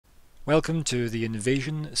Welcome to the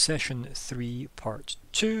Invasion Session 3 Part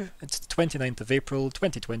 2. It's the 29th of April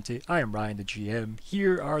 2020. I am Ryan, the GM.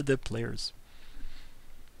 Here are the players.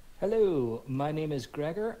 Hello, my name is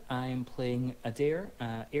Gregor. I'm playing Adhair,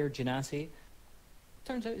 Air Genasi.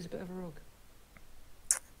 Turns out he's a bit of a rogue.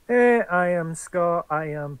 Hey, I am Scott. I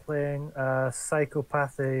am playing a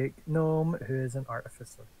psychopathic gnome who is an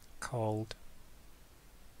artificer. Called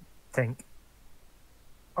Tink.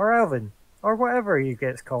 Or Alvyn. Or whatever he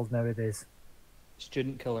gets called nowadays.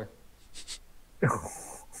 Student killer.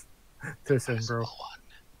 Too soon, bro.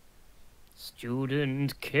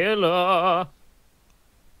 Student killer.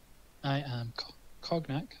 I am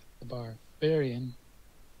Cognanc, the barbarian,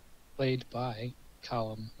 played by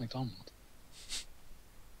Calum MacDonald.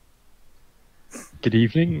 Good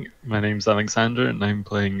evening, my name's Alexander and I'm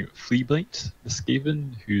playing FleaBite, the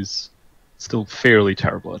Skaven, who's still fairly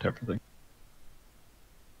terrible at everything.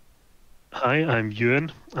 Hi, I'm Euan,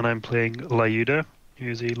 and I'm playing Lyuda,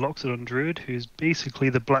 who's a Loxodon druid who's basically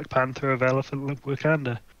the Black Panther of Elephant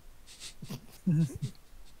Wakanda.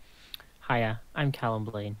 Hiya, I'm Calum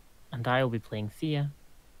B, and I will be playing Thea,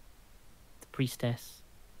 the priestess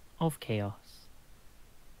of chaos.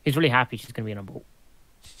 He's really happy she's going to be on a boat.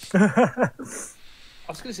 I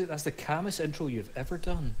was going to say, that's the calmest intro you've ever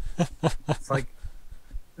done. It's like,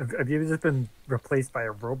 have you just been replaced by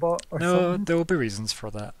a robot or No, something? there will be reasons for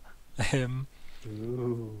that.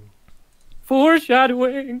 Ooh.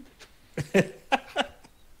 Foreshadowing! I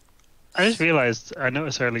just realised, I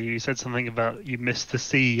noticed earlier you said something about you missed the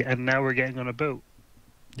sea and now we're getting on a boat.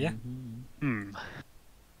 Yeah. Hmm.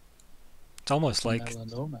 It's almost like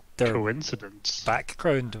Melanoma. their Coincidence.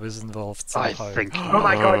 background was involved I somehow. think. Oh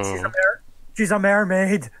my god, she's a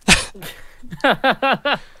mermaid!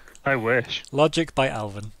 I wish. Logic by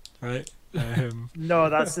Alvyn, right? No,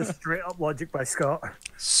 that's just straight up logic by Scott.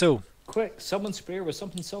 So, Quick, someone spray her with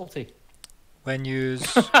something salty. when you...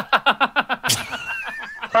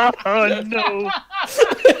 Oh no!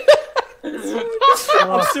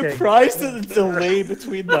 I'm surprised at the delay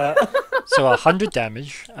between that. So 100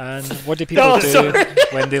 damage, and what do people do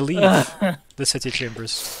when they leave the city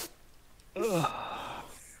chambers?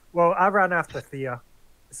 Well, I ran after Thea,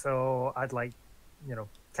 so I'd like,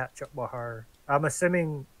 catch up with her. I'm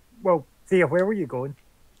assuming, well, Thea, where were you going?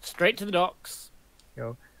 Straight to the docks.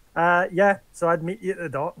 Yeah, so I'd meet you at the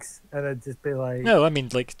docks, and I'd just be like... No, I mean,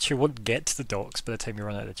 like, she won't get to the docks by the time you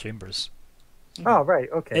run out of the chambers. Oh, right,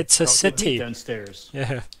 okay. It's a Docks. city. Downstairs.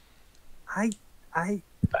 Yeah.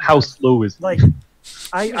 How slow is Like,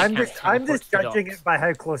 I'm can't just teleport to the judging docks. it by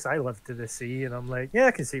how close I live to the sea, and I'm like, yeah,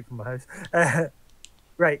 I can see it from my house.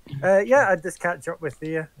 Right, yeah, I'd just catch up with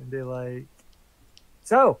Thea and be like,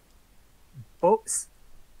 so, boats?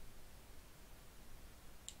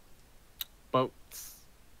 Boats.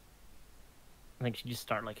 I think she just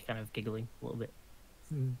started like kind of giggling a little bit.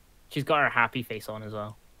 Hmm. She's got her happy face on as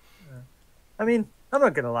well. I mean, I'm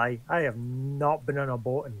not gonna lie, I have not been on a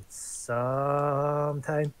boat in some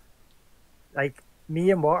time. Like,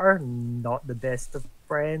 me and water, not the best of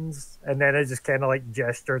friends. And then I just kind of like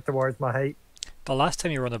gesture towards my height. The last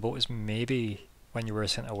time you were on a boat was maybe when you were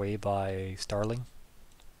sent away by Starling.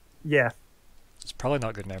 Yeah. It's probably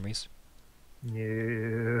not good memories.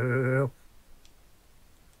 No.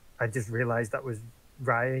 I just realised that was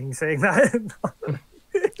Ryan saying that.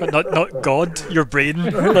 But not God, your brain,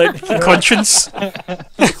 like, conscience.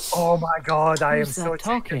 Oh my god, I am Who's so that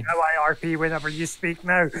talking? talking how I RP whenever you speak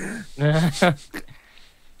now.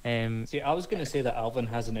 See, I was going to say that Alvyn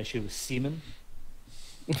has an issue with semen.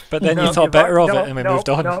 But then you No, thought better of no, it and we no, moved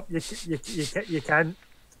on. No, you can't.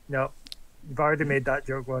 No. You've already made that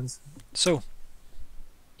joke once. So,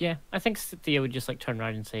 Yeah, I think Thea would just like turn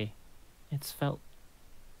around and say, "It's felt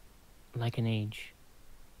like an age,"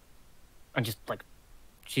 and just like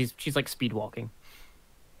she's like speed walking.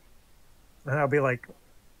 And I'll be like,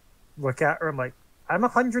 look at her, I'm like, I'm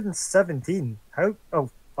 117. How? Oh,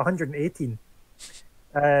 118.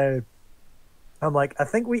 I'm like, I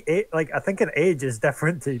think I think an age is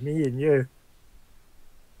different to me and you.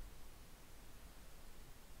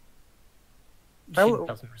 She Oh.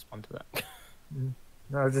 doesn't respond to that.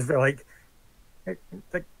 No, I'll just be like,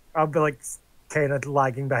 I'll be like kind of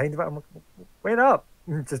lagging behind, but I'm like, wait up.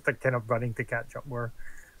 Just like kind of running to catch up more.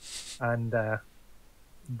 And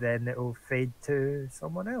then it'll fade to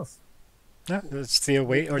someone else. yeah, does Thea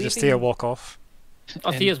wait or does Leaving- Thea walk off?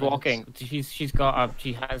 Oh, Thea's End walking. She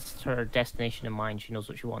has her destination in mind. She knows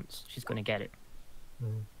what she wants. She's going to get it.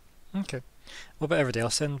 Okay. What about everybody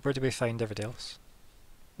else then? Where do we find everybody else?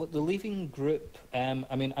 Well, the leaving group,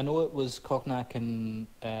 I mean, I know it was Cognanc and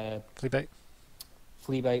FleaBite?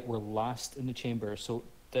 FleaBite were last in the chamber, so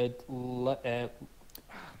did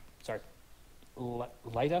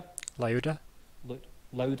Lyda? Lyuda?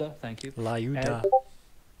 Lyuda, thank you. Lyuda.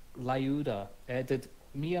 Lyuda. Did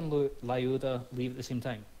me and Lyuda leave at the same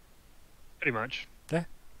time? Pretty much.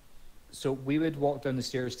 So we would walk down the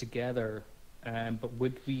stairs together, but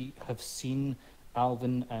would we have seen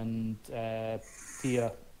Alvyn and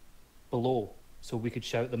Thea below, so we could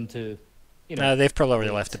shout them to, They've probably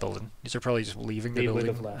already left the building. These are probably just leaving the They would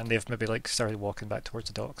building, have left. and they've maybe like started walking back towards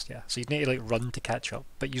the docks. Yeah, so you'd need to like run to catch up,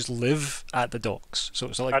 but you live at the docks, so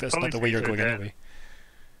it's not like I'd that's not probably the way say you're so, going yeah. anyway.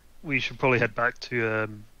 We should probably head back to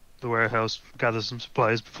the warehouse, gather some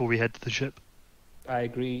supplies before we head to the ship. I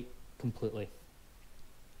agree completely.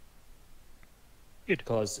 Good.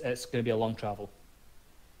 Because it's going to be a long travel,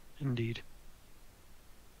 Indeed.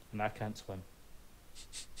 and I can't swim.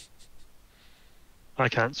 I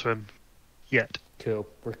can't swim. Yet. Cool,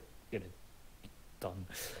 we're gonna be done.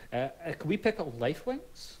 Can we pick up life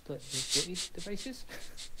wings, the floaty devices?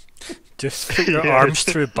 Just put your Yeah. arms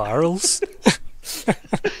through barrels.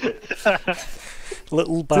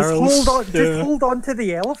 Little barrels. Just hold on to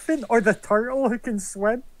the elephant or the turtle who can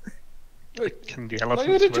swim. Can the I elephant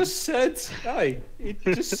would have swim? just said, aye. He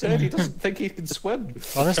just said he doesn't think he can swim.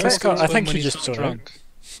 Honestly, Turtles Scott, I swim think when you he's just not don't know. drunk.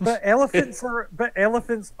 But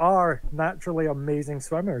elephants are naturally amazing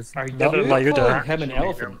swimmers. Are Not you Lyuda. calling him an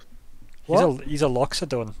elephant? What? He's a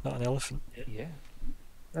loxodon, not an elephant. Yeah.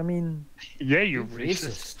 I mean, Yeah, You're you're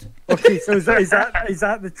racist. racist. okay, so is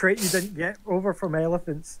that the trait you didn't get over from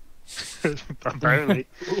elephants? Apparently.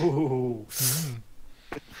 Ooh.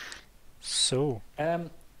 So, How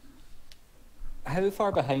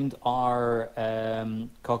far behind are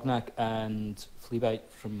Cognanc and FleaBite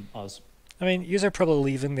from us? I mean, yous are probably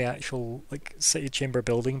leaving the actual like city chamber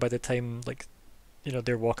building by the time like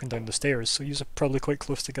they're walking down the stairs. So yous are probably quite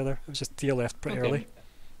close together. It was just Thea left pretty early.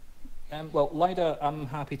 Well, Lyda, I'm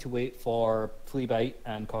happy to wait for FleaBite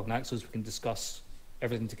and Cognanc so as we can discuss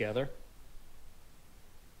everything together.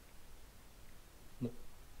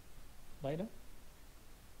 Lyda?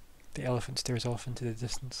 The elephant stares off into the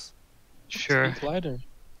distance. Sure. Speak louder.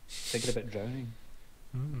 Thinking about drowning.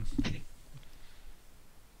 Mm.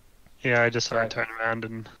 Yeah, I just sort of Right. turn around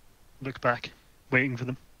and look back, waiting for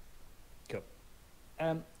them.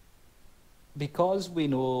 Because we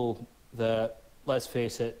know that, let's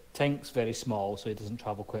face it, Tink's very small, so he doesn't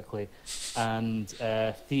travel quickly, and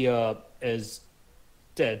Thea is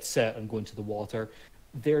dead set on going to the water.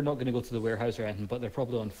 They're not going to go to the warehouse or anything, but they're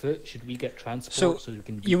probably on foot. Should we get transport so we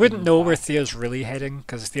can? You wouldn't know where back? Thea's really heading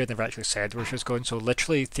because Thea never actually said where she was going. So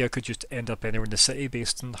literally, Thea could just end up anywhere in the city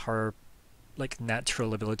based on her like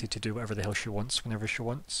natural ability to do whatever the hell she wants whenever she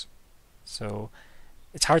wants. So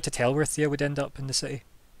it's hard to tell where Thea would end up in the city.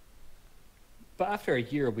 But after a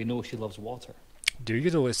year, we know she loves water. Do you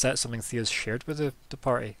though? Is that something Thea's shared with the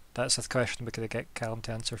party? That's a question we could get Calum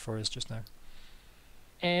to answer for us just now.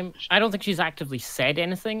 I don't think she's actively said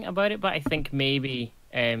anything about it, but I think maybe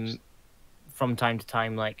from time to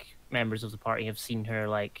time, like members of the party have seen her,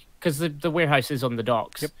 like because the warehouse is on the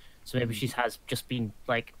docks, Yep. so maybe she has just been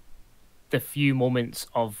like the few moments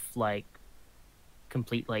of like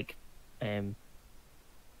complete like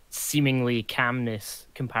seemingly calmness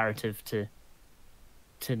comparative to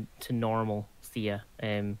normal Thea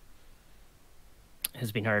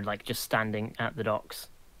has been heard like just standing at the docks.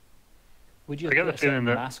 Would you I have get put the a certain feeling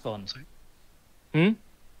that- mask on? Hmm?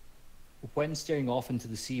 When staring off into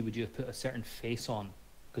the sea, would you have put a certain face on?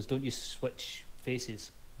 Because don't you switch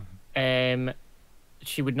faces?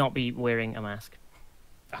 She would not be wearing a mask.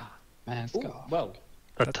 Mask Oh, off. well,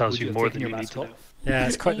 That tells would you have more taken than your you need mask to know. off? Yeah,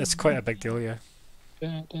 it's quite a big deal. Yeah.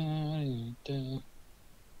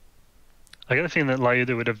 I get the feeling that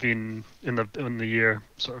Lyuda would have been in the year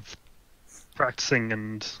sort of practicing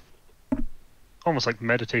and almost like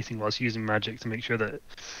meditating whilst using magic to make sure that,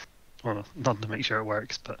 well, not to make sure it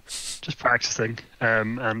works, but just practicing.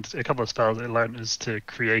 And a couple of spells I learned is to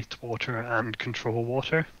create water and control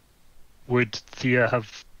water. Would Thea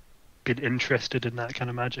have been interested in that kind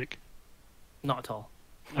of magic? Not at all.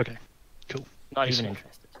 Okay, Not Useful. even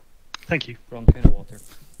interested. thank you. Wrong kind of water.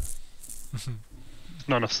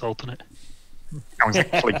 Not enough salt in it. I was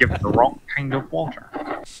actually given the wrong kind of water.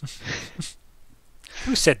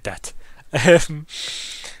 Who said that?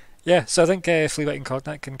 Yeah, so I think FleaBite and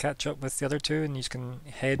Cognanc can catch up with the other two, and you can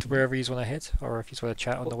head wherever you want to head, or if you want to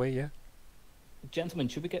chat on the way. Yeah. Gentlemen,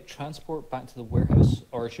 should we get transport back to the warehouse,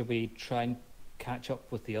 or should we try and catch up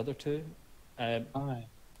with the other two? Aye.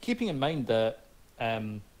 Keeping in mind that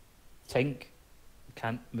Tink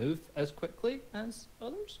can't move as quickly as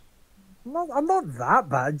others. I'm not that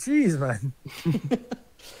bad. Jeez, man.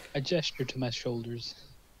 I gesture to my shoulders.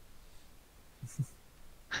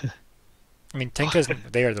 I mean, Tink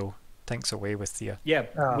isn't there though. Tink's away with Thea. Yeah,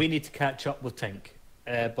 Ah. we need to catch up with Tink,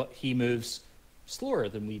 but he moves slower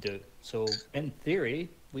than we do. So in theory,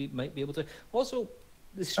 we might be able to. Also,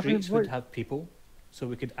 the streets would have people, so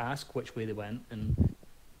we could ask which way they went and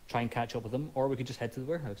try and catch up with them, or we could just head to the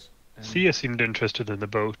warehouse. Thea seemed interested in the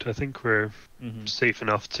boat. I think we're safe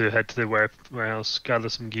enough to head to the warehouse, gather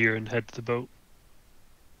some gear, and head to the boat.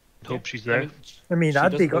 Hope she's there. I mean, she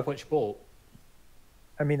I'd be doesn't know which boat.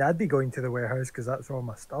 I mean, I'd be going to the warehouse because that's where all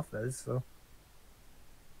my stuff is. So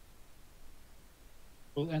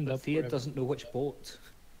We'll end But up. Thea wherever. doesn't know which boat.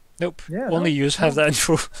 Nope. Yeah, Only no, yous have that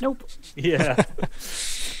info. Nope. Yeah.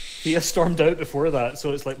 Thea stormed out before that,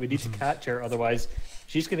 so it's like we need to catch her, otherwise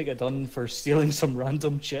she's going to get done for stealing some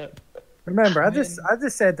random chip. remember, I just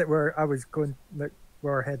said that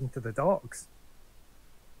we're heading to the docks.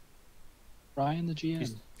 Ryan, the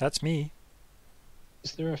GM. That's me.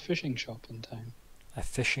 Is there a fishing shop in town? A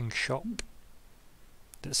fishing shop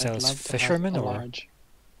that I'd sells love to have fishermen, a or large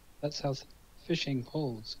that sells fishing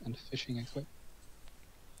poles and fishing equipment.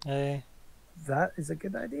 That is a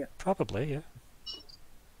good idea. Probably, yeah.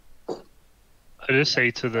 I just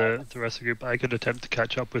say to the rest of the group, I could attempt to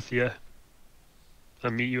catch up with you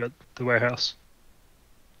and meet you at the warehouse.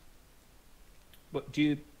 But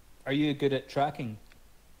are you good at tracking?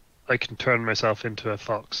 I can turn myself into a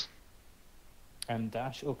fox. And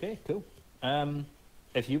Dash, okay, cool.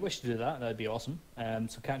 If you wish to do that, that'd be awesome.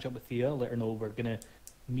 So catch up with Thea, let her know we're gonna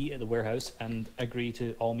meet at the warehouse, and agree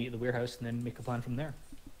to all meet at the warehouse, and then make a plan from there.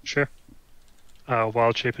 Sure.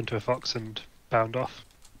 Wild shape into a fox and bound off.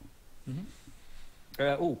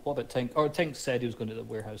 What about Tink? Or Tink said he was going to the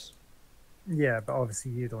warehouse. Yeah, but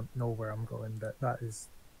obviously you don't know where I'm going. But that is,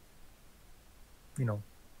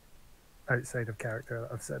 outside of character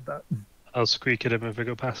that I've said that. I'll squeak at him if I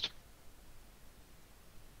go past.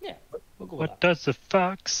 Yeah, we'll go with What that. does the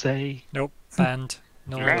fox say? Nope. Banned.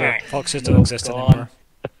 No longer. Right. Foxes No, don't exist gone.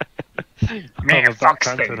 anymore. Man, Oh, fox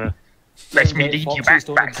back thing. Santa. Let me lead you Foxes back,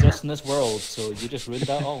 don't back. exist in this world, so you just ruined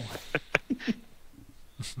that all.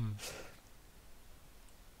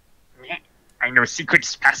 Yeah, I know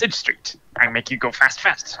secret passage street. I make you go fast,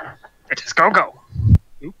 fast. Let us go.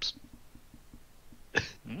 Oops.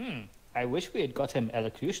 I wish we had got him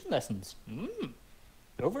elocution lessons.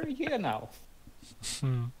 Over here now.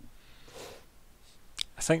 I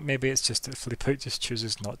think maybe it's just that FleaBite just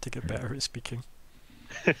chooses not to get better at speaking.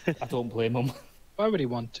 I don't blame him. Why would he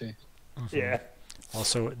want to? Yeah.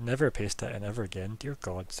 Also, never paste that in ever again. Dear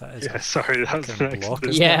God, that is Yeah, a sorry, that was fucking an block, accident.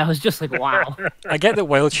 isn't Yeah, it? I was just like, wow. I get that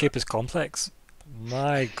wild shape is complex.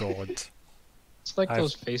 My God. It's like I've-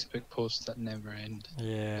 those Facebook posts that never end.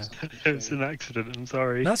 Yeah. It's an accident, I'm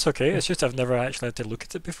sorry. That's okay. It's just I've never actually had to look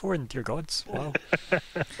at it before, and dear gods, wow.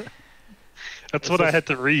 That's what I had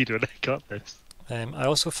to read when I got this. I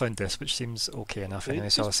also found this, which seems okay enough anyway,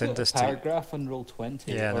 so I'll Just send put this a to. paragraph on roll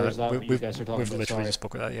 20. Yeah, or no, is that what you we've guys are talking we've about? literally Sorry. just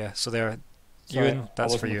spoke about that. Yeah, so there, Sorry, Euan, I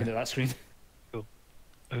that's wasn't for looking you. at that screen.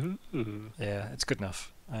 Ooh. Yeah, it's good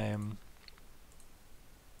enough.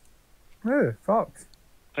 Oh, fox.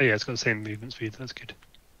 Oh yeah, it's got the same movement speed, that's good.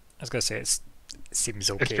 I was gonna say it seems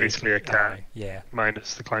okay. basically a cat. Yeah,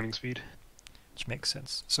 Minus the climbing speed. which makes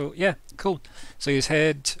sense. So yeah, cool. So you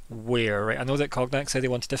head where? Right, I know that Cognanc said he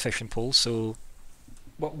wanted a fishing pole, so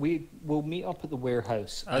Well, we'll meet up at the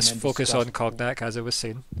warehouse. and let's then focus on discuss- Cognanc as I was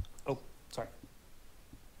saying. Oh, sorry.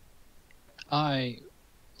 I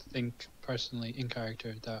think personally, in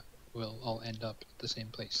character, that we'll all end up at the same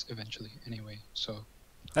place eventually. Anyway, so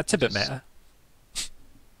That's a bit Yes. meta.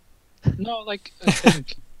 no, like I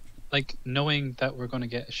think, like knowing that we're going to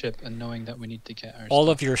get a ship and knowing that we need to get our All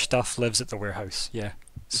stuff. of your stuff lives at the warehouse. Yeah.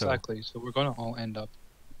 So. Exactly. So we're going to all end up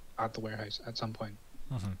at the warehouse at some point.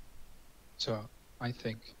 Mhm. So I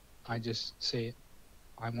think I just say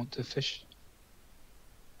I want to fish,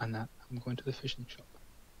 and that I'm going to the fishing shop.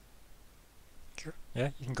 Sure.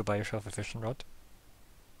 Yeah, you can go buy yourself a fishing rod.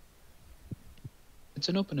 It's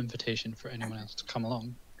an open invitation for anyone else to come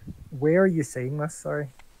along. Where are you saying this? Sorry.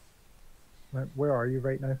 Where are you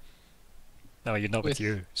right now? No, you're not with With-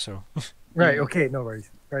 you, so. Right. Yeah. Okay. No worries.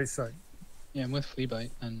 Right. Sorry. Yeah, I'm with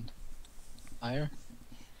FleaBite and Adhair.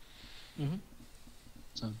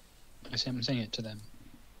 So I'm saying it to them.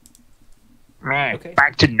 Man, Okay.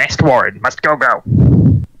 back to Nest Ward. Must go.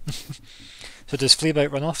 So does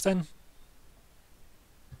FleaBite run off then?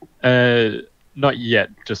 Not yet.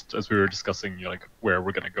 Just as we were discussing, like where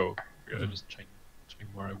we're gonna go. Just checking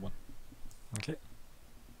where I want. Okay.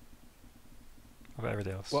 What about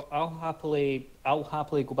everybody else? Well, I'll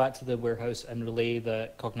happily go back to the warehouse and relay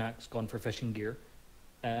that Cognanc's gone for fishing gear.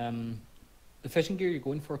 the fishing gear you're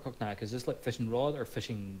going for, Cognanc, is this like fishing rod or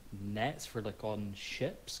fishing nets for like on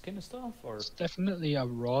ships kind of stuff? Or It's definitely a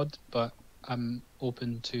rod, but I'm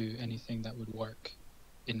open to anything that would work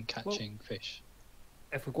in catching fish.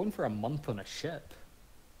 if we're going for a month on a ship,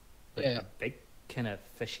 like Yeah. a big kind of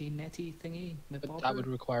fishy netty thingy, But that would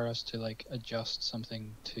require us to like adjust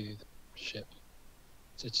something to the ship.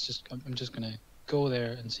 It's just I'm just gonna go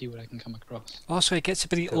there and see what I can come across. Also, he gets to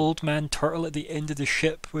be the Cool. old man turtle at the end of the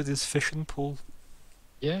ship with his fishing pole.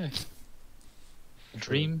 Yeah.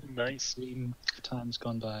 Dream Nice. times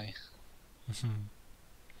gone by.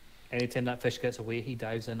 Anytime that fish gets away, he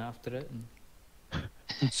dives in after it. And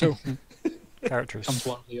So, characters. Comes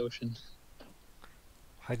one of the ocean.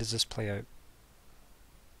 How does this play out?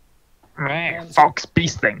 Fox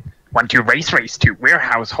beast thing. Want to race to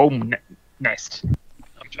warehouse home nest.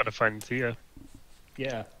 I'm trying to find Thea.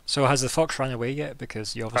 yeah. So has the fox ran away yet?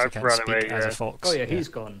 Because you obviously I've can't run speak away, as a yeah. fox. Oh yeah, he's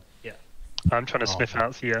gone. Yeah. I'm trying to Oh. sniff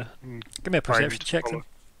out Thea. And Give me a perception find check then. follow-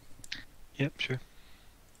 Yep, sure.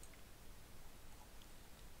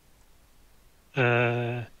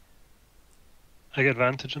 I get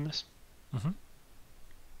advantage on this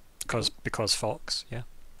Because fox, yeah.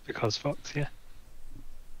 because Fox, yeah.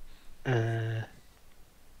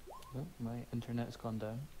 Oh, my internet's gone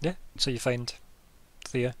down. Yeah, so you find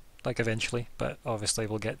Thea, like eventually, but obviously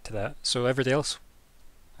we'll get to that. So everybody else,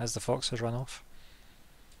 as the fox has run off.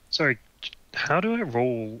 Sorry, how do I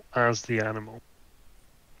roll as the animal?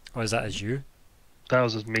 Or is that as you? That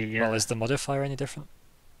was as me, yeah. Well, is the modifier any different?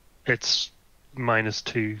 It's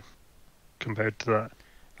 -2 compared to that.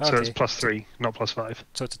 So it's Okay, +3, not +5.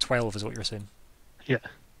 so it's a 12 is what you're saying? Yeah.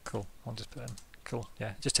 Cool, I'll just put it in. Cool,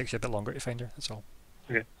 yeah, it just takes you a bit longer to find her, that's all.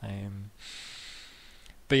 Okay.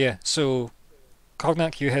 But yeah, so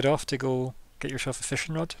Cognanc, you head off to go get yourself a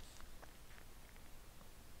fishing rod.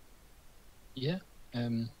 Yeah.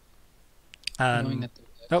 Knowing And that the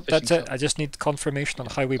nope, fishing that's it. shop- I just need confirmation on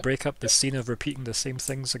how we break up the scene of repeating the same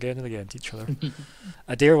things again and again to each other.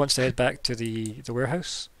 Adhair wants to head back to the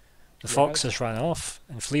warehouse. The fox has ran off,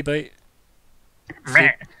 and FleaBite.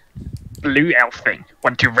 Meh. Blue elf thing.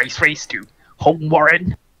 Want to race to home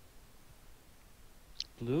Warren.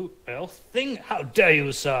 Blue elf thing? How dare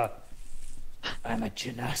you, sir? I'm a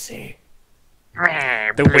genasi.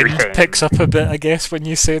 Meh, The blue wind thing. picks up a bit, I guess, when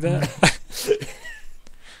you say that.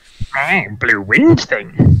 Meh, blue wind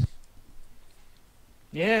thing.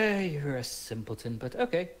 Yeah, you're a simpleton, but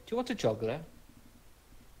okay. Do you want to jog there?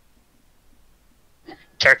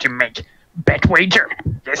 Care to make bet wager?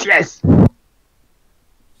 Yes.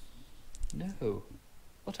 No.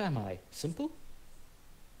 What am I? Simple?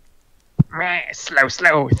 Meh,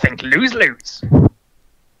 slow. Think lose.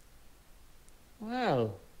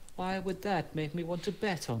 Well, why would that make me want to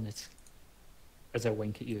bet on it? As I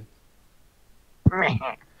wink at you. Meh.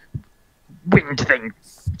 Wind thing.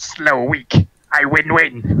 Slow weak. I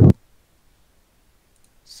win.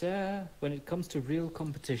 Sir, when it comes to real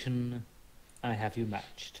competition, I have you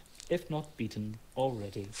matched. If not beaten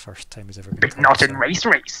already. First time he's ever been But told not in so.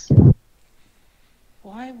 race.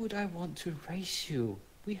 Why would I want to race you?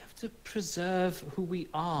 We have to preserve who we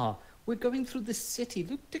are. We're going through the city.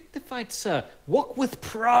 Look dignified, sir. Walk with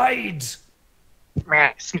pride.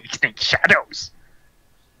 Meh, sneak shadows.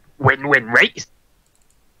 Win race.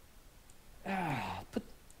 But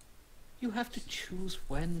you have to choose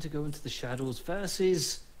when to go into the shadows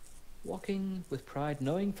versus walking with pride,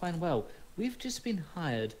 knowing fine well we've just been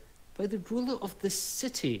hired by the ruler of this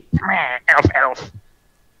city. Meh, elf.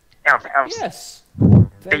 Elves. Yes.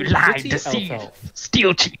 They Very lie, witty deceive, elf.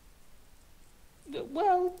 steal cheat.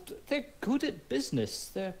 Well, they're good at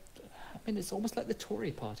business. It's almost like the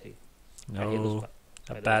Tory party. I hate those No,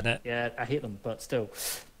 by the ban way. it. Yeah, I hate them, but still.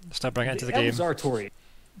 Let's not bring it into the elves game. are Tory.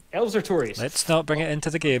 Elves are Tories. Let's not bring it into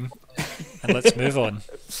the game. And let's move on.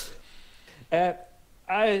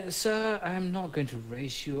 Sir, I'm not going to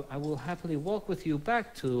race you. I will happily walk with you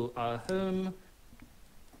back to our home.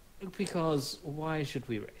 Because why should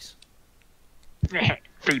we race?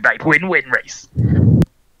 FleaBite win race.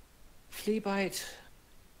 FleaBite,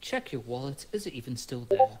 check your wallet. Is it even still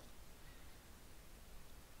there?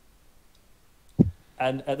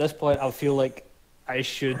 And at this point, I feel like I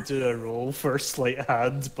should do a roll for sleight of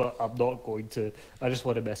hand, but I'm not going to. I just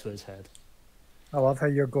want to mess with his head. I love how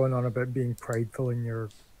you're going on about being prideful in your,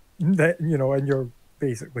 that and you're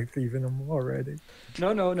basically thieving them already.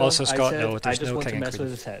 No. Also, I Scott, said no, I there's just no want king to and mess queen.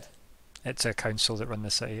 with his head. It's a council that run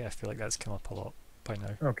the city. I feel like that's come up a lot by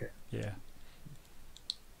now. Okay. Yeah.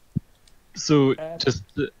 So Um, just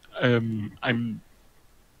I'm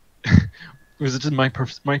was it just my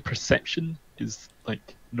perception is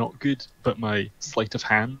like not good, but my sleight of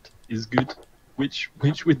hand is good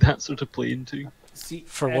which would that sort of play into? See,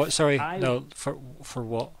 For if what? Sorry, I- no. For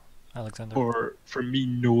what, Alexander? For me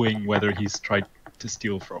knowing whether he's tried to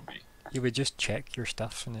steal from me. You would just check your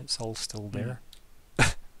stuff and it's all still there.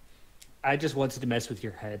 I just wanted to mess with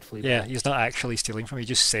your head, FleaBite. Yeah, he's not actually stealing from you,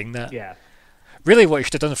 just saying that. Yeah. Really, what you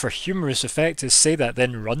should have done for humorous effect is say that,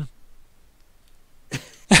 then run.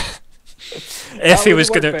 If he was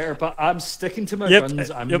going gonna, better, but I'm sticking to my Yep,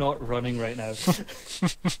 runs. I'm yep. not running right now.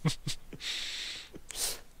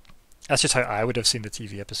 that's just how I would have seen the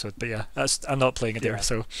TV episode. But yeah, I'm not playing it there, Yeah.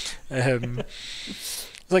 so.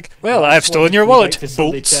 Like, well, I've stolen your wallet. To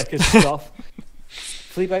suddenly Bolts. check his stuff.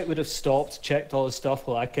 FleaBite would have stopped, checked all his stuff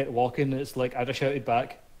while I kept walking. It's like I'd have shouted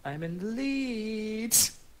back, "I'm in the lead."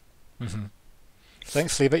 Mm-hmm. I think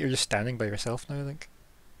FleaBite, you're just standing by yourself now. I think.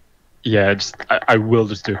 Yeah, I will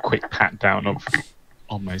just do a quick pat down of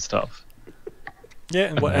all my stuff. Yeah,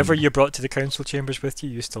 and whatever you brought to the council chambers with you,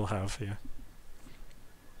 you still have. Yeah.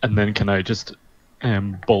 And then can I just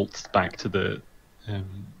bolt back to the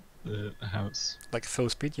house? Like full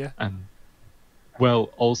speed, yeah. And well,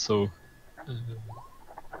 also.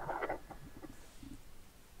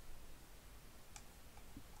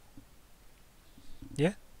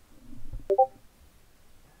 Yeah.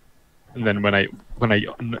 And then when I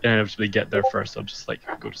inevitably get there first, I'll just like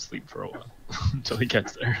go to sleep for a while until he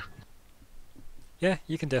gets there. Yeah,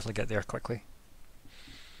 you can definitely get there quickly.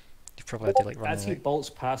 You probably had to like run. As he bolts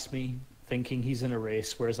past me, thinking he's in a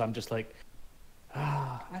race, whereas I'm just like,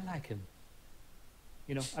 I like him.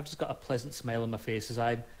 You know, I've just got a pleasant smile on my face as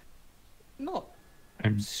I'm not.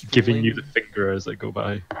 I'm giving you the strolling. finger as I go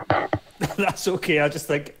by. That's okay. I just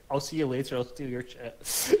think I'll see you later. I'll steal your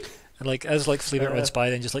shit. And like as like FleaBite runs by,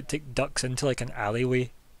 then just like take ducks into like an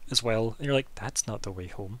alleyway as well, and you're like, that's not the way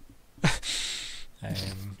home.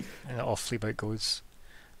 And off FleaBite goes.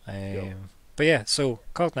 But yeah, so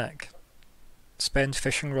Cognanc, spend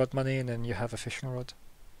fishing rod money, and then you have a fishing rod.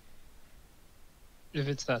 If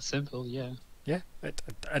it's that simple, yeah. Yeah,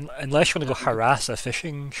 unless you want to go harass a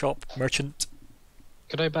fishing shop merchant,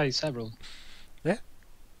 Could I buy several?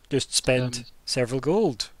 just spend Um, several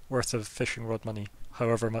gold worth of fishing rod money,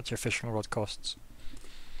 however much your fishing rod costs.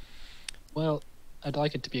 Well, I'd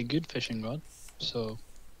like it to be a good fishing rod, so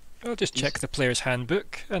I'll just Yes. check the player's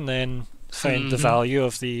handbook and then find the Mhm. value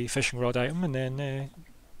of the fishing rod item and then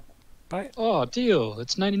buy it. oh, deal!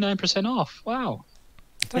 It's 99% off. Wow.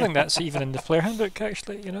 I don't think that's even in the player handbook,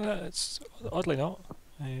 actually. You know, it's oddly not.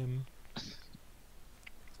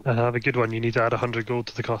 Have a good one. You need to add 100 gold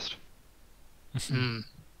to the cost. Hmm.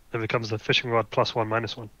 It becomes the fishing rod +1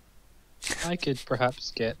 -1. I could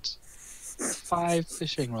perhaps get 5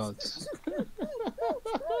 fishing rods.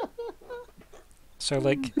 So,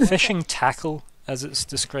 like, fishing tackle, as it's I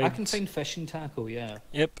described. can find fishing tackle. Yeah.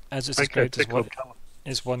 Yep, as it's I could described pick up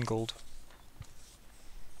is 1 gold.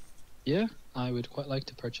 Yeah, I would quite like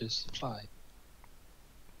to purchase 5.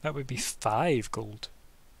 That would be 5 gold,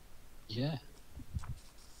 Yeah.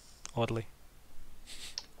 oddly.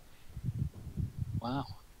 Wow.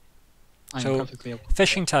 I'm So, perfectly okay.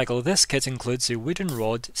 Fishing tackle. This kit includes a wooden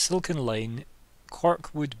rod, silken line,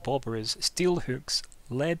 corkwood bobbers, steel hooks,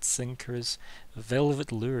 lead sinkers,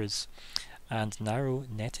 velvet lures, and narrow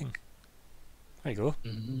netting. There you go.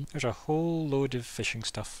 Mhm. There's a whole load of fishing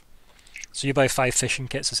stuff. So you buy 5 fishing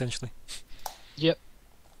kits essentially. Yep.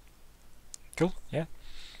 Cool. Yeah.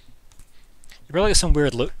 You probably get some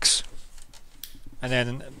weird looks, and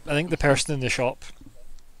then I think the person in the shop,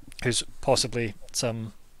 who's possibly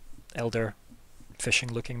some elder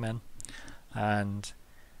fishing-looking man, and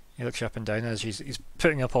he looks you up and down as he's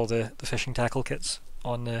putting up all the fishing tackle kits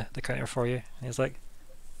on the counter for you, and he's like,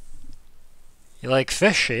 "You like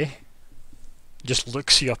fish, eh?" Just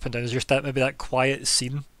looks you up and down as you're maybe that quiet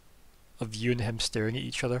scene of you and him staring at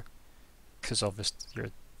each other, because obviously you're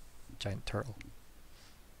a giant turtle.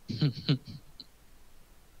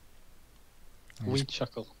 We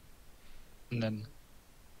chuckle. And then,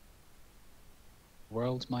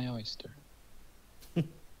 world's my oyster.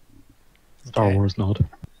 Star Okay. Wars nod.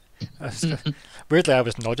 Weirdly, I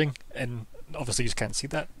was nodding, and obviously you just can't see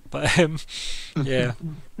that. But yeah,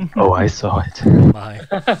 Oh, I saw it. my.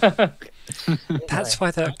 That's why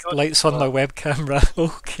that light's on my web camera.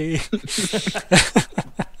 Okay.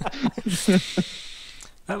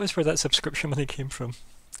 That was where that subscription money came from.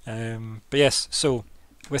 But yes, so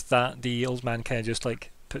with that, the old man kind of just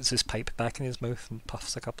like puts his pipe back in his mouth and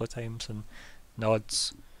puffs a couple of times and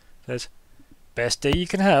nods. Says, "Best day you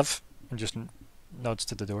can have," and just nods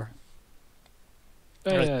to the door.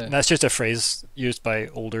 And that's just a phrase used by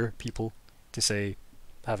older people to say,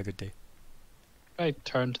 "Have a good day." I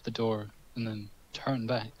turn to the door and then turn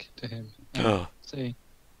back to him and Oh. say,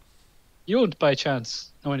 You won't by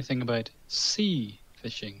chance know anything about sea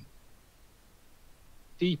fishing?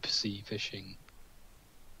 Deep sea fishing.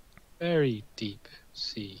 Very deep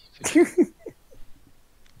sea fishing.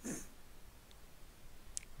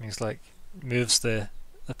 He's like moves the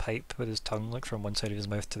pipe with his tongue like from one side of his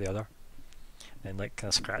mouth to the other, and like kind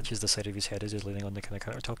of scratches the side of his head as he's leaning on the kind of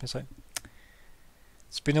countertop. And he's like,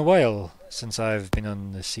 "It's been a while since I've been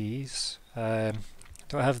on the seas.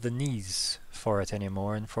 Don't have the knees for it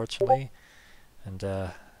anymore, unfortunately. And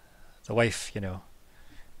the wife, you know,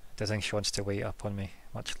 doesn't think she wants to wait up on me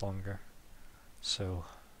much longer. So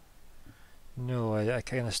no, I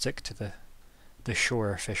kind of stick to the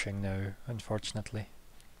shore fishing now, unfortunately."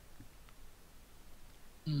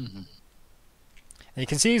 Mm-hmm. And you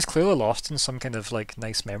can see he's clearly lost in some kind of like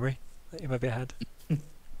nice memory that he maybe had.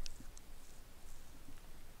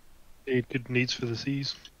 Good needs for the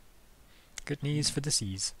seas. Good knees for the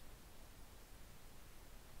seas.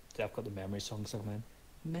 Yeah, I've got the memory song somewhere.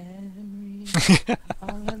 Memory,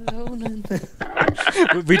 all alone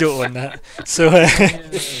in We don't own that. So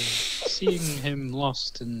Seeing him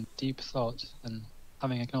lost in deep thought and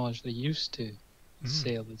having acknowledged that he used to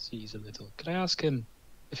sail the seas a little, could I ask him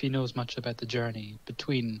if he knows much about the journey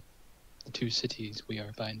between the two cities we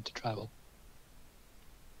are bound to travel?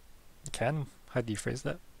 you can. How do you phrase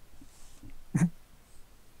that?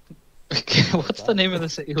 What's the name of the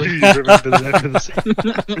city? Do you remember the name of the city?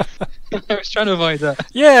 I was trying to avoid that.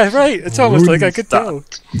 Yeah, right. It's almost like I could tell.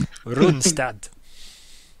 Runestad.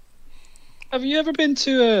 Have you ever been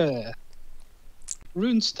to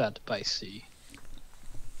Runestad by sea?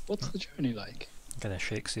 What's the journey like? Kind of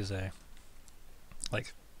shakes his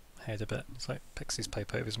like head a bit. It's like picks his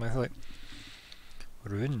pipe out of his mouth. Like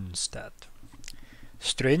Runestad.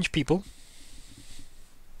 Strange people.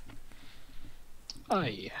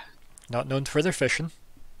 Aye. Not known for their fishing.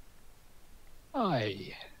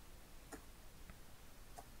 Aye.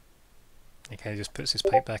 He kind of just puts his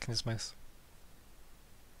pipe back in his mouth.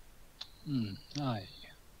 Aye.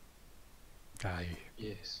 Aye.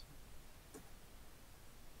 Yes.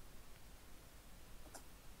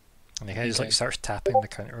 And he kind of just like Okay. starts tapping the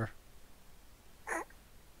counter.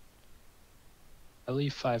 I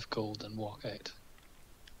leave 5 gold and walk out.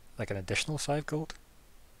 Like an additional 5 gold.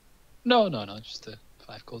 No, just the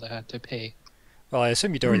 5 gold I had to pay. Well, I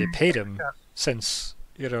assume you'd already paid him since,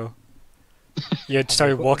 you know, you had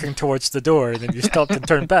started walking towards the door and then you stopped and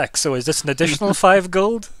turned back. So is this an additional 5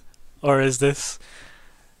 gold? Or is this,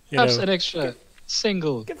 you Perhaps know... an extra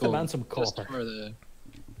single Give the gold man some just copper. for the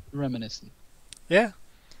reminiscent, Yeah,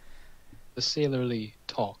 the sailorly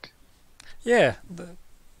talk. yeah, the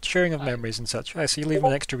sharing of Aye. memories and such. So you leave him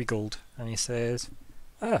an extra wee gold. And he says,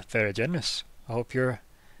 "Ah, very generous. I hope your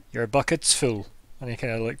bucket's full." And he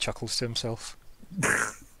kind of like chuckles to himself.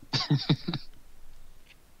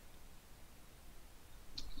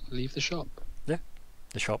 Leave the shop.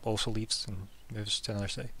 The shop also leaves and moves to another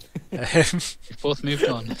city. We've both moved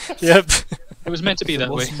on. Yep. It was meant to be the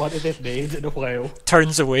that way. most money they've made in a while.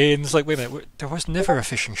 Turns away and is like, "Wait a minute, there was never a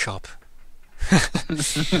fishing shop."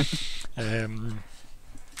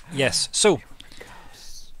 Yes, so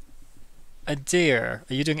Adhair,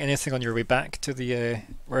 are you doing anything on your way back to the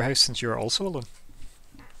warehouse since you are also alone?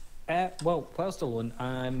 Well, whilst alone,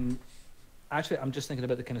 I'm just thinking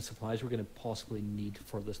about the kind of supplies we're going to possibly need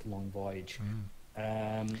for this long voyage.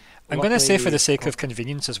 I'm going to say for luckily- the sake of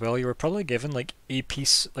convenience as well, you were probably given like a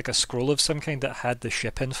piece, like a scroll of some kind that had the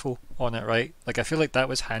ship info on it, right? Like I feel like that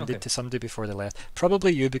was handed Okay. to somebody before they left.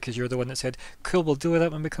 Probably you, because you're the one that said, "Cool, we'll deal with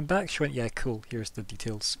that when we come back." She went, "Yeah, cool, here's the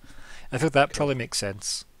details." I think that probably makes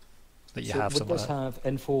sense, that you So have would something this like that. have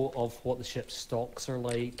info of what the ship's stocks are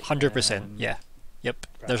like? 100%, yeah. Yep,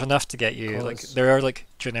 there's enough to get you, like, Because- there are like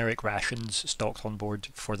generic rations stocked on board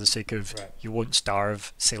for the sake of Right. you won't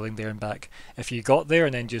starve sailing there and back. If you got there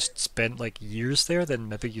and then just spent like years there, then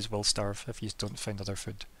maybe you will starve if you don't find other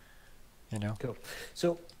food, you know? Cool.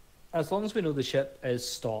 So, as long as we know the ship is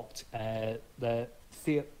stocked, the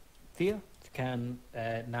Thea can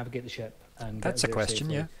navigate the ship and. That's a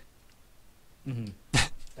question, yeah.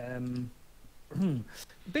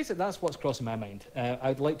 Basically, that's what's crossing my mind.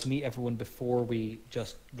 I'd like to meet everyone before we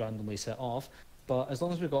just randomly set off. But as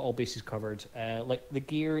long as we've got all bases covered, like the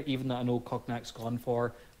gear, even that I know Cognanc's gone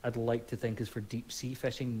for, I'd like to think is for deep sea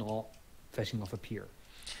fishing, not fishing off a pier.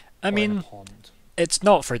 I or in a mean, pond. it's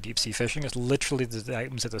not for deep sea fishing, it's literally the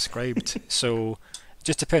items I described. So it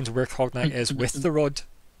just depends where Cognanc is with the rod.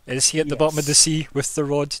 Is he at the bottom of the Yes. sea with the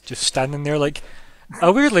rod, just standing there like, I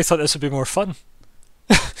weirdly thought this would be more fun.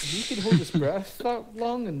 If you can hold his breath that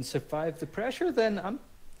long and survive the pressure, then I'm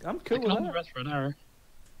I cool can with hold my that. breath for an hour.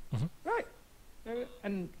 Right.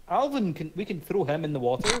 And Alvyn, we can throw him in the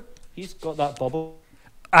water. He's got that bubble.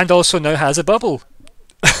 And also now has a bubble.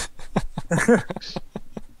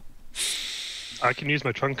 I can use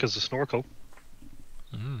my trunk as a snorkel.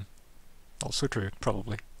 Also true,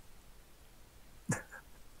 probably. But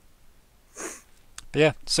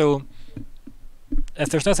yeah, so if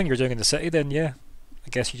there's nothing you're doing in the city, then yeah, I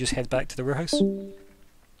guess you just head back to the warehouse.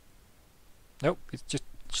 Nope, it just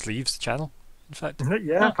leaves the channel, in fact.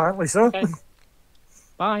 Yeah, apparently so. Okay.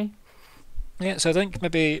 Bye. Yeah, so I think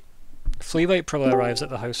maybe FleaBite probably arrives at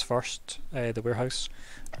the house first, the warehouse.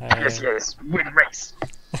 Yes. Win race.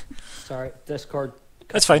 Sorry, Discord.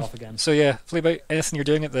 That's cut fine. Off again. So yeah, FleaBite, anything you're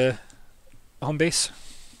doing at the home base?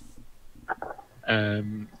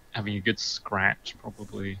 Having a good scratch,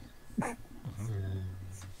 probably.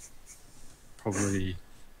 Probably,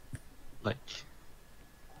 like,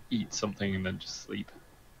 eat something and then just sleep.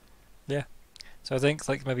 So I think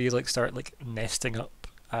like maybe you like start like nesting up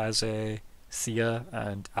as Thea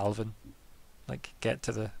and Alvyn like get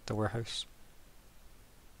to the warehouse.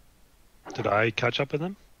 Did I catch up with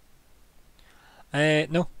them?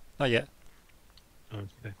 No, not yet.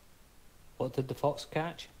 Okay. What did the fox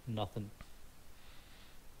catch? Nothing.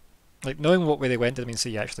 Like knowing what way they went didn't mean so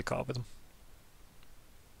you actually caught up with them.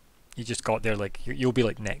 You just got there like you'll be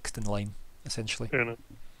like next in line essentially. Fair enough.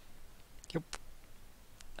 Yep.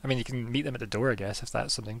 I mean you can meet them at the door I guess if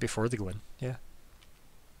that's something before they go in. Yeah.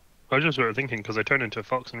 I was just sort of thinking because I turned into a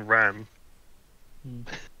fox and ran Hmm.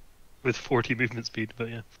 with 40 movement speed, but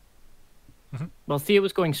yeah. Well, Thea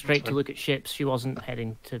was going straight to fine. look at ships. She wasn't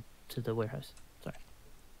heading to the warehouse. Sorry.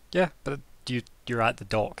 Yeah, but you're at the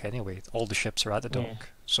dock anyway. All the ships are at the dock, Yeah.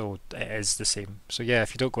 so it is the same. So yeah,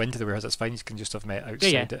 if you don't go into the warehouse, that's fine. You can just have met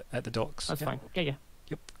outside yeah. It at the docks. That's yeah. fine. Yeah.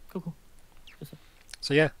 Yep. Cool.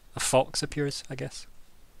 So yeah, a fox appears, I guess.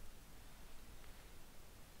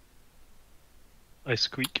 I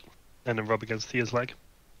squeak and then rub against Thea's leg.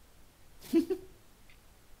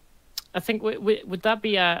 I think would that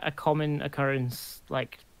be a common occurrence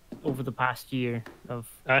like over the past year of?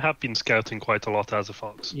 I have been scouting quite a lot as a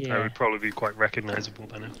fox. I Yeah. would probably be quite recognisable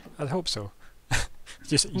by now. I'd hope so.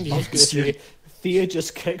 just I was you, gonna say, Thea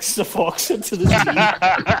just kicks the fox into the sea.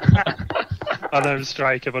 And I'm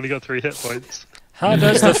strike. I've only got 3 hit points. how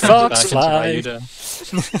does the fox fly?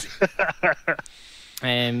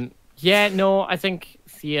 Yeah, no, I think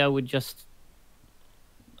Thea would just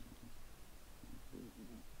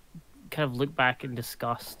kind of look back in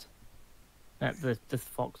disgust at the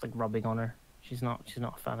fox like rubbing on her. She's not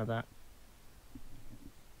a fan of that.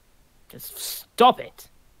 Just stop it.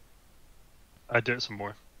 I'd do it some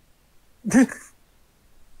more.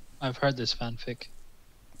 I've heard this fanfic.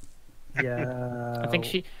 Yeah. I think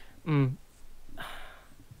she. I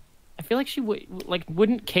feel like she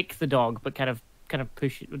wouldn't kick the dog, but kind of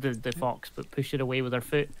push it, the fox, but push it away with her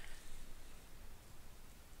foot.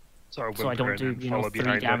 Sort of So I don't whimper do and follow follow 3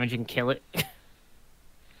 behind her. damage and kill it.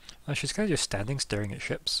 Oh, she's kind of just standing staring at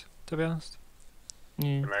ships, to be honest. Yeah,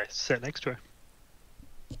 And I sit next to her.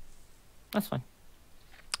 that's fine.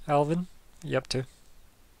 Alvyn, you up to? Do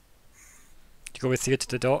you go with Thea to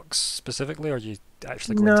the docks specifically, or do you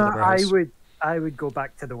actually go No, into the warehouse? I would go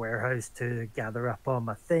back to the warehouse to gather up all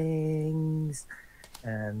my things,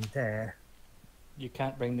 and You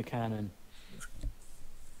can't bring the cannon.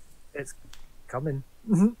 it's coming.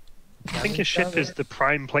 I think a ship is the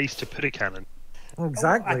prime place to put a cannon.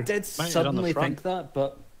 Exactly. I did Mount it on the suddenly front. think that,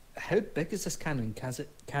 but how big is this cannon?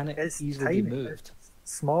 Can it It's easily tiny. be moved?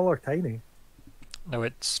 Small or tiny. No,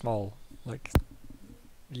 it's small. Like,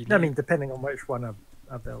 you I need- mean, depending on which one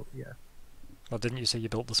I built. Yeah. well, didn't you say you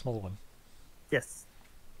built the small one? Yes.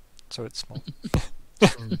 So it's small.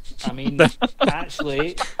 I mean,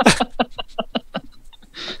 actually,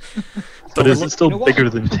 But is look- it still you know what? bigger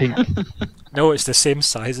than Tink? No, it's the same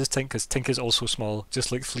size as Tink, because Tink is also small,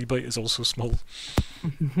 just like FleaBite is also small.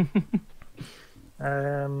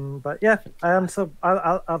 But yeah, so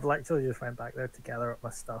I've literally just went back there to gather up my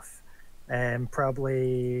stuff, and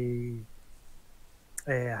probably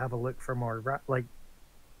have a look for more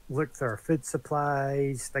look through our food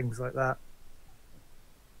supplies, things like that.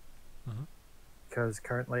 Mhm. Because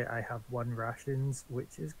currently I have 1 rations,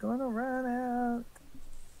 which is gonna run out.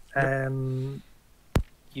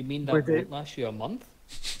 you mean Would that it- won't last you a month?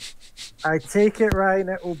 I take it, Ryan,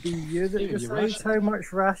 it will be you that Dude, your decides rations. how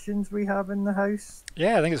much rations we have in the house.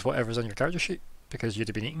 Yeah, I think it's whatever's on your character sheet, because you'd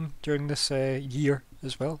have been eating during this year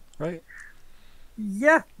as well, right?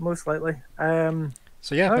 Yeah, most likely.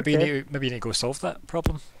 So yeah, maybe Okay. you need to go solve that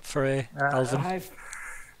problem for Alvyn. I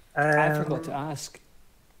forgot to Um, ask,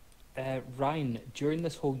 Ryan. During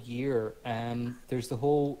this whole year, there's the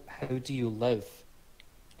whole "How do you live?"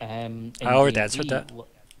 in I already D&D, answered that.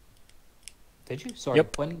 Did you? Sorry.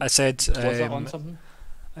 Yep. When I said was it on something?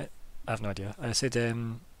 I have no idea. I said I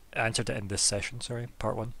answered it in this session. Sorry,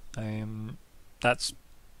 part 1. That's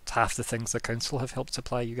half the things the council have helped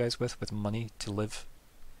supply you guys with money to live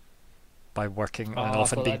by working and I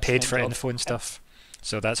often thought being that's paid my for job. info and stuff.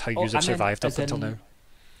 So that's how Oh, you I have meant survived up as until in- now.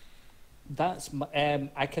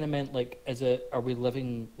 I kind of meant like, are we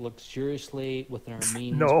living luxuriously within our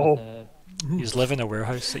means? No. With a... You live in a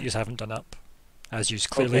warehouse that you haven't done up, as you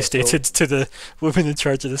clearly Okay, so- stated to the woman in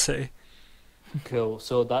charge of the city. Cool.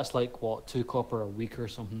 So that's like what, 2 copper a week or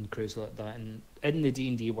something crazy like that in the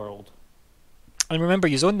D&D world. And remember,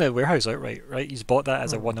 you own the warehouse outright, right? You bought that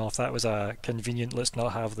as a one-off. That was a convenient. Let's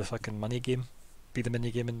not have the fucking money game be the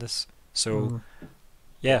mini game in this. So,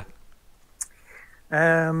 yeah.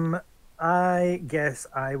 I guess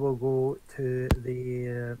I will go to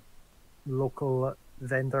the local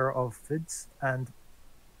vendor of foods and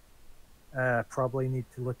probably need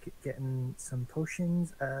to look at getting some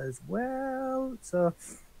potions as well. So,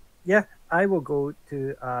 yeah, I will go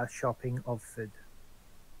to shopping of food.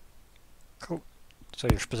 Cool. So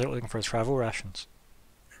you're specifically looking for travel rations.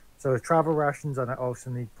 So travel rations, and I also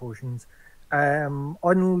need potions.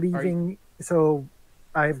 On leaving, so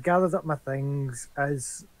I've gathered up my things.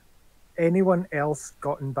 Has anyone else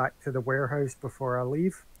gotten back to the warehouse before I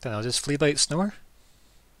leave? Then I'll just FleaBite snore.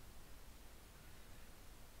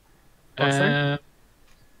 What's that?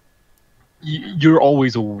 You're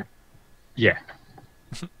always all. Yeah.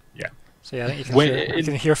 So yeah, I think you can When- hear, you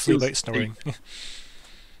can hear FleaBite snoring. In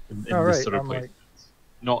All this right, sort of I'm place. like,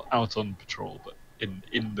 Not out on patrol, but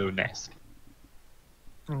in the nest.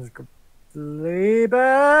 let's go.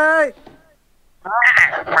 FleaBite!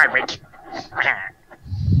 Right, wait.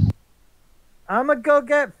 I'ma go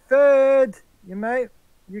get food. You mate,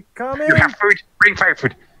 you coming? You have food? Bring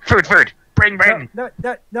food. Food. Bring.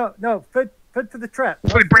 No. Food for the trip.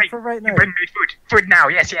 Food, bring. For right now. You bring me food. Food now.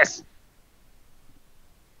 Yes.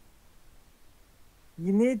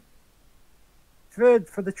 You need food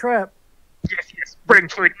for the trip. Yes. Bring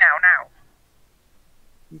food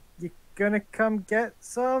now. You gonna come get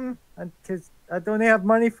some? And cause I don't have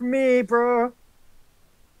money for me, bro.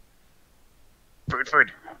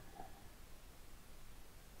 Food.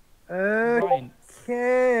 Ryan,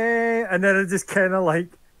 Okay. And then I just kind of like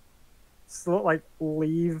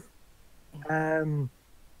leave. How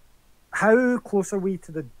close are we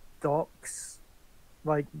to the docks?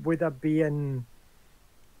 Like, would I be in?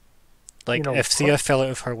 Like, You know, if Thea fell out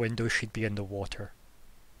of her window, she'd be in the water.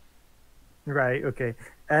 Right. Okay.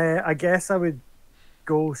 I guess I would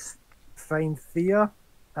go find Thea,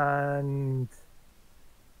 and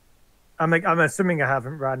I'm assuming I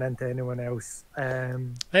haven't ran into anyone else.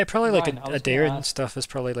 Probably like Ryan, I was Adhair gonna and ask- stuff is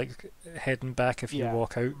probably like heading back if you Yeah.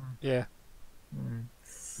 walk out. Yeah.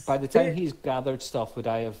 by the time he's gathered stuff, would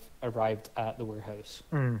I have arrived at the warehouse?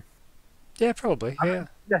 Yeah, probably. Yeah.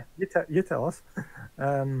 Yeah, you tell us.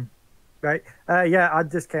 Right. Yeah, I'd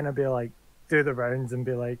just kind of be like, do the rounds and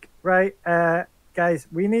be like, right, guys,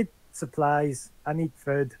 we need supplies. I need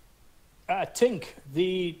food. Tink,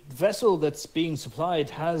 the vessel that's being supplied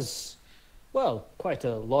has, well, quite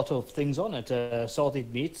a lot of things on it.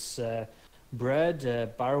 Salted meats,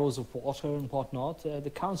 bread, barrels of water and whatnot.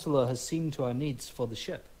 The councillor has seen to our needs for the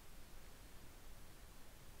ship.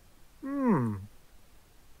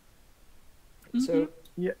 So,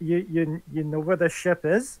 You know where the ship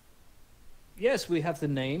is? yes, we have the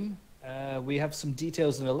name. We have some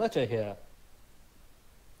details in a letter here.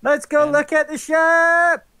 Let's go look at the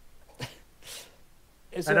ship.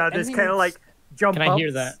 Is And there I just anything kind of like that's- jump Can up. I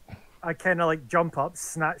hear that? I kind of like jump up,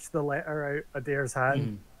 snatch the letter out of Adair's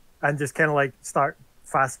hand, and just kind of like start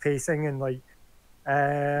fast pacing and like.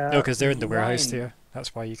 No, because they're in the warehouse Ryan. there.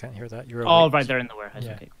 That's why you can't hear that. You're Oh, awake. right, they're in the warehouse.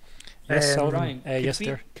 Yeah. Okay. Yes, Alvyn. Ryan, Yes, could, we,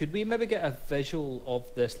 dear. could we maybe get a visual of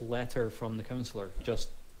this letter from the councillor? Just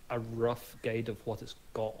a rough guide of what it's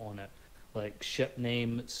got on it, like ship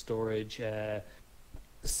name, storage,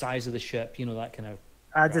 size of the ship, that kind of.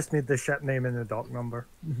 I just need the ship name and the dock number.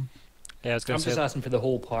 Yeah, I was going I'm to say. just asking for the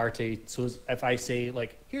whole party. So if I say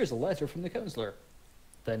like, "Here's a letter from the councillor,"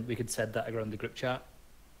 then we could send that around the group chat,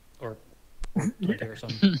 or Twitter or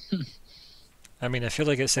something. I mean, I feel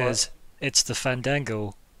like it says it's the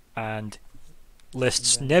Fandango, and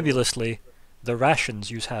lists nebulously the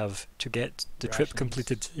rations you have to get the trip Rations.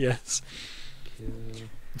 completed. Yes.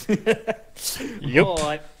 Yep.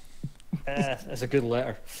 Oh, that's a good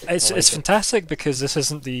letter. It's I like it. fantastic because this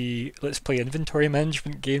isn't the let's play inventory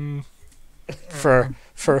management game for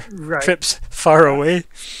Right. trips far away.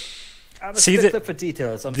 I'm a See stickler for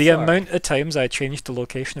details. I'm The sorry. amount of times I changed the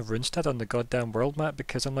location of Runestad on the goddamn world map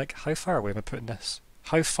because I'm like, how far away am I putting this?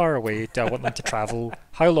 how far away do I want them to travel?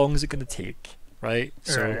 How long is it going to take? Right.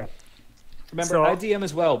 So Right. Remember, So- I DM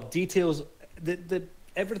as well. Details. The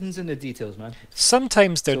everything's in the details, man.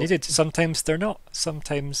 sometimes they're So- needed. Sometimes they're not.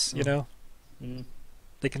 Sometimes you know Mm.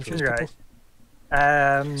 they confuse Right.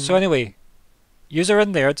 people. So anyway, yous are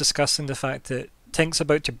in there discussing the fact that Tink's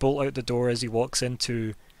about to bolt out the door as he walks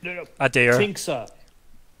into No. Adhair. Tink, sir.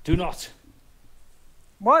 Do not.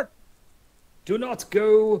 What? Do not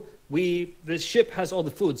go. The ship has all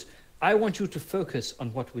the foods. I want you to focus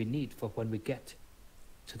on what we need for when we get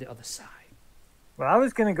to the other side. Well, I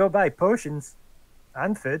was gonna go buy potions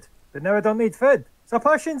and food, but now I don't need food. So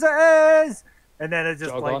potions it is. And then I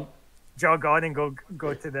just Jog like on. jog on and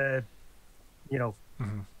go to the,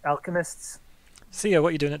 Mhm. alchemists. Thea, what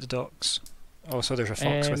are you doing at the docks? Oh, so there's a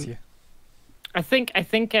fox with Um, you. I think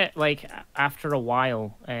like after a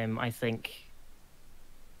while, I think,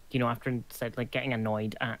 after instead like getting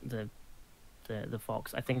annoyed at the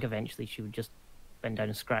fox, I think eventually she would just bend down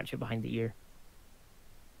and scratch it behind the ear.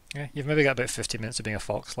 Yeah, you've maybe got about 50 minutes of being a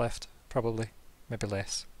fox left, probably, maybe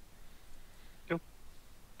less. Yep.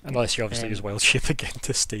 Unless you obviously use wild shape again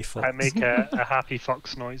to stay fox. I make a happy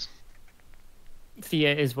fox noise.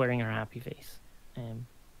 Thea is wearing her happy face, so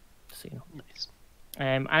you know. Nice.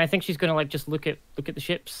 And I think she's gonna like just look at the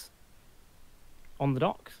ships on the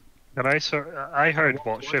docks. And I heard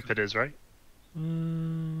what ship it is, right?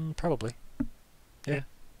 Probably.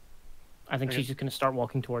 I think Okay. she's just gonna start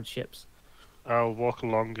walking towards ships. I'll walk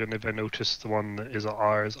along, and if I notice the one that is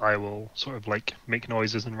ours, I will sort of like make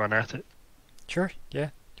noises and run at it. Sure,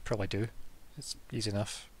 yeah, you probably do. It's easy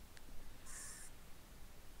enough.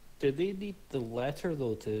 Do they need the letter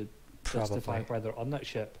though to justify Probably. why they're on that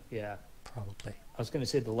ship? Yeah. Probably. I was going to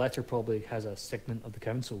say the letter probably has a segment of the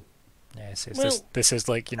council. Yeah, so Well- this is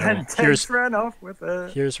like, And here's Tink's ran off with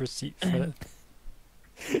it. here's receipt for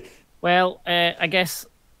it. Well, I guess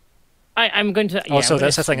I'm going to. Yeah, Also, I'm gonna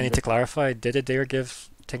that's the thing I assume need to clarify. Did Adhair give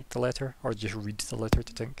Tink the letter, or just read the letter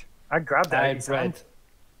to Tink? I grabbed that. I in his read. hand.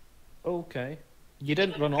 Okay. You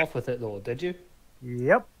didn't run off with it though, did you?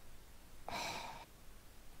 Yep.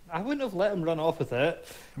 I wouldn't have let him run off with it.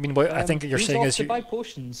 I mean, what I think you're he's saying off is to you, buy I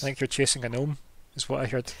potions. think you're chasing a gnome, is what I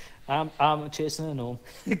heard. I'm chasing a gnome.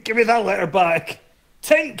 Give me that letter back.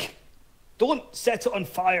 Tink! Don't set it on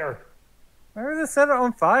fire. Why would I set it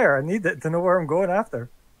on fire? I need it to know where I'm going after.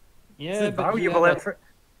 Yeah, This is but you valuable. have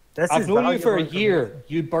This I've is known you for a valuable year. information.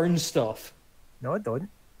 You burn stuff. No, I don't.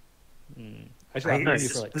 Actually, I've I known you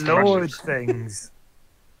for like 10 explode years. things.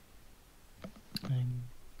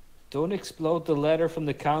 Don't explode the letter from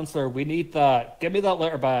the counselor. We need that. Give me that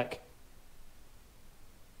letter back.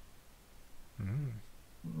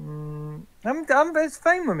 It's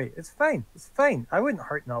fine with me. It's fine. It's fine. I wouldn't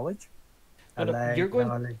hurt knowledge. I No, like you're going-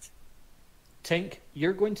 knowledge. Tink,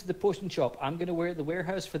 you're going to the potion shop. I'm going to wear the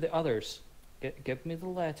warehouse for the others. Give me the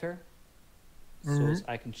letter so Mhm.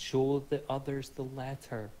 I can show the others the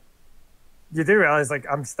letter. You do realize, like,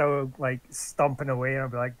 I'm still, like, stomping away, and I'll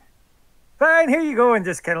be like, fine, here you go, and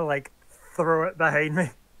just kind of, like, throw it behind me.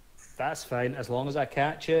 That's fine, as long as I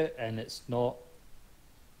catch it and it's not...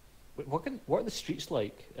 Wait, what are the streets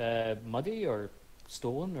like? Muddy or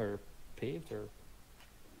stone or paved or...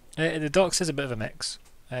 The docks is a bit of a mix.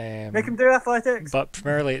 Make him do athletics. But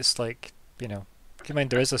primarily it's like, keep in mind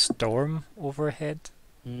there is a storm overhead,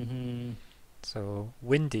 Mm-hmm. so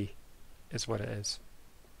windy is what it is.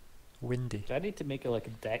 Windy. Do I need to make a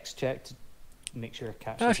dex check to make sure I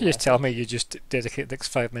catch Now, the if you just letter? tell me you just dedicate the next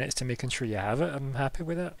 5 minutes to making sure you have it, I'm happy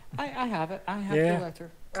with it. I have it. I have Yeah. the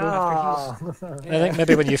letter. Ah. I think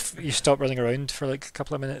maybe when you stop running around for like a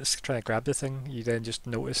couple of minutes trying to grab the thing, you then just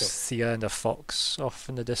notice Sure. Thea and a fox off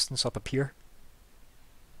in the distance up a pier.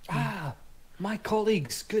 Ah, my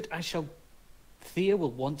colleagues. Good. Thea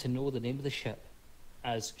will want to know the name of the ship,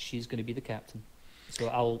 as she's going to be the captain. So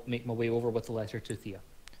I'll make my way over with the letter to Thea.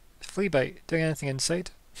 FleaBite, doing anything inside?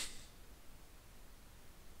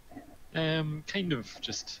 Kind of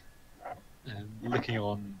just looking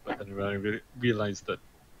on, but then when I realised that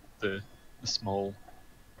the small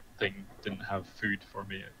thing didn't have food for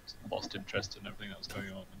me, I lost interest in everything that was going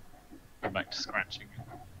on and went back to scratching and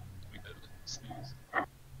doing the snooze.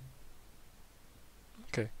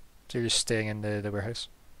 So you're just staying in the warehouse?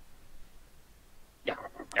 Yeah.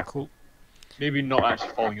 Cool. Maybe not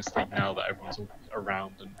actually falling asleep now that everyone's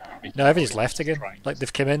around and making No, everybody's noise, left just again. trying Like to-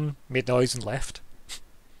 they've come in, made noise and left.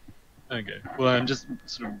 Okay. Well, I'm just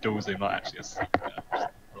sort of dozing, not actually asleep. Just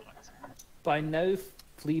relaxing. By now,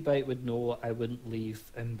 FleaBite would know I wouldn't leave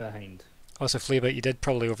him behind. Also, FleaBite, you did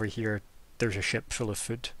probably overhear there's a ship full of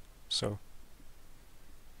food, so...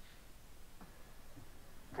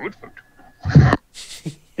 Food.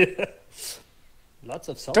 Lots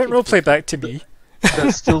of salty Don't roleplay food. back to me.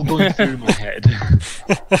 That's still going through my head.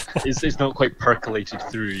 It's not quite percolated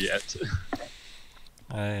through yet.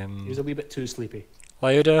 He was a wee bit too sleepy.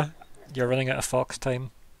 Lyuda, you're running out of fox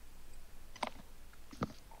time.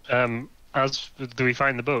 Do we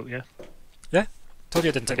find the boat? Yeah. Told you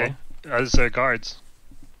I didn't take Okay. long. As guards.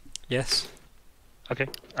 Yes. Okay.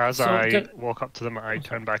 As So I do- walk up to them, I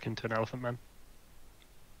turn back into an elephant man.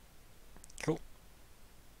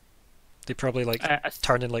 They probably like I-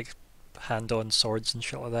 turning like hand-on swords and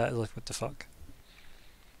shit like that. Like, what the fuck?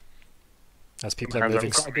 As people are Hands on moving.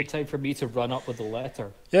 It's not a good time for me to run up with the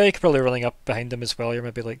letter. Yeah, you could probably running up behind them as well. You're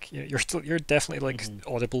maybe like you're definitely like Mhm.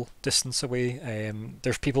 audible distance away.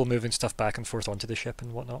 There's people moving stuff back and forth onto the ship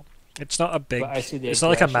and whatnot. It's not a big. But I see the It's not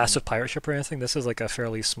like a aggression. massive pirate ship or anything. This is like a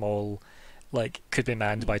fairly small, like could be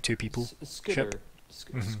manned by 2 people. Scooter.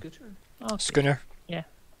 Mhm. Scooter? Okay. Schooner.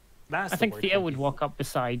 That's I the think word, Thea thank would you. walk up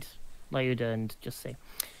beside Lyuda and just say,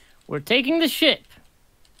 "We're taking the ship."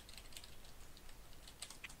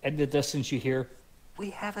 In the distance you hear,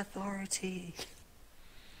 "We have authority."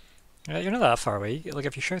 You're not that far away. Like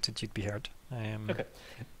if you shouted, you'd be heard. Okay.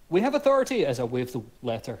 "We have authority," as I wave the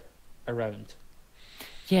letter around.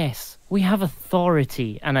 Yes, we have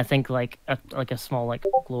authority, and I think like a small like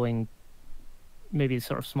glowing, maybe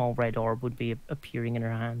sort of small red orb would be appearing in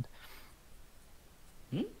her hand.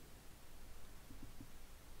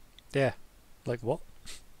 Yeah. Like what?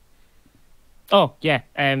 Oh yeah,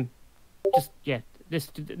 just yeah, this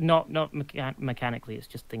not mechanically. It's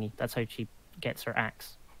just thingy. That's how she gets her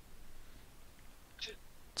axe.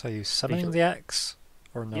 So are you summoning the axe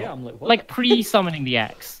or not? Yeah, I'm like, what? Like pre-summoning the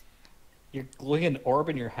axe. You're glowing an orb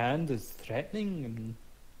in your hand is threatening, and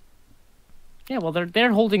Yeah, well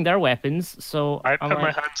they're holding their weapons, so I I'm put my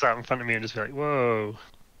like, hands out in front of me and just be like, whoa.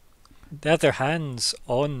 They have their hands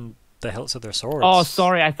on the hilts of their swords. oh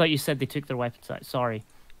sorry, I thought you said they took their weapons out. Sorry,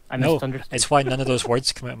 I No, misunderstood. it's why none of those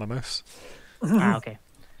words come out of my mouth. Ah, okay.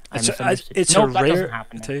 I misunderstood. It's Nope, a that doesn't rare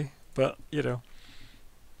happen now. too, but you know.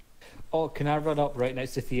 oh, can I run up right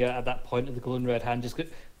next to Thea at that point of the glowing red hand? Just go,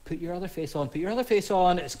 put your other face on. Put your other face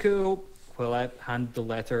on. It's cool. While I hand the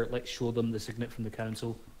letter, like show them the signet from the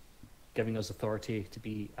council, giving us authority to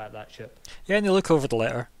be at that ship. Yeah, and you look over the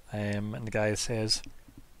letter, and the guy says,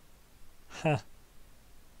 "Huh.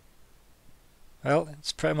 Well,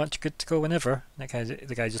 it's pretty much good to go whenever." And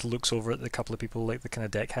the guy just looks over at the couple of people, like the kind of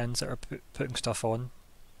deckhands that are putting stuff on,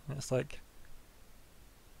 and it's like,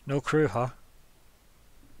 "No crew, huh?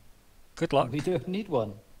 Good luck." We do need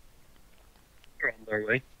one. You're on their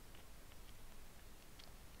way.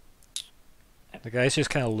 The guy's just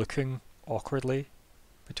kind of looking awkwardly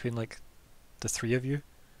between like the 3 of you.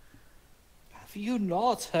 Have you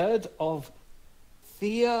not heard of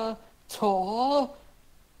Thea Taw?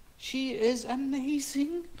 She is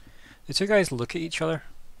amazing. The 2 guys look at each other.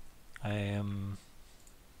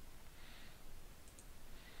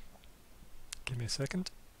 Give me a second.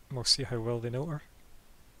 We'll see how well they know her.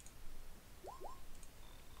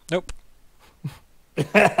 Nope.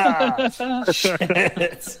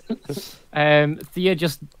 Shit. Thea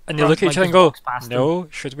just And they look at like, each other and just go, walks past them. "No,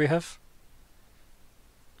 should we have?"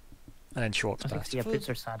 And then she walks I think past. Thea puts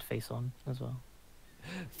her sad face on as well.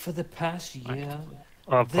 For the past year,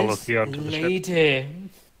 I'll follow this Thea onto the ship. lady,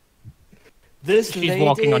 this She's lady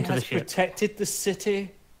walking onto the has ship. protected the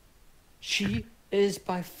city. She is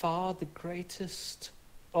by far the greatest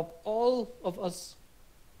of all of us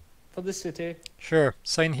for the city. Sure,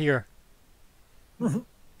 sign here. And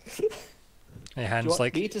he Do you hands want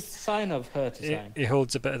like me to sign of her to he, sign? he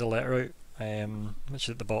holds a bit of the letter out, which is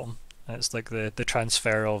at the bottom. And it's like the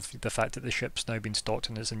transfer of the fact that the ship's now been stocked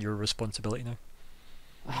and it's in your responsibility now.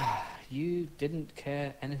 You didn't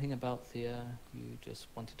care anything about Thea. You just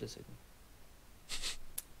wanted to signal.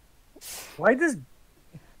 Why does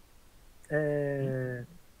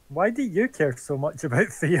why do you care so much about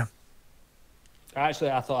Thea?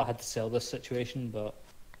 Actually, I thought I had to sell this situation, but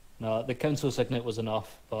no, the council signet was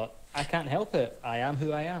enough. But I can't help it. I am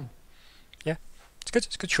who I am. It's good.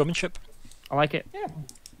 It's good showmanship. I like it.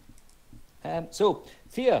 So,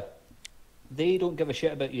 Thea, they don't give a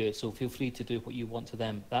shit about you, so feel free to do what you want to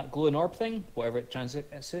them. That glowing orb thing, whatever it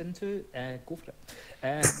translates into, go for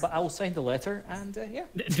it. But I will sign the letter, and yeah.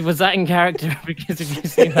 Was that in character? Because if you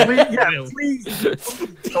say that, Please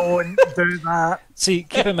don't do that. See,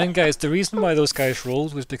 keep in mind, guys, the reason why those guys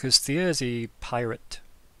rolled was because Thea is a pirate.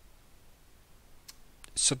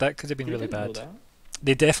 So that could have been You really didn't know bad. that.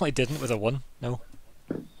 They definitely didn't with a 1. No.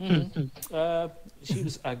 She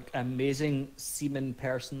was an amazing seaman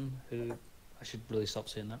person who I should really stop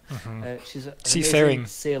saying that. She's an Seafaring. amazing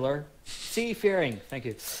sailor, seafaring. Thank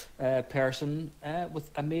you. Person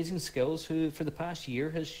with amazing skills who, for the past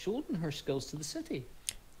year, has shown her skills to the city.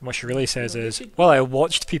 What she really says is, well, I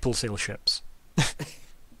watched people sail ships.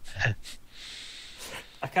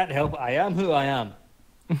 I can't help it. I am who I am.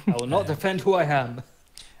 I will not defend who I am.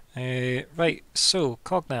 Right, so,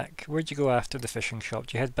 Cognanc, where'd you go after the fishing shop?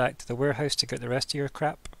 Do you head back to the warehouse to get the rest of your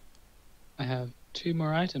crap? I have 2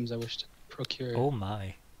 more items I wish to procure. Oh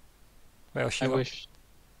my. What else I you got? wish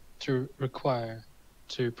to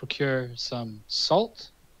procure some salt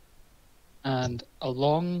and a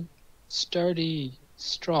long, sturdy,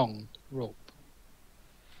 strong rope.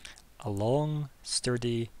 A long,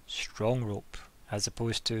 sturdy, strong rope, as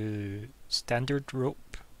opposed to standard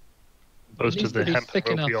rope. Opposed It to needs the to be hemp thick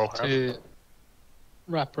rope we all enough have. to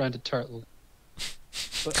wrap around a turtle.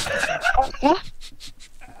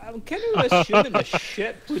 I'm kind of assuming a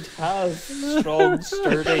ship would have strong,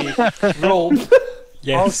 sturdy rope.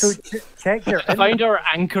 Yes. Also, check your I found our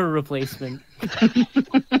anchor replacement.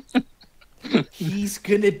 He's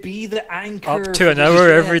gonna be the anchor. Up for to an the hour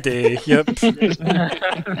ship. every day, yep.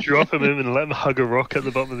 Drop him in and let him hug a rock at the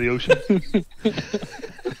bottom of the ocein.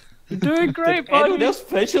 You're doing great, Did anyone buddy. else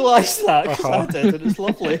visualise that? 'Cause I did, and it's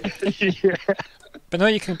lovely. Yeah. But no,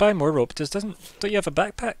 you can buy more rope. Don't you have a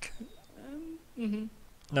backpack?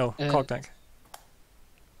 No, Cognanc.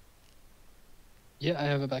 Yeah, I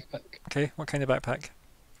have a backpack. Okay, what kind of backpack?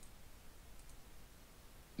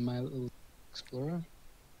 My little explorer.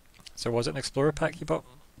 So was it an explorer pack you bought?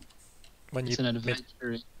 When It's you an made-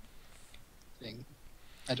 adventure thing.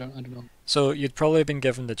 I don't know. So you'd probably been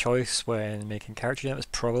given the choice when making character. It was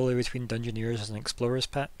probably between Dungeoneers and Explorers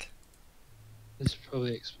pack. It's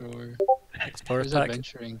probably explorer. Explorer There's pack.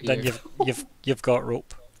 adventuring gear. Then you've got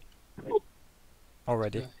rope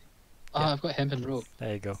already. Yeah. I've got hemp and rope.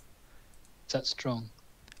 There you go. Is that strong?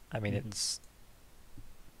 I mean, it's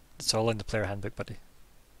all in the player handbook, buddy.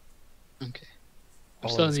 Okay. I'm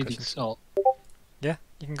All still in needing discussions. salt. Yeah,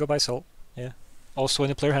 you can go buy salt. Yeah, also in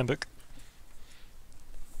the player handbook.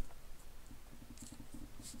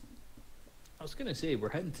 I was gonna say we're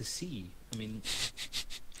heading to sea. I mean,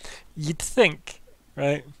 You'd think,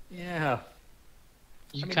 right? yeah.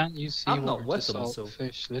 You I mean, can't use I'm not seawater to with them, salt so-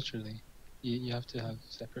 fish, literally. You have to have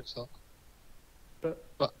separate salt.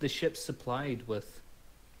 But the ship's supplied with,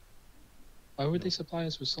 Why would they supply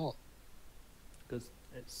us with salt? because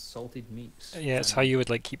it's salted meats. Yeah, it's how you would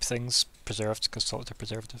like keep things preserved, because salt is a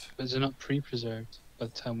preservative. But they're not pre-preserved by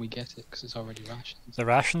the time we get it, because it's already rations. The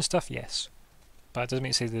ration stuff, yes, but it doesn't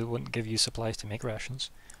mean to say they wouldn't give you supplies to make rations.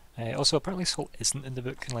 Also, apparently salt isn't in the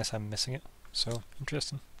book unless I'm missing it. So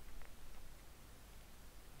interesting,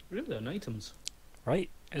 Really, on items. right?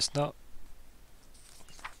 It's not.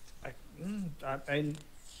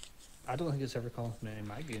 I don't think it's ever come up in any of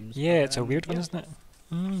my games. Yeah, but, it's a weird one, yeah. isn't it?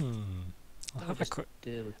 Hmm. I'll Let me have a just quick.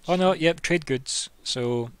 double Oh no, check. yep, trade goods.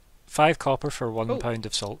 So 5 copper for 1 Oh. pound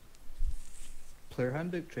of salt. Player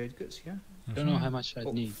handbook, trade goods, yeah. I don't know how much I'd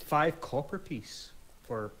Oh, need. 5 copper piece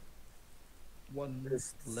for 1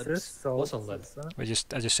 It's libs. just What's a salt, lib? isn't it?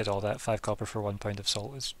 I just said all that. 5 copper for 1 pound of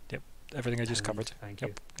salt is everything I just Pound, covered. Thank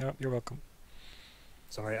Yep, yep, you're welcome.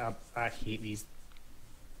 Sorry, I hate these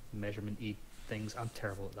measurement-y things. I'm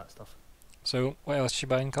terrible at that stuff. So what else are you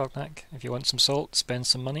buying, Cognanc? If you want some salt, spend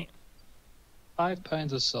some money. 5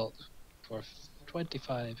 pounds of salt for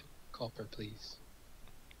 25 copper, please.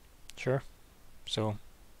 Sure. So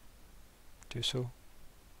do so.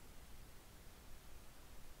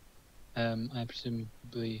 I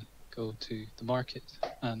presumably go to the market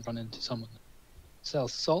and run into someone who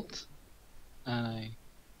sells salt, and I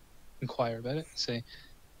inquire about it. Say,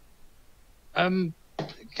 how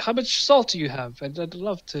much salt do you have? I'd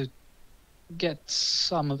love to get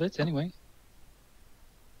some of it anyway.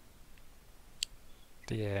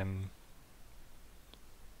 The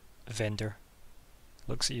vendor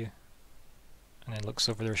looks at you and then looks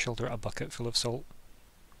over their shoulder at a bucket full of salt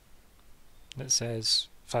that says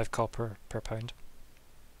 5 copper per pound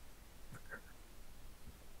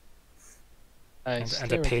I and stare a at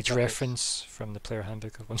the page bucket. reference from the player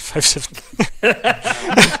handbook of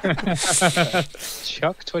 157.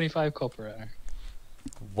 Chuck 25 copper at her.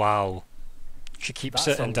 Wow. She keeps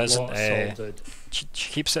That's it and a doesn't. lot of salt, dude. She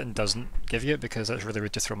keeps it and doesn't give you it because that's really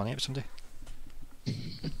rude to throw money at somebody.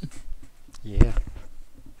 Yeah.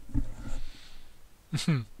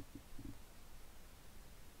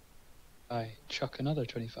 I chuck another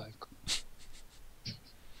 25 copper.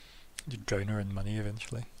 You drown her in money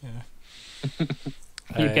eventually. Yeah.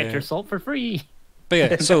 You get Uh, your salt for free. But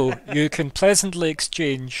yeah, so you can pleasantly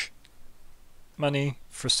exchange money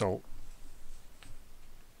for salt.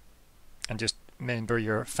 And just remember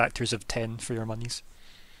your factors of 10 for your monies.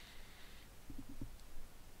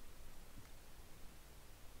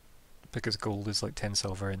 Because gold is like 10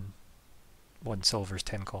 silver and 1 silver is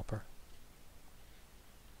 10 copper.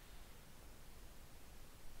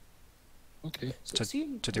 Okay. So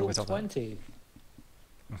see to do roll with all that. 20.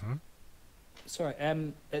 Mm-hmm. Sorry,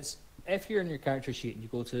 it's if you're in your character sheet and you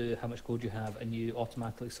go to how much gold you have and you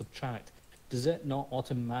automatically subtract, does it not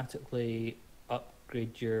automatically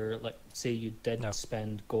upgrade your, like, say you did No.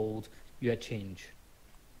 spend gold, you had change?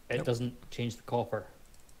 It Nope. doesn't change the copper?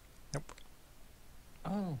 Nope.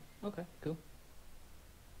 Oh, okay, cool.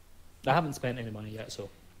 I haven't spent any money yet, so.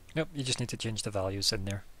 Nope, you just need to change the values in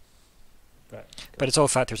there. Right. But it's all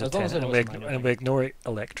factors of As long 10, as I know and we, it's a minor and thing. we ignore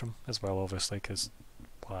Electrum as well, obviously, because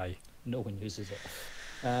why? No one uses it.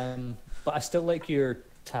 But I still like your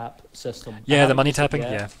tap system. I Yeah, the haven't money used it tapping,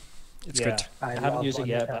 yet. yeah. It's good. I love haven't used it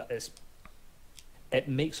money yet, tap. but it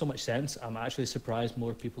makes so much sense. I'm actually surprised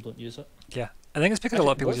more people don't use it. Yeah, I think it's because a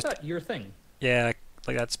lot of people was just... that your thing? Yeah,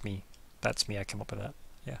 like that's me. That's me, I came up with that.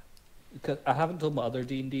 Yeah. Because I haven't told my other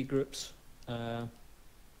D&D groups. I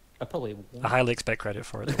probably won't. I highly expect credit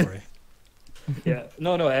for it, don't worry. Yeah,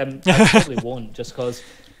 no, I probably won't, just because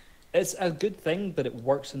it's a good thing, but it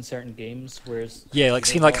works in certain games, whereas... Yeah, like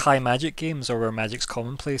you seeing know like what? high magic games or where magic's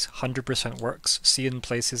commonplace, 100% works. Seeing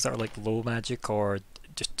places that are like low magic or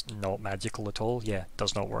just not magical at all, yeah,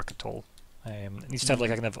 does not work at all. It needs to have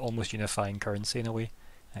like a kind of almost unifying currency in a way.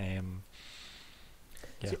 Yeah.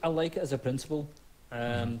 See, I like it as a principle,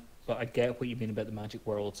 but I get what you mean about the magic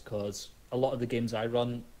worlds, because a lot of the games I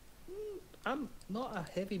run, I'm not a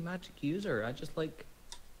heavy magic user. I just like,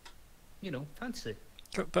 fancy.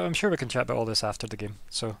 But I'm sure we can chat about all this after the game.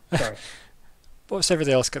 So, Sorry. what's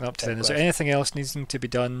everything else getting up to Fair then? Is there question. anything else needing to be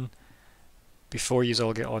done before you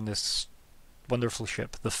all get on this wonderful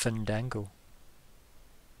ship, the Fandango?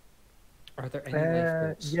 Are there any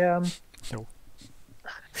lifeboats? Yeah, No.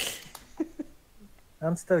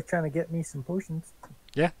 I'm still trying to get me some potions.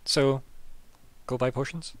 Yeah, so go buy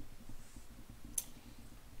potions.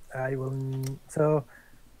 I will. So,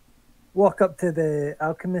 walk up to the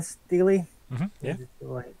alchemist daily. Yeah. Just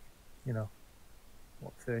like,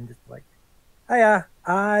 walk through and just like, hiya,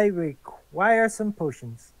 I require some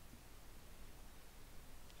potions.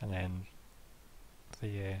 And then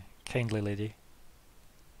the kindly lady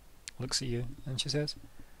looks at you and she says,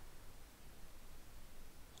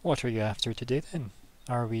 "What are you after today then?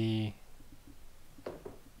 Are we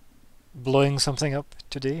blowing something up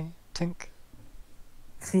today, Tink?"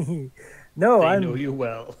 No, I I'm. know you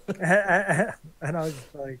well. And I was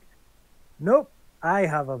just like, nope, I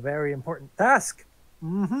have a very important task.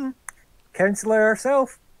 Counselor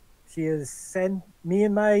herself. She has sent me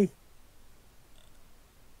and my...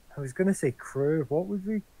 I was going to say crew. What would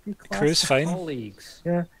we be classed? Crew's fine. Colleagues.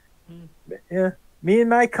 Yeah. Me and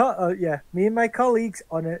my colleagues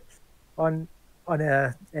on a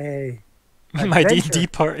My adventure. D&D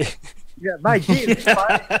party. Yeah, my D&D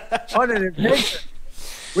on an adventure.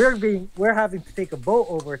 We're having to take a boat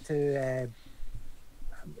over to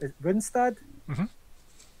Rundstad.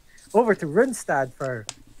 Over to Rundstad for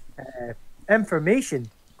information.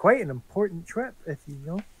 Quite an important trip, if you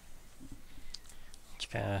know.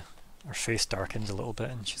 Her face darkens a little bit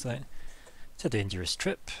and she's like, "It's a dangerous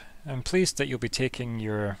trip. I'm pleased that you'll be taking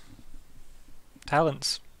your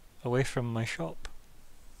talents away from my shop.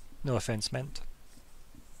 No offense meant."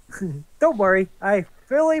 Don't worry, I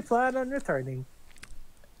fully plan on returning.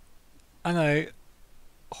 And I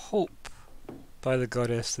hope, by the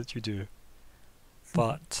goddess, that you do.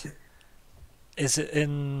 But is it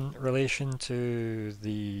in relation to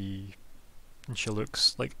the... And she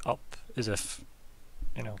looks like up as if,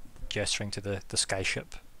 gesturing to the sky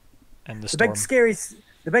ship and the storm.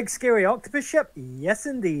 The big scary octopus ship? Yes,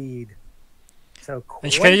 indeed. So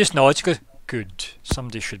And she kind of just nods. She goes, "Good.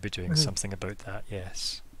 Somebody should be doing something about that,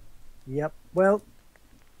 yes." Yep. Well,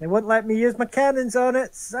 they wouldn't let me use my cannons on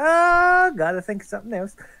it, so gotta think of something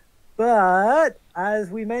else. But as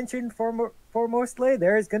we mentioned foremostly,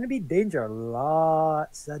 there is going to be danger.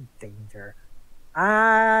 Lots of danger.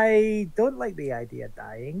 I don't like the idea of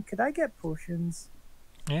dying. Could I get potions?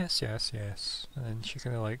 Yes. And then she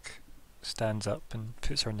kind of like stands up and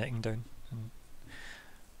puts her knitting down and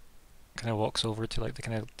kind of walks over to like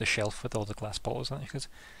the shelf with all the glass bottles on it. She goes,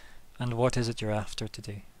 "And what is it you're after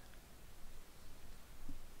today?"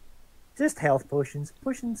 Just health potions.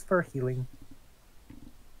 Potions for healing.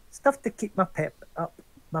 Stuff to keep my pep up.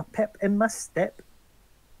 My pep in my step.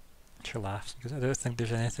 She laughs because I don't think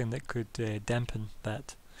there's anything that could dampen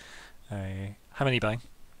that. How many buying?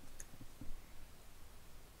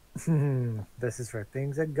 This is where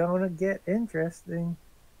things are gonna get interesting.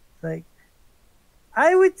 Like,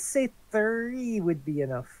 I would say 3 would be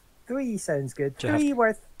enough. 3 sounds good. Do you have- 3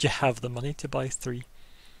 worth. Do you have the money to buy 3?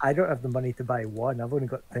 I don't have the money to buy 1. I've only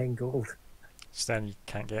got 10 gold. So then you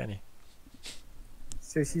can't get any.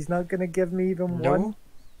 So she's not going to give me even No? 1?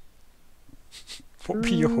 What were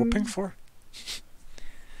you hoping for?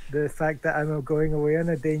 The fact that I'm going away on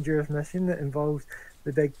a dangerous mission that involves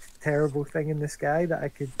the big terrible thing in the sky, that I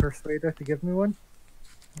could persuade her to give me 1?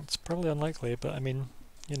 It's probably unlikely, but I mean,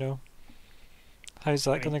 you know, how's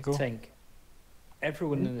that going to go? Tink,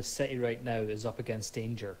 everyone in the city right now is up against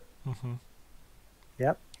danger. Mm-hmm.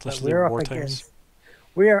 Yep. But Especially we're up war times. against.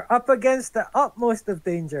 We are up against the utmost of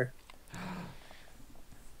danger.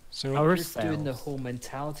 So You're doing the whole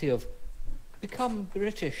mentality of become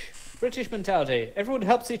British mentality. Everyone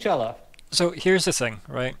helps each other. So here's the thing,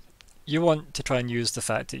 right? You want to try and use the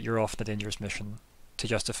fact that you're off on a dangerous mission to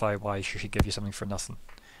justify why she should give you something for nothing.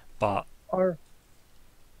 But Or.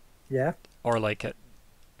 Yeah. or like at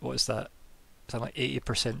what is that? Something like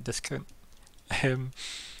 80% discount.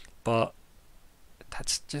 But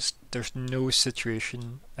that's just, there's no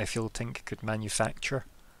situation I feel Tink could manufacture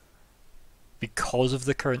because of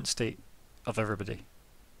the current state of everybody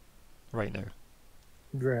right now.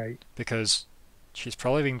 Right. Because she's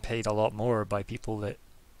probably being paid a lot more by people that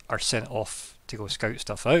are sent off to go scout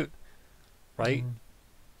stuff out, right? Mhm.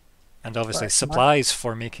 And obviously But supplies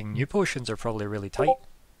for making new potions are probably really tight.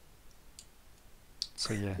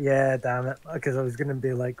 So yeah. Yeah, damn it. Because I was going to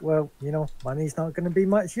be like, well, you know, money's not going to be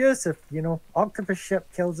much use if, you know, octopus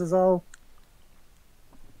ship kills us all.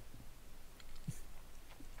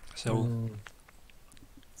 So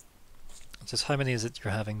just how many is it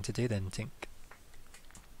you're having today then, Tink?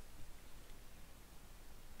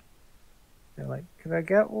 They're like, can I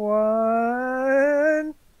get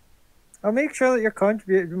 1? I'll make sure that you're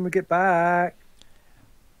contributed when we get back.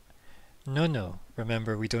 No.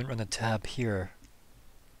 Remember, we don't run a tab here,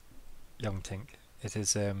 young Tink. It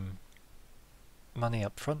is money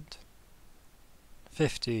up front.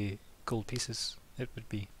 50 gold pieces it would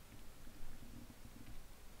be.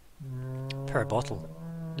 Per bottle.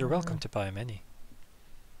 You're welcome to buy many.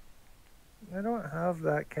 I don't have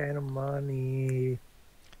that kind of money.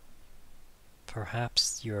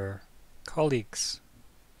 Perhaps your colleagues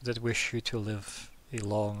that wish you to live a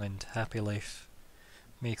long and happy life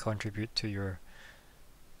may contribute to your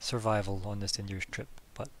survival on this dangerous trip.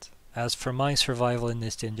 But as for my survival in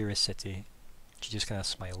this dangerous city, she just kind of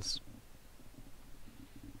smiles.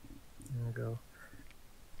 There we go.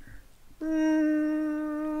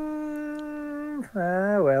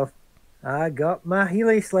 Well, I got my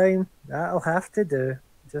Healy slime. That'll have to do.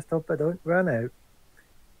 Just hope I don't run out.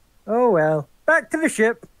 Oh well, back to the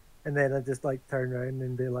ship. And then I just like turn around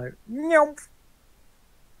and be like, nope.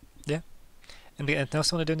 Anything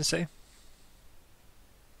else you want to do in the city?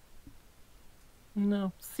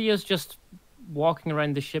 No, Thea's just walking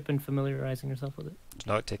around the ship and familiarizing herself with it.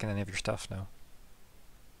 Not taking any of your stuff now.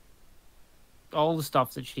 All the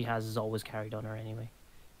stuff that she has is always carried on her anyway.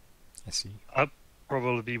 I see.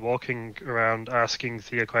 Probably be walking around asking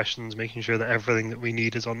Thea questions, making sure that everything that we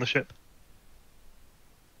need is on the ship.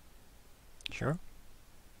 Sure.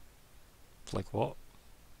 Like what?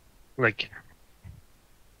 Like,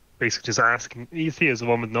 basically just asking. Thea's the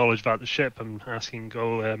one with knowledge about the ship. I'm asking,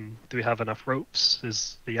 do we have enough ropes?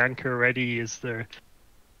 Is the anchor ready? Is there...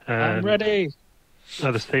 I'm ready.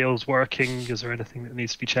 Are the sails working? Is there anything that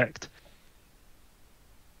needs to be checked?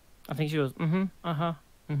 I think she goes,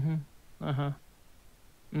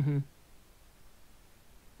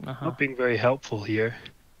 Not being very helpful here.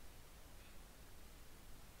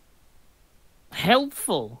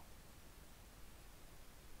 Helpful?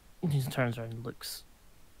 And he turns around and looks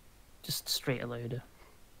just straight at Lyuda.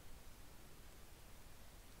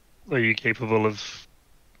 Are you capable of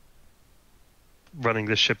running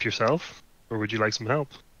this ship yourself? Or would you like some help?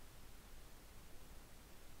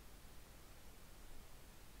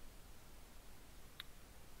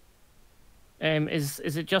 Is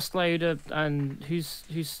it just Lyuda and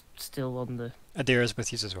who's still on the Adhair is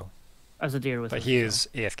with you as well. as Adhair with But us he as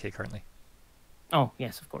is AFK currently. well? Oh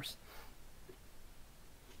yes, of course.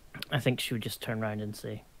 I think she would just turn around and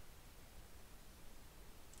say,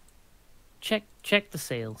 check the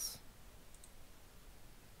sails.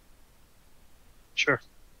 Sure.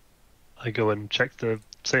 I go and check the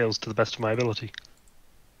sails to the best of my ability.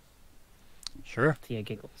 Sure. Thea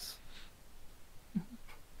giggles.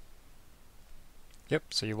 Yep,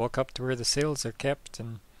 so you walk up to where the sails are kept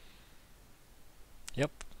and...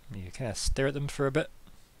 Yep, you kind of stare at them for a bit.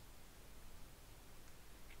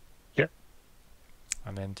 Yep.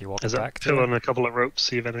 And then do you walk As I back to pull them? on a couple of ropes,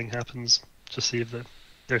 see if anything happens. Just see if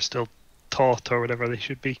they're still taut or whatever they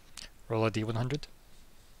should be. Roll a d100.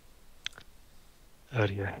 Oh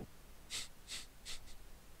dear.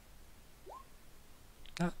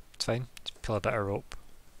 Ah, it's fine. Just pull a bit of rope.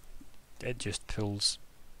 It just pulls.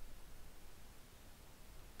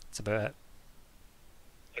 That's about it.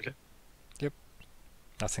 Okay. Yep.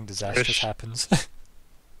 Nothing disastrous Ish. happens.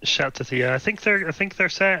 Shout to Thea. I think they're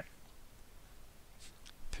set.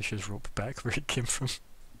 Pushes rope back where it came from.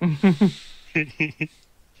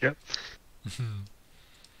 Yep.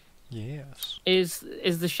 Yes. Is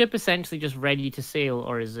the ship essentially just ready to sail,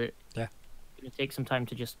 or is it? Yeah. Gonna take some time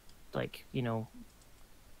to just like That's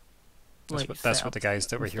like, what set up the guys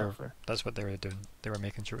that were and here. stuff, or- That's what they were doing. They were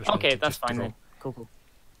making sure it was ready Okay, to that's just fine go. then. Cool.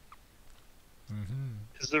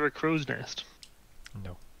 Is there a crow's nest?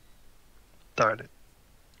 No, Darn it.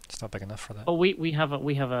 it's not big enough for that. Oh, we have a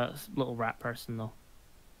little rat person though.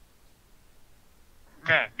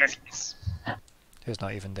 Yes. Who's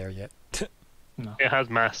not even there yet. No. It has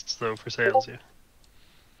masts though for sails, yeah.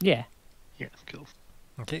 Yeah. Yeah, cool.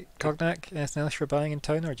 Okay, Cognanc, anything else you're buying in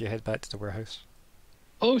town, or do you head back to the warehouse?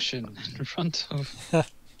 Potion in front of.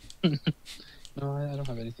 No, I don't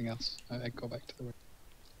have anything else. I go back to the work.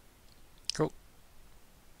 Cool.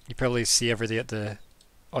 You probably see everybody at the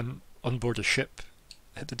on board a ship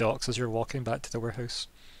at the docks as you're walking back to the warehouse.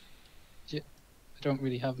 I don't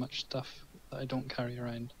really have much stuff that I don't carry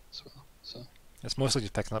around as well. So It's mostly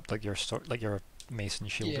just picking up like your your mason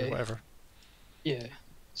shield or Yeah. whatever. yeah,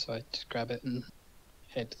 so I just grab it and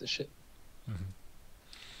head to the ship.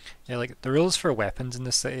 Yeah, like the rules for weapons in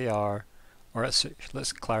the city are, or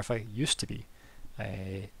let's clarify, used to be,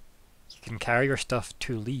 you can carry your stuff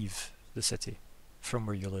to leave the city from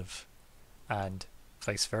where you live, and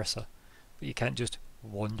vice versa, but you can't just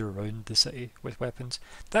wander around the city with weapons.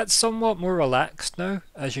 That's somewhat more relaxed now,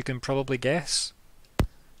 as you can probably guess.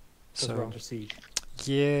 Because we're So under siege.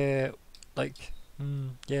 yeah, like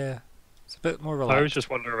yeah, it's a bit more I was relaxed. just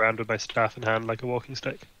wandering around with my staff in hand like a walking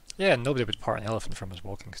stick. Yeah, nobody would part an elephant from his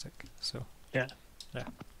walking stick, so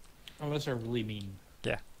Unless they're really mean.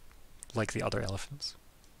 like the other elephants.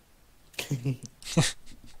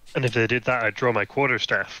 And if they did that, I'd draw my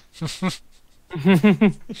quarterstaff.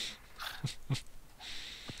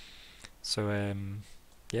 So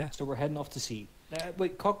yeah. So we're heading off to sea.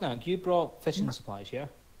 Wait, Cognanc, you brought fishing supplies, yeah?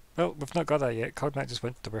 Well, we've not got that yet. Cognanc just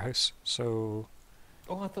went to the warehouse, so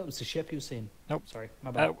Oh, I thought it was the ship you were saying. Nope. Sorry,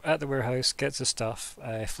 my bad. at the warehouse gets his stuff.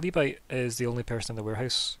 FleaBite is the only person in the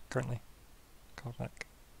warehouse currently. Cognanc.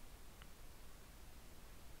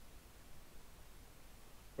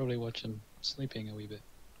 Probably watch him sleeping a wee bit.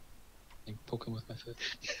 And poke him with my foot.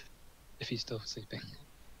 If he's still sleeping.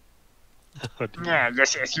 Oh, dear. Yeah,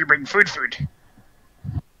 yes, you bring food.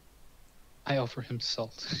 I offer him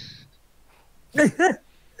salt.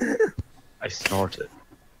 I snort it.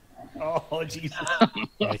 Oh, Jesus.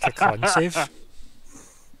 Make a con save.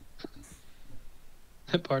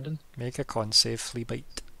 Pardon? Make a con save, FleaBite.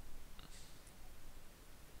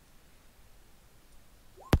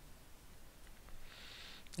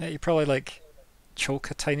 Yeah, you probably like choke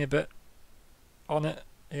a tiny bit on it.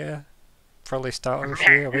 Yeah, probably start a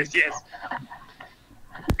few awake. Yes.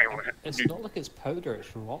 It's not like it's powder,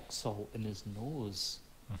 it's rock salt in his nose.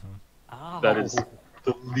 Mhm. Ow. That is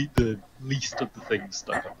the least of the things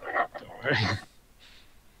stuck up there. Don't worry.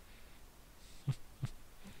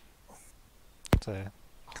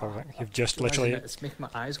 Cognanc, you've just Imagine literally. it, it's making my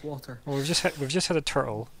eyes water. Well, we've just had a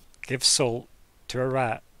turtle give salt to a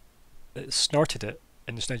rat that snorted it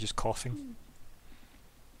and is now just coughing.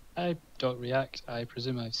 I don't react. I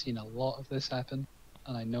presume I've seen a lot of this happen.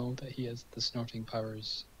 And I know that he has the snorting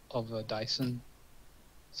powers of a Dyson.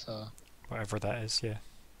 So, Whatever that is, yeah.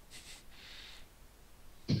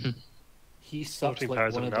 He sucks Floating like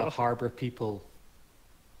powers one of of the mouth. harbour people.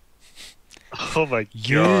 Oh my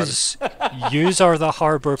god. Yous are the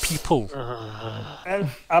harbour people.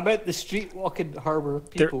 I'm at the street walking harbour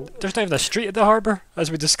people. There's not even a street at the harbour, as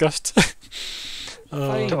we discussed.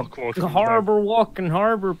 Fine. Dock walking The down. harbour walking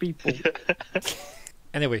harbour people.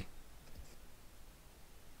 Anyway.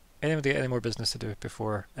 Anybody got any more business to do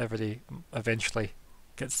before everybody eventually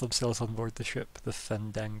gets themselves on board the ship, the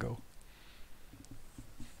Fandango?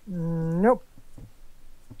 Nope.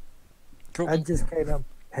 Cool. I'd just kind of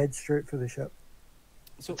head straight for the ship.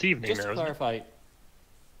 So, It's evening just now, to isn't it? clarify,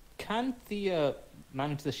 can Thea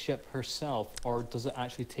manage the ship herself, or does it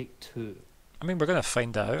actually take two? I mean, we're going to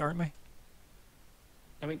find that out, aren't we?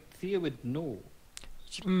 I mean, Thea would know,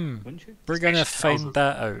 wouldn't you? We're going to Station find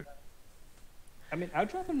that out. I mean,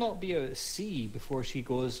 I'd rather not be out at sea before she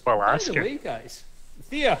goes, Well, by ask the her. way, guys,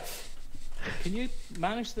 Thea, can you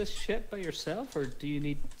manage this ship by yourself, or do you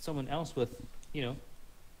need someone else with,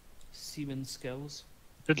 seaman skills?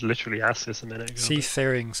 I did literally ask this a minute ago.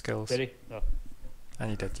 Seafaring skills. Did he? Oh. And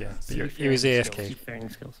he did, yeah. But Seafaring he was skills. AFK. Seafaring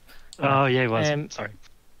skills. Oh yeah, he was. Sorry.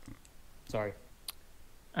 Sorry.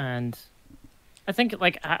 And I think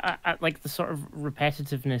like I like the sort of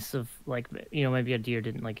repetitiveness of like, you know, maybe Adhair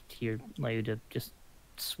didn't like hear Lyuda just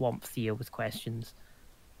swamp Thea with questions.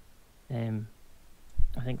 I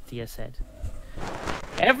think Thea said,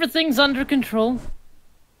 "Everything's under control.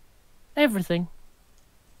 Everything.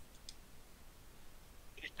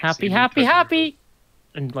 Happy, happy, happy,"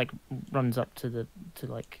 and like runs up to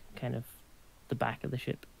like kind of the back of the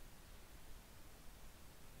ship.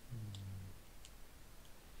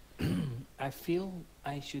 I feel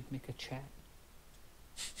I should make a check.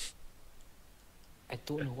 I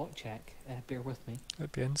don't know what check. Bear with me.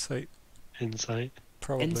 That'd be insight, Insight.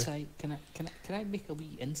 probably. Insight. Can I make a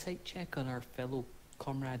wee insight check on our fellow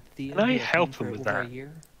comrade Thea? Can I who I've help known for him with over a that?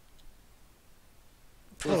 year?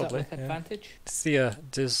 Is that Probably, with yeah. advantage? Thea,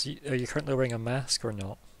 are you currently wearing a mask or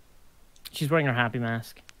not? She's wearing her happy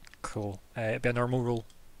mask. Cool. It'd be a normal roll,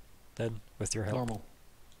 then, with your help. Normal.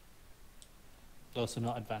 Also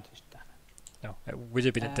not advantage. Damn it. No, it would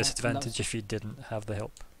have been at No. disadvantage if you didn't have the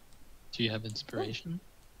help. Do you have inspiration?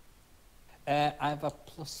 I have a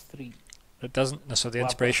 +3. It doesn't. No, so the Well, I've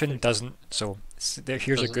got inspiration three. doesn't. So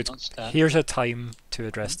here's Does a it good. not stat? Here's a time to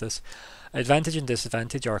address this. Advantage and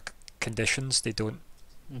disadvantage are conditions. They don't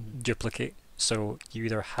Mhm. duplicate. So you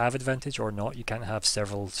either have advantage or not. You can't have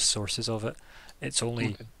several sources of it. It's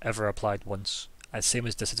only Okay. ever applied once. Same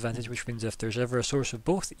as disadvantage, which means if there's ever a source of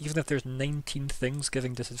both, even if there's 19 things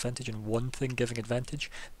giving disadvantage and one thing giving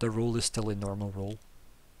advantage, the roll is still a normal roll.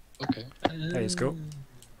 Okay. There you go.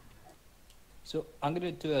 So I'm going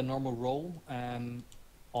to do a normal roll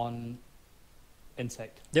on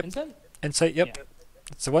insight. Yep. Insight? Insight, yep. Yeah.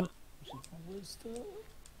 That's the one. What was the...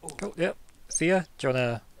 Cool, yep. Thea, do you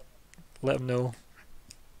wanna let him know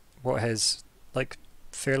what his like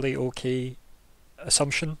fairly okay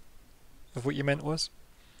assumption of what you meant was?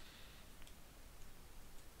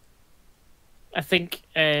 I think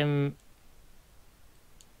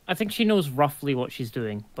she knows roughly what she's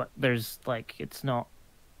doing, but there's like it's not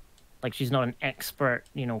like she's not an expert,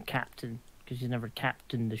 you know, captain because she's never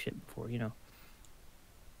captained the ship before, you know.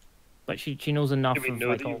 But she knows enough Do we of know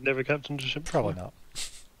like that all, you've never captained a ship? Probably before? not.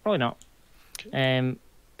 probably not.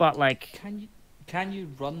 But like Can you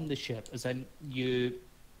run the ship? As in, you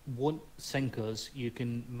won't sink us. You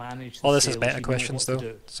can manage. The All this is sails, meta you know questions what to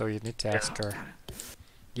though, do. so you need to ask her.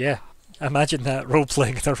 Yeah, imagine that role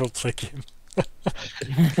playing in a role play game.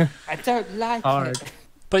 I don't like Hard. it.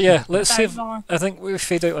 But yeah, let's Bye, save. Mar. I think we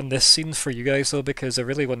fade out on this scene for you guys though, because I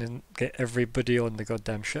really want to get everybody on the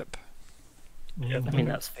goddamn ship. I mean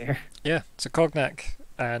that's fair. Yeah, so Cognanc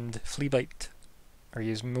and FleaBite, are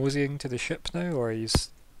you moseying to the ship now, or are you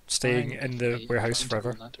staying in the I warehouse trying to go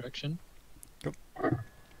forever? in that direction.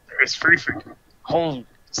 There is food. Whole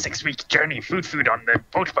 6-week journey, food on the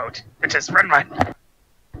boat. It is run.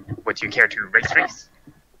 Would you care to race?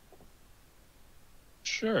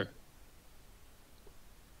 Sure.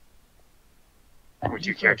 Would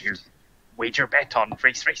you care to wager bet on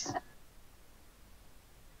race?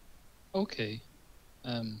 Okay.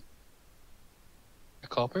 A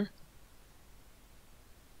copper?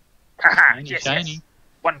 Haha, Shiny, yes. shiny.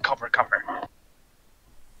 1 copper.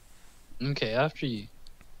 Okay, after you.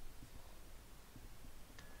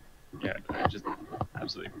 Yeah, I just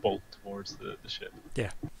absolutely bolt towards the ship.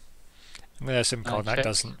 I'm gonna assume Cognanc check.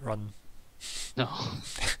 doesn't run. No.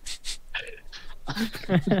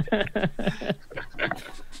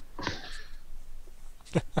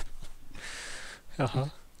 Uh-huh.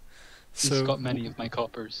 He's So got many of my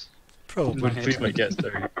coppers. probably. When FleaBite gets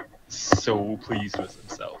there, he's so pleased with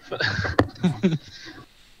himself.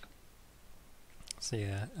 So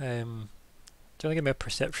yeah, do you want to give me a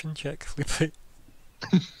perception check, FleaBite?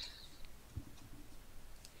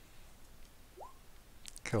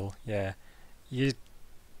 Cool. Yeah, you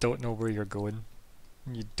don't know where you're going.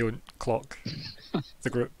 You don't clock the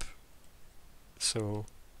group. So,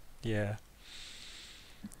 yeah.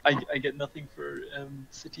 I get nothing for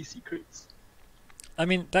city secrets. I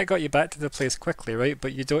mean, that got you back to the place quickly, right?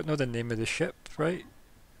 But you don't know the name of the ship, right?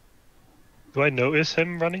 Do I notice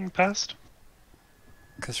him running past?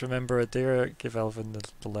 Because remember, Adhair gave Alvyn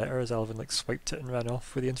the letter as Alvyn like swiped it and ran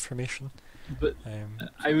off with the information. But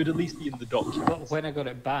I would at least be in the document. But when I got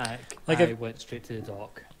it back, Like I a- went straight to the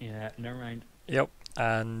dock. Yeah, never mind. Yep.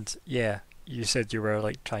 And yeah, you said you were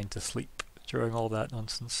like trying to sleep during all that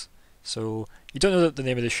nonsense. So you don't know the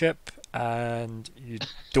name of the ship, and you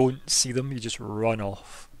don't see them. You just run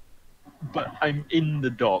off. But I'm in the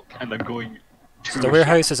dock and I'm going to So the a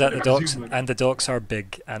warehouse ship, is at and the I docks, presume and the docks are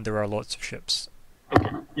big, and there are lots of ships. Okay,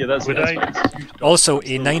 Yeah, that's Would that's I- fine. It's a huge dog, Also, a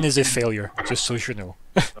absolutely. 9 is a failure, just so you know.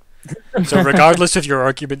 So regardless of your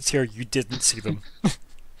arguments here, you didn't see them.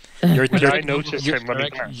 You're, Would you're, I notice him running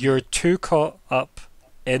direction. past? you're too caught up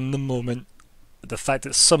in the moment, the fact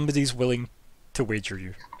that somebody's willing to wager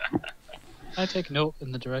you. I take note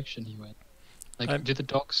in the direction he went. Like, I'm- do the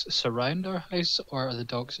dogs surround our house, or are the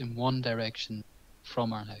dogs in one direction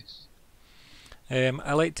from our house?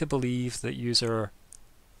 I like to believe that user,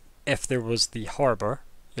 if there was the harbour,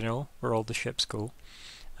 you know, where all the ships go,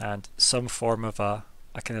 and some form of a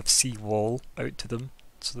kind of sea wall out to them,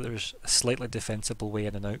 so there's a slightly defensible way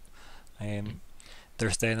in and out.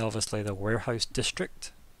 There's then obviously the warehouse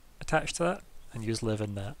district attached to that, and you live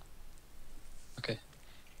in that. Okay.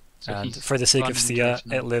 So And he's for the sake of running in the Thea,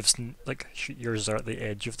 direction it of- lives like yours are at the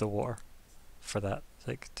edge of the water. For that,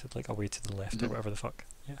 like away to the left or Mhm. whatever the fuck.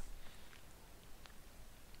 Yeah.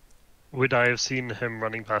 Would I have seen him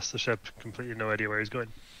running past the ship, completely no idea where he's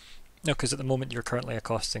going? No, because at the moment you're currently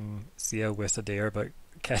accosting Thea with Adhair, but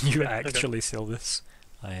can you Okay, okay. actually sell this?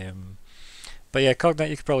 But yeah, Cognanc,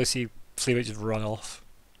 you could probably see FleaBite just run off.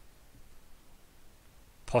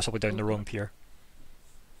 Possibly down the wrong pier.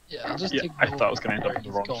 Yeah, I'll just Yeah, take I note thought I was gonna end where up on the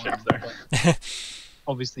he's wrong going, ship there. but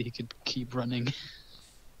obviously, he could keep running.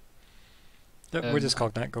 Where does Um,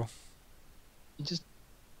 Cognanc go? He just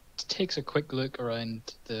takes a quick look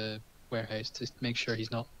around the warehouse to make sure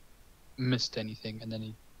he's not missed anything, and then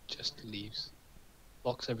he just leaves.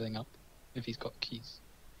 Locks everything up if he's got keys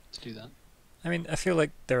to do that. I mean, I feel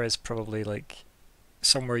like there is probably like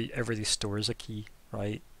somewhere everybody stores a key,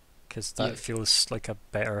 right? Because that Yeah. feels like a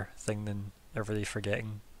better thing than everybody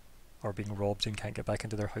forgetting or being robbed and can't get back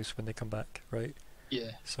into their house when they come back, right?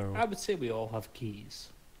 Yeah. So I would say we all have keys.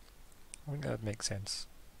 I think that would make sense.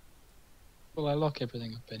 Well, I lock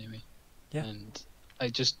everything up anyway. Yeah. And I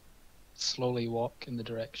just slowly walk in the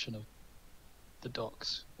direction of the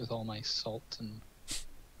docks with all my salt and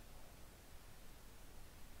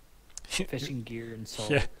Fishing gear and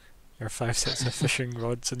salt. Yeah. Your 5 sets of fishing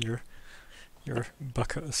rods and your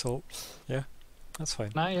bucket of salt. Yeah, that's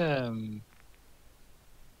fine. Can I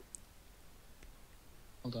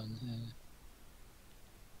hold on.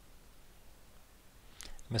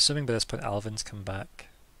 I'm assuming by this point Alvyn's come back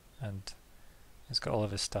and he's got all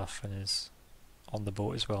of his stuff and is on the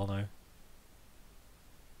boat as well now.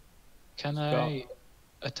 Can Got- I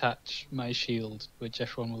attach my shield, which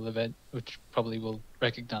everyone will which probably will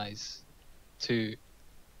recognize, to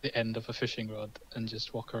the end of a fishing rod and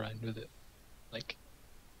just walk around with it, like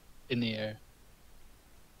in the air,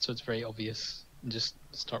 so it's very obvious, and just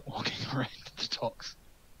start walking around the docks?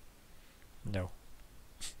 No.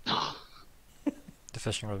 The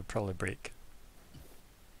fishing rod would probably break.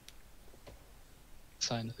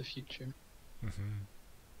 Sign of the future. Hmm.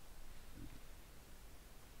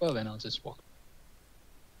 Well, then I'll just walk.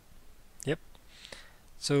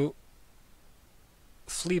 So,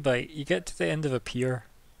 FleaBite, you get to the end of a pier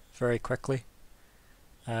very quickly,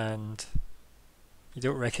 and you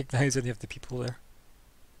don't recognise any of the people there.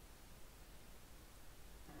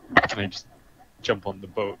 Can I just jump on the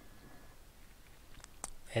boat?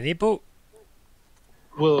 Any boat?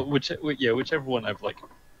 Well, whichever one I've like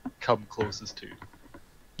come closest to.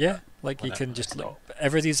 Yeah, like you Whenever can I just like stop.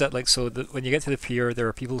 everybody's at like when you get to the pier, there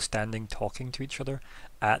are people standing talking to each other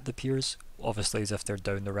at the piers, obviously as if they're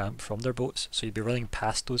down the ramp from their boats. So you'd be running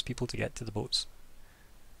past those people to get to the boats.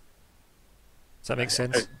 Does that make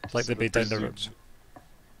sense? Like they'd be down the roads.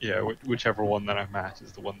 Yeah, whichever one that I'm at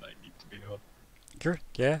is the one that I need to be on. Sure.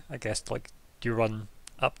 Yeah, I guess like you run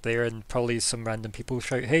up there and probably some random people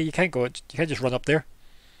shout, "Hey, you can't go! You can't just run up there!"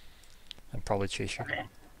 And probably chase you. Okay.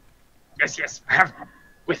 Yes, I have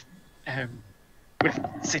with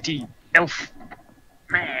city elf.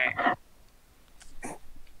 Meh.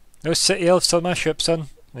 No city elves on my ship, son.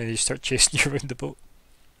 And then you start chasing you around the boat.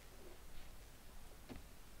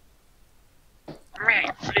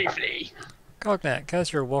 Meh. Flee. Cognanc,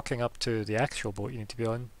 as you're walking up to the actual boat you need to be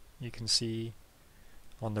on, you can see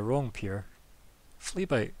on the wrong pier,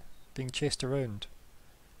 FleaBite being chased around.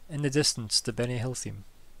 In the distance, the Benny Hill theme.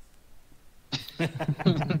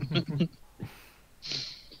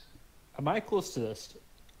 Am I close to this?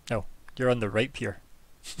 You're on the right pier.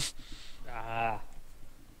 Ah.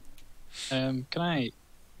 Can I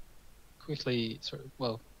quickly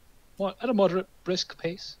at a moderate brisk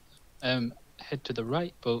pace, head to the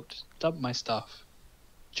right boat, dump my stuff,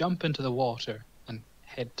 jump into the water, and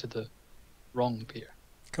head to the wrong pier?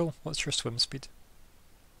 Cool. What's your swim speed?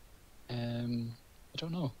 I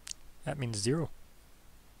don't know. That means 0.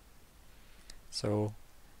 So,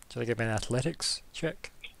 should I give me an athletics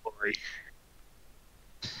check? Boy.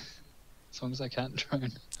 As long as I can't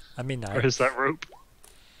drown. I mean, Where's that rope?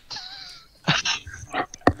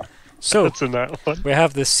 So That's in that one. we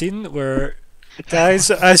have this scene where guys,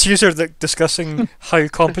 as you are discussing how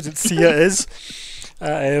competent Thea is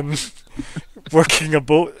at working a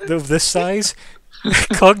boat of this size,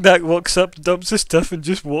 Cognanc walks up, dumps his stuff, and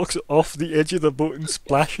just walks off the edge of the boat and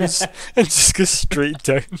splashes and just goes straight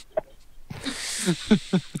down.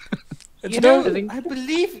 And You know, I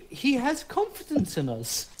believe he has confidence in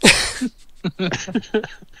us.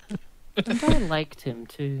 And I liked him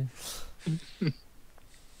too.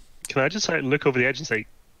 Can I just like look over the edge and say,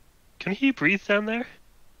 "Can he breathe down there?"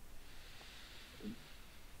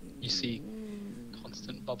 You see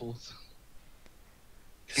constant bubbles.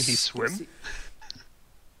 Can he swim?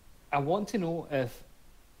 I want to know if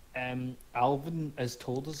Alvyn has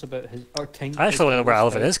told us about his or Tink. I actually don't know where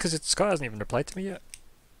Alvyn is because Scott hasn't even replied to me yet.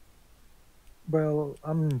 Well,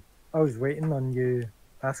 I was waiting on you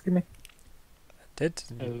asking me. I did,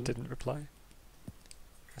 and you didn't reply.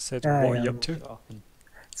 I said, I what are you am. up to?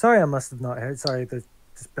 Sorry, I must have not heard. Sorry, there's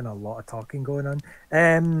just been a lot of talking going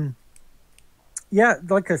on. Yeah,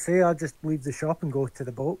 like I say, I'll just leave the shop and go to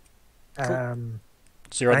the boat. Cool.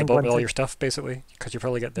 So you're on the I'm boat going with all to- your stuff, basically? Because you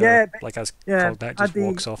probably get there, Yeah, like as yeah, Cognanc I'd just be-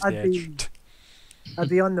 walks off the I'd edge. be- I'd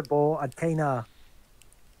be on the boat. I'd kind of,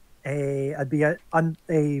 I'd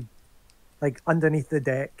be like underneath the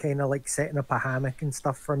deck, kind of like setting up a hammock and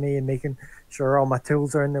stuff for me, and making sure all my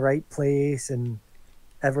tools are in the right place and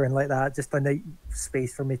everything like that. Just a nice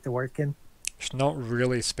space for me to work in. There's not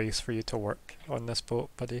really space for you to work on this boat,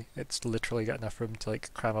 buddy. It's literally got enough room to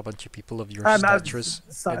like cram a bunch of people of your statures.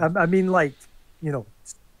 I mean, like, you know,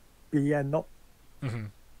 yeah, not Mm-hmm.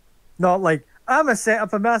 not like I'm gonna set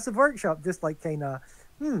up a massive workshop. Just like kind of,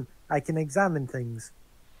 I can examine things.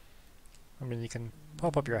 I mean, you can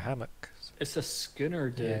pop up your hammock. It's a schooner,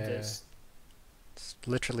 dude. Yeah. It's, It's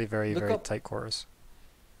literally very, Look very up- tight quarters.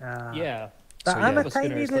 yeah. But So, I'm yeah. a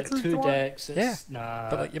tiny It's like little two dwarf. decks. It's, Yeah, Nah,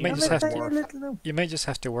 but, like, you might I'm just a have to tiny dwarf. little. You might just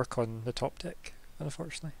have to work on the top deck,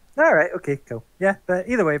 unfortunately. All right, okay, cool. Yeah, but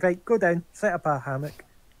either way, right, go down, set up a hammock,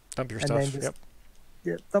 Dump your and stuff. then just Yep.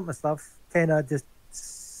 yeah, dump my stuff, kind of just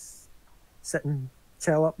sit and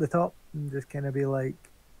chill up the top, and just kind of be like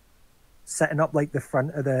setting up like the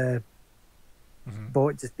front of the Mm-hmm.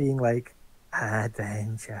 boat, just being like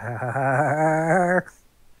adventure.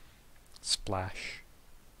 Splash.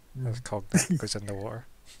 Mm. As Cognanc goes in the water.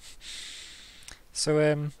 So,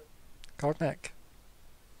 Cognanc.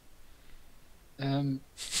 You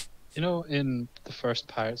know, in the first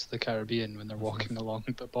Pirates of the Caribbean, when they're walking along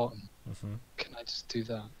at the bottom, Mm-hmm. can I just do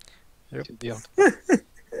that? Yep. Do the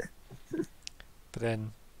But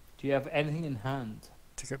then Do you have anything in hand?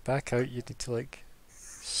 to get back out, you need to like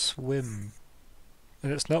swim,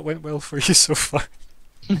 and it's not went well for you so far.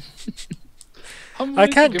 I'm I willing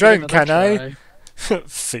to can't give it drown, can I? another try.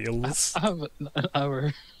 Fails. I have an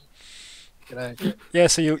hour. Can I? Yeah,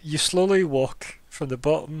 so you slowly walk from the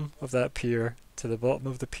bottom of that pier to the bottom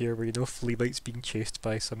of the pier where you know FleaBite's being chased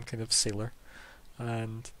by some kind of sailor,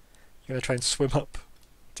 and you're gonna try and swim up.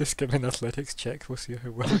 Just give me an athletics check. We'll see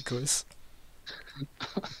how well it goes.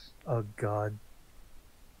 Oh God.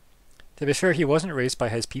 To be fair, he wasn't raised by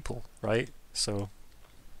his people, right? So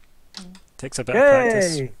takes a bit of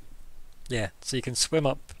practice. Yay! Yeah, so you can swim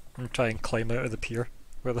up and try and climb out of the pier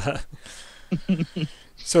with that.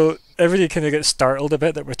 So everybody kind of gets startled a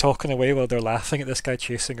bit that we're talking away while they're laughing at this guy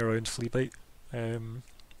chasing around FleaBite on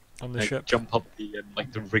the Like, ship. jump up the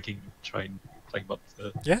like the rigging, try and climb up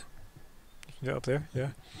the. You can get up there, yeah.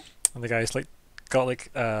 And the guy's like got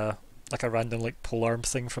like a random like polearm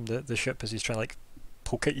thing from the ship as he's trying to like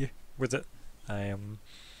poke at you with it.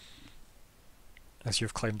 As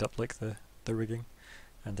you've climbed up like the rigging,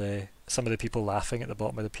 and some of the people laughing at the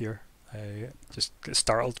bottom of the pier just get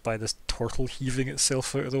startled by this turtle heaving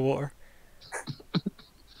itself out of the water.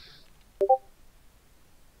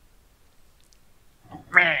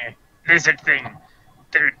 Meh, lizard thing.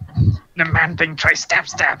 The man thing tries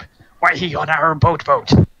stab. Why he on our boat?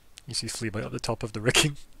 You see FleaBite up the top of the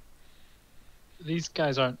rigging. These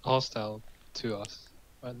guys aren't hostile to us.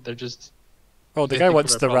 But they're just Oh, the They guy think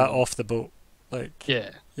wants we're a the rat problem. off the boat. Like,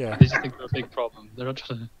 yeah. yeah. They just think we're a big problem. They're not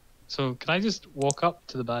trying to. So can I just walk up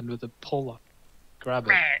to the man with a pole up, grab it,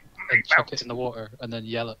 Meh, and chuck it in the water, and then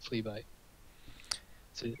yell at FleaBite?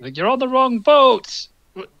 So, like, you're on the wrong boat.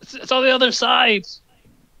 It's on the other side.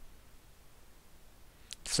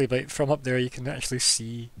 FleaBite, from up there you can actually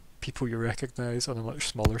see people you recognise on a much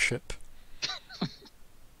smaller ship.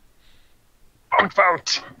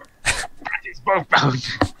 boat. That is boat.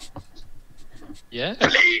 Yeah.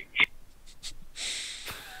 Please.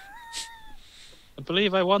 I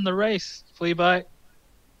believe I won the race, FleaBite.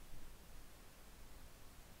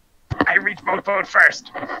 I reach boat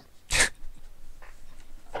first.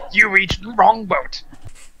 You reached the wrong boat.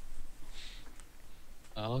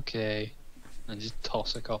 Okay. And just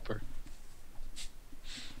toss a copper.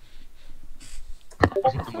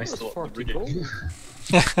 Am I still on the rigging?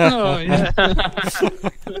 Oh, yeah.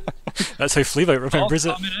 That's how FleaBite remembers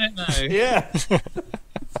it. Coming out now. Yeah.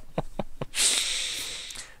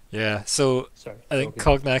 Yeah, so Sorry. I think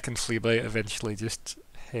Cognanc and FleaBite eventually just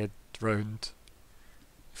head round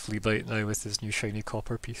FleaBite now with his new shiny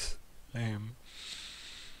copper piece.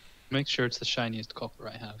 Make sure it's the shiniest copper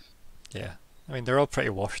I have. Yeah, I mean they're all pretty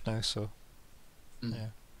washed now, so Mm. yeah.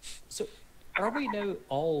 So, are we now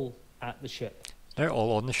all at the ship? They're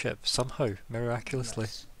all on the ship somehow, miraculously.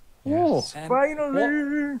 Nice. Yes.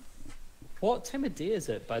 Finally! What time of day is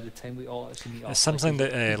it by the time we all actually meet up? It's something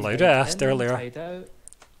Like, that is it Lyuda tied asked in, earlier. tied out?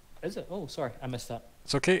 Is it? Oh, sorry, I missed that.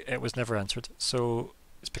 It's okay, it was never answered. So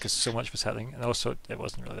it's because so much was happening, and also it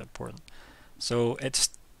wasn't really important. So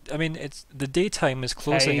it's, I mean, it's the daytime is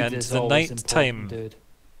closing Tide and is the always night important, time dude.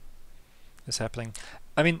 is happening.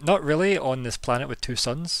 I mean, not really on this planet with two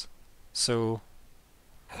suns. So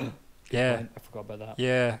yeah, Point, I forgot about that.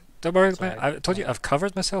 yeah. Don't worry, Sorry. I told you I've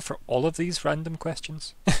covered myself for all of these random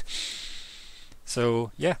questions.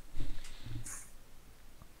 So yeah.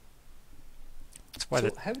 That's why So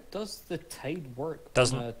how does the tide work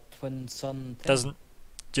Doesn't- on a twin sun thing? doesn't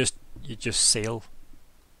you just sail.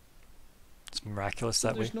 It's miraculous So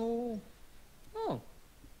that way. there's no... Oh.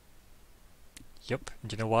 Yep. And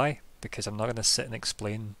do you know why? Because I'm not going to sit and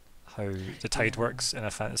explain how the tide works in a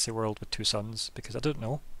fantasy world with two suns, because I don't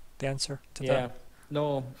know the answer to Yeah. that.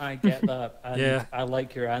 No, I get that. And Yeah. I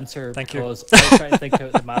like your answer Thank you. because I was trying to think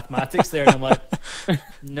out the mathematics there and I'm like,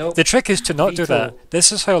 nope. The trick is to not do Veto. that.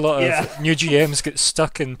 This is how a lot Yeah. of new GMs get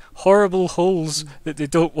stuck in horrible holes that they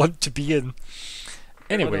don't want to be in.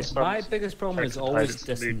 Anyway, My biggest problem is always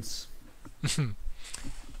distance.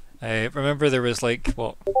 remember there was like,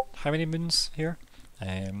 what, how many moons here?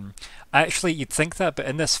 Actually, you'd think that, but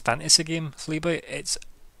in this fantasy game, FleaBite, it's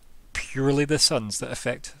purely the suns that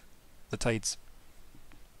affect the tides.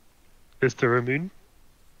 Is there a moon?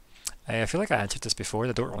 I feel like I answered this before,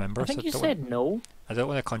 and I don't remember. I think so you don't said no. I don't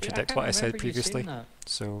want to Yeah, I contradict can't what I said remember you saying previously. that.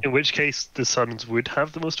 So In which case, the suns would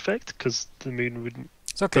have the most effect, because the moon wouldn't.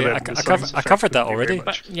 it's okay. I, the I, sun's I effect covered that wouldn't be very already.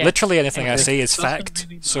 much. But yeah, Literally anything I Anyway. say is Doesn't fact.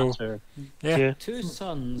 really So matter. yeah. Yeah. Two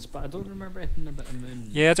suns, but I don't remember anything about a moon.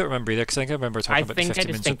 Yeah, I don't remember either, because I think I remember talking I about the think I 50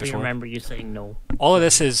 moons distinctly before. remember you saying no. All of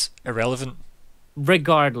this is irrelevant.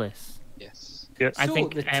 Regardless, Yes. Yes. I So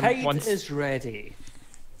think the tide once is ready,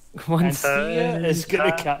 and once Thea is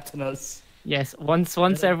going to captain us. yes, once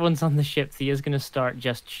everyone's on the ship, Thea's gonna start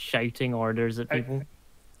just shouting orders at people.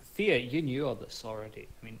 Thea, you knew all this already.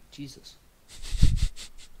 I mean, Jesus.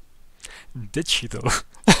 Did she though?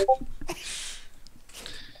 Of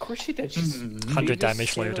course she did. She's 100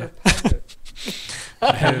 damage sailor Lyuda.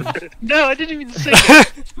 pilot. No, I didn't even say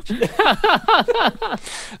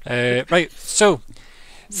that. Right, so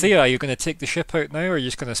Thea, are you going to take the ship out now, or are you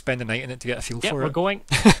just going to spend the night in it to get a feel Yeah, for we're it? going.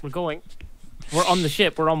 We're going. We're on the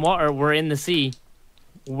ship. We're on water. We're in the sea.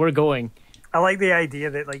 We're going. I like the idea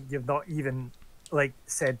that like you've not even like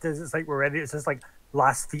said this. It's like we're ready. It's just like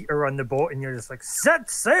last feet are on the boat, and you're just like set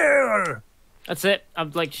sail. That's it.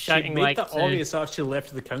 I'm like She shouting made like. that to- obvious after she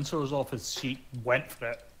left the councillor's office. She went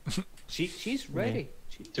for it. She's ready.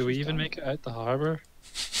 Do we she's even done. make it out the harbour?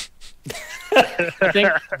 I think.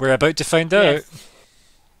 We're about to find out. Yes.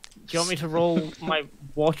 Do you want me to roll my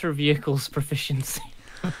water vehicle's proficiency?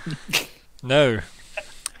 Now,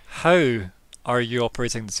 how are you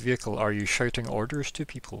operating this vehicle? Are you shouting orders to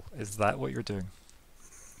people? Is that what you're doing?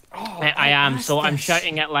 Oh, I am. asked So I'm this.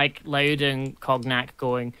 shouting at like Lyuda and Cognanc,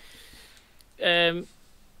 going, Lyuda,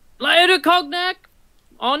 Cognanc,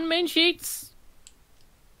 on main sheets.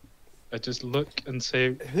 I just look and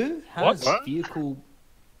say, Who has What? vehicle?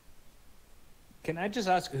 Can I just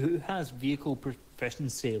ask who has vehicle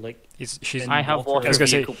proficiency? Like, She's. In I have water I was water going to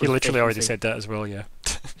say, vehicle he literally already proficiency. said that as well, yeah.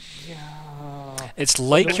 yeah. It's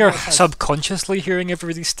like no you're one else has- subconsciously hearing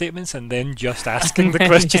everybody's statements and then just asking the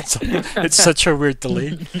questions. It's such a weird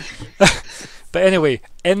delay. But anyway,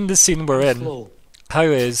 in the scene we're in, Slow. how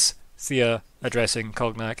is Thea addressing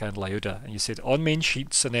Cognanc and Lyuda? And you said on main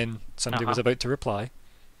sheets, and then somebody was about to reply.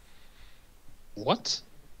 what?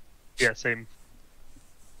 Yeah, same.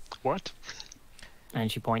 What?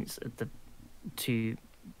 And she points at the two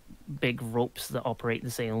big ropes that operate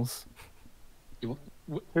the sails. You,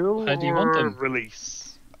 How do you want them?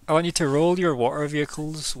 Release. I want you to roll your water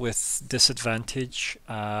vehicles with disadvantage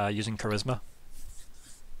using charisma.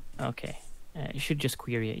 Okay. You should just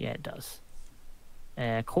query it. Yeah, it does.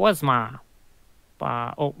 Charisma.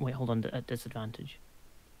 Oh, wait, hold on. At disadvantage.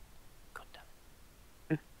 God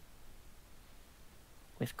damn it.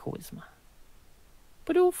 with charisma.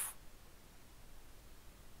 But oof.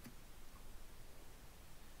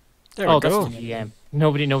 There we Oh, that's go. the GM.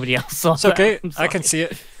 Nobody else saw It's that. okay. I'm I can sorry. see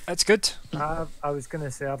it. That's good. I was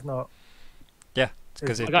gonna say I've not. Yeah,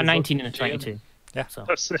 because Is- I got is- 19 and a 22. Yeah. So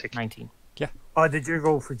That's sick. 19. Oh, did you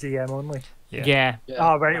roll for GM only? Yeah. Yeah.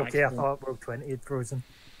 Oh, right. by Okay, I accident. thought roll 20 had frozen.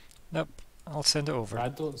 I'll send it over. I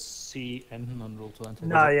don't see anything on roll 20.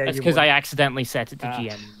 No, yeah, That's you because won't. I accidentally set it to Ah.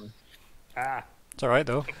 GM. Ah, It's alright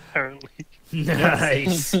though. Apparently.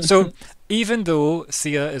 nice. So, even though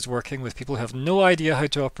Thea is working with people who have no idea how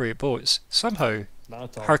to operate boats, somehow Not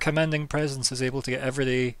at all. her commanding presence is able to get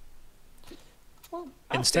everybody. Well, in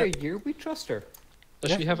after a step. year, we trust her.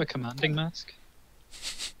 Does Yeah. she have a commanding mask?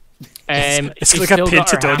 It's She's like a still got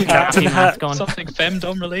her painted on happy captain mask on. Something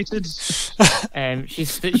femdom related?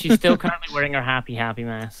 She's still currently wearing her happy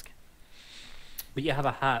mask. But you have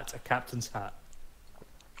a hat, a captain's hat.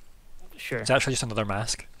 Sure. It's actually just another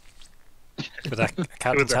mask with a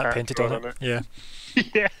captain's the hat hat painted drawn on on it.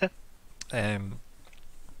 Yeah. Yeah.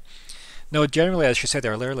 No, generally, as she said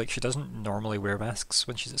earlier, like she doesn't normally wear masks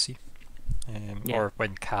when she's at sea, Yeah. or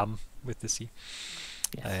when calm with the sea.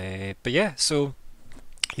 Yes. But yeah, so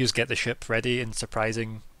you get the ship ready in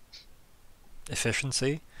surprising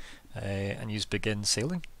efficiency, and you begin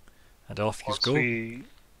sailing, and off you Once go. we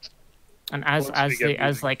And as once we get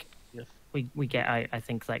moving. like Yeah. we get out, I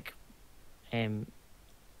think like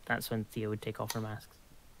that's when Thea would take off her masks.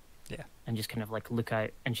 Yeah. And just kind of like look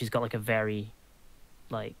out, and she's got like a very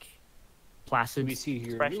like placid Do we see your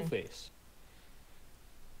expression. real face?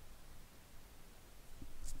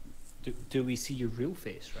 Do we see your real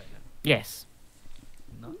face right now? Yes.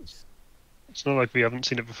 Nice. It's not like we haven't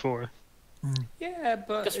seen it before. Yeah,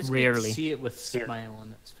 but Just it's good rarely. to see it with Yeah. smile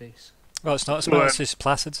on its face. Well, it's not as Well, well, it's just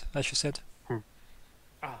placid, as you said.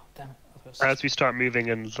 Oh, damn it. I was- As we start moving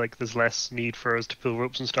and like there's less need for us to pull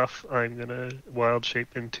ropes and stuff, I'm gonna wild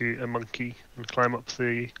shape into a monkey and climb up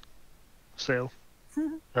the sail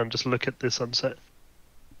and just look at the sunset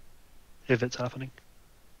if it's happening.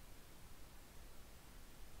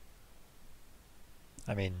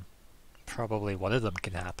 I mean, probably one of them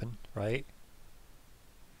can happen, right?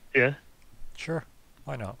 Yeah. Sure,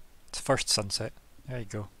 why not? It's first sunset. There you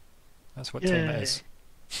go. That's what time it Yay. is.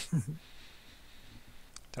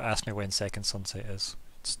 Don't ask me when second sunset is.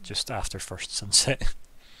 It's just after first sunset.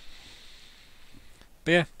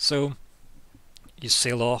 But yeah, so you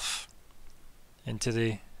sail off into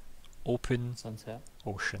the open Sunset.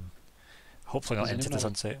 ocean. Hopefully not Does into the anyone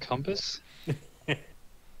have a sunset. Compass?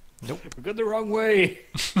 We're going the wrong way.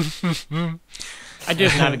 I do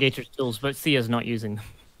have navigator's tools, but Thea's not using them.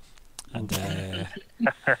 And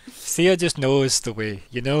Thea just knows the way,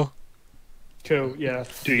 you know? Cool, yeah.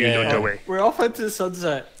 Do you Yeah. know the way? We're off into the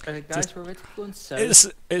sunset. Guys, Just- we're ready to go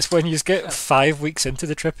south. It's when you get 5 weeks into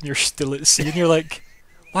the trip and you're still at sea and you're like,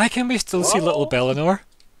 why can we still see little Bellinor?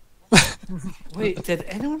 Wait, did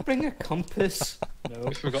anyone bring a compass? No.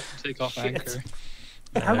 We forgot to take off anchor.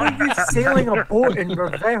 How are you sailing a boat in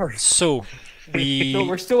reverse? So No,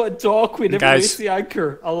 we're we still at dock. We never Guys. raised the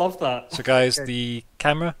anchor. I love that. so guys, the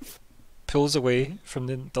camera pulls away from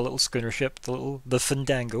the little schooner ship, the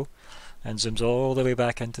Fandango, and zooms all the way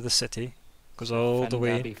back into the city. Goes all the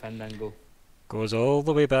way Fandango. goes all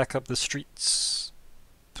the way back up the streets,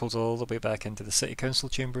 pulls all the way back into the city council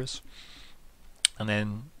chambers, and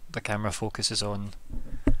then the camera focuses on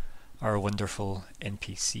our wonderful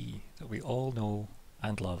NPC that we all know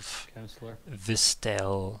and love, Counselor.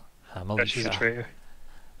 Vistel Yeah, she's a Hamalisha, traitor.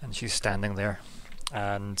 and she's standing there,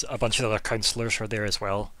 and a bunch of other councillors are there as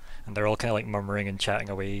well, and they're all kind of like murmuring and chatting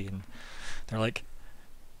away, and they're like,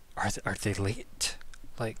 are they late?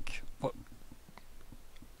 Like, what?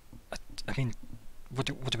 I mean, what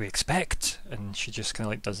do we expect? And she just kind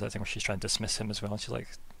of like does that thing where she's trying to dismiss him as well. And she's like,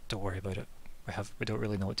 don't worry about it. We don't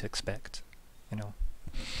really know what to expect. You know,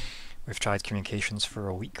 we've tried communications for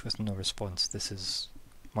a week with no response. This is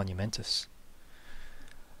monumentous.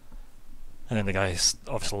 And then the guy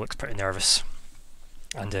obviously looks pretty nervous,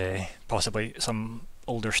 and possibly some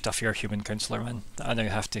older, stuffier human counsellor man that I now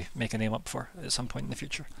have to make a name up for at some point in the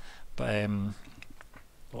future. But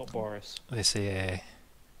Not Boris. they say,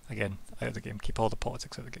 again, out of the game, keep all the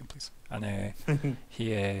politics out of the game, please. And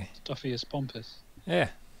he, Stuffy is pompous. yeah,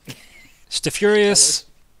 Stafurious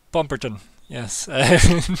Bomberton, yes.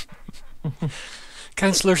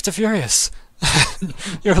 Councillor Stafurious,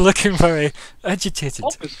 you're looking very agitated.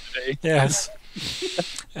 Pompous today. Yes.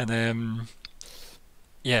 And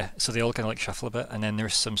yeah, so they all kind of like shuffle a bit, and then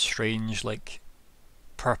there's some strange like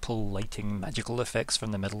purple lighting magical effects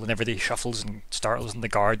from the middle, and everybody shuffles and startles, and the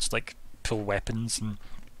guards like pull weapons, and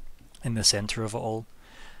in the center of it all,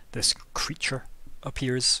 this creature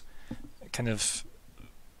appears, kind of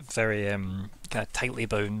very kind of tightly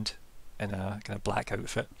bound in a kind of black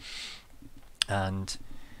outfit and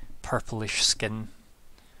purplish skin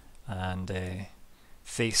and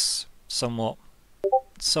face somewhat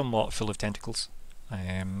full of tentacles.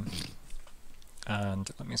 And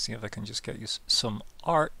let me see if I can just get you some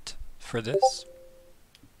art for this.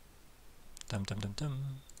 Dum dum dum dum.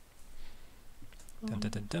 Dum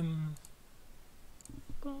dum dum dum.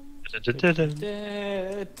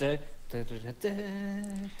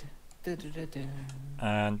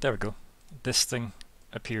 And there we go. This thing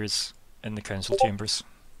appears in the council chambers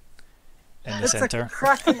in the It's a centre.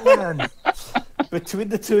 cracking man. Between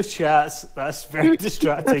the two chats, that's very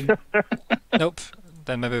distracting. Nope.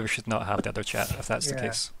 Then maybe we should not have the other chat if that's the Yeah.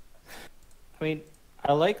 case. I mean,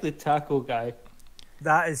 I like the taco guy.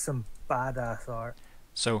 That is some badass art.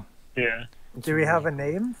 So, Yeah. Do we have a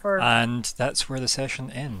name for? and that's where the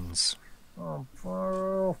session ends. Oh,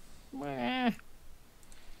 bro.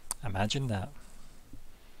 Imagine that.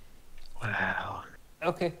 Wow.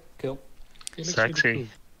 Okay, cool. It looks really Sexy. cool.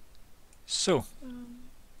 So,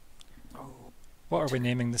 what are we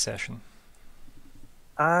naming the session?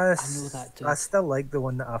 I know that too. I still like the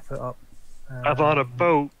one that I put up. I'm on a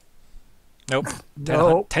boat. Nope.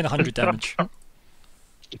 No. 1000 damage. God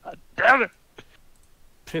damn it!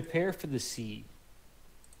 Prepare for the sea.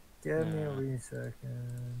 Give me a wee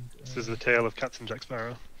second. This is the tale of Captain Jack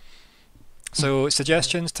Sparrow. So,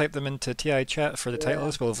 suggestions, type them into TI chat for the Yeah.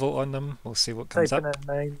 titles. We'll vote on them. We'll see what comes Typing up. in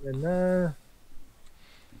mine and now.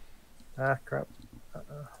 Ah, crap.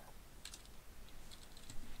 I'm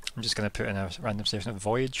just going to put in a random session of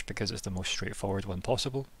Voyage because it's the most straightforward one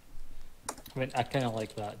possible. I mean, I kind of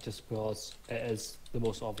like that just because it is the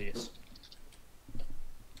most obvious.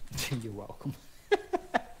 You're welcome.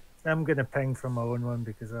 I'm gonna ping from my own one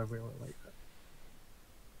because I really like that.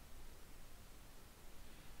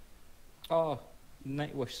 Oh,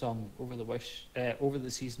 Night Wish song over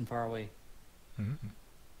the season far away.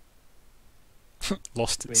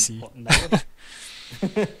 Lost at Wait, sea. what, Night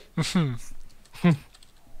Wish?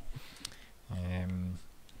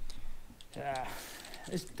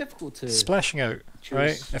 It's difficult to Splashing out, right?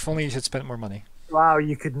 choose. If only you had spent more money. Wow,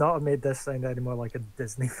 you could not have made this sound any more like a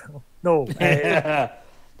Disney film. No,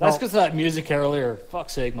 That's because of that music earlier.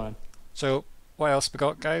 Fuck's sake, man. So, what else we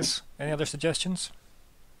got, guys? Any other suggestions?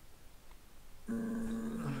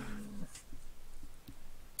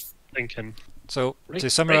 Thinking. So, to Racing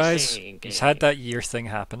summarise, game. he's had that year thing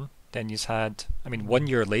happen. Then he's had... I mean, 1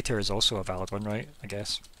 year later is also a valid one, right? I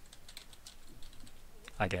guess.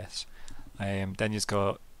 Then he's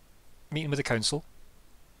got meeting with the council,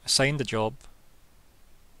 assigned the job,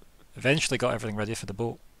 eventually got everything ready for the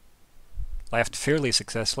boat, left fairly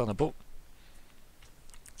successful on a boat.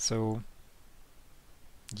 So,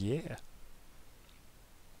 yeah.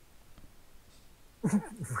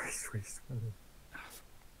 race.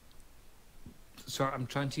 Sorry, I'm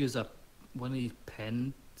trying to use one of these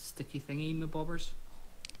pen sticky thingy my bobbers.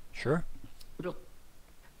 Sure.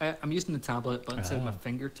 I'm using the tablet, but instead of my Ah.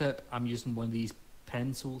 fingertip, I'm using one of these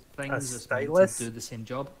pencil things that's meant stylus? to do the same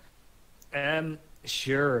job.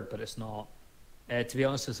 Sure, but it's not. To be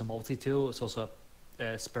honest, it's a multi-tool. It's also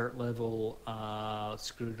a spirit level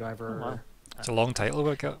screwdriver. Oh, wow. It's a long title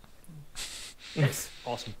we got. It's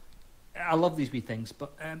awesome. I love these wee things,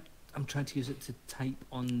 but I'm trying to use it to type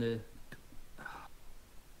on the.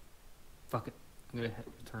 Fuck it. I'm gonna hit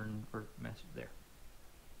return or message there.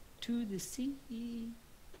 To the sea.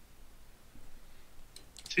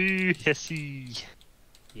 Too hissy.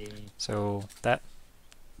 Yeah. So, that.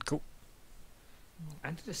 I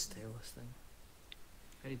need a stylus thing.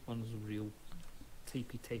 I need one of those real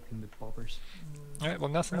typing with bobbers. Alright, well,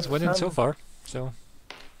 nothing's That's winning so fun. far. So,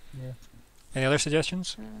 Yeah. any other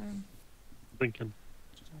suggestions? Thinking.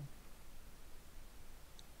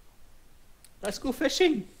 Let's go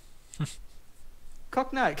fishing.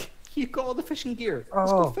 Cognanc, you got all the fishing gear.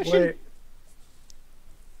 Let's go Oh, fishing. wait.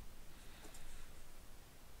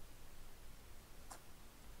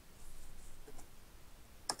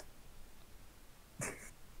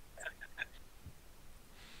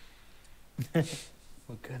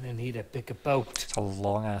 We're gonna need a bigger boat. It's a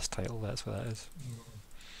long ass title, that's what that is.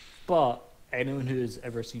 But anyone who's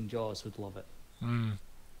ever seen Jaws would love it. Mm.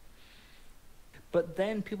 But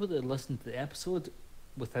then people that listen to the episode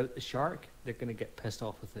without the shark, they're gonna get pissed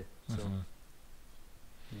off with it. So Mhm.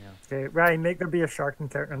 yeah. Okay, Ryan, make there be a shark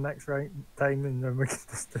encounter next time, and then we can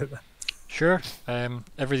just do that. Sure.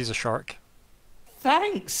 Everybody's a shark.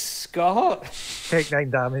 Thanks, Scott. Take 9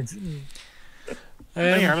 damage. How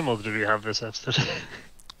many Um, animals do we have this episode?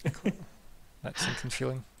 that sinking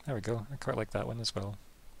feeling. There we go. I quite like that one as well.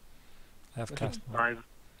 I've Okay. cast. 5.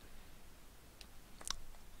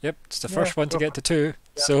 Yep, it's the Yeah, first one to go get to 2.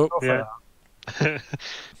 Yeah, So go for yeah. that.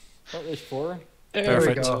 What was 4? There we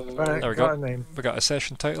Perfect. go. Right, There we got go. a name. we got a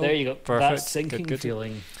session title. There you go. Perfect. That sinking good.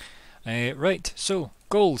 feeling. Right. So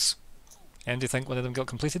goals. And do you think one of them got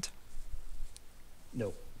completed?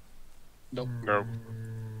 No. Nope. No.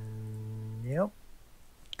 Yep.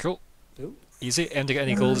 Cool. Ooh. Easy. And do you get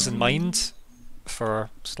any goals in mind for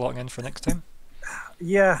slotting in for next time?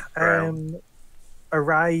 Yeah. Brown.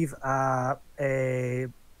 Arrive at I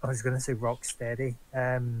was going to say Rocksteady.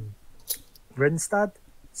 Rundstad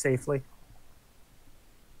safely.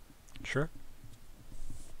 Sure.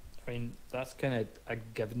 I mean, that's kind of a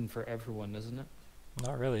given for everyone, isn't it?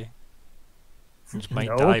 Not really. You just might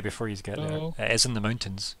No. die before you get No. there. It is in the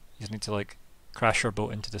mountains. You just need to like crash your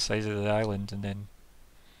boat into the side of the island and then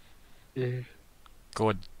Yeah. go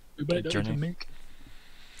on. We might not Journey. even make.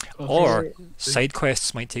 Or side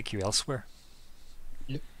quests might take you elsewhere.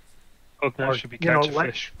 Cognanc Or, should be you know, catch a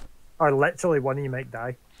like- fish. Or literally one of you might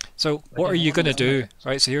die. So what are think you one going to of them do? is-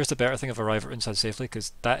 Right, so here's the better thing of arrive at Runeside safely,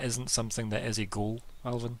 because that isn't something that is a goal,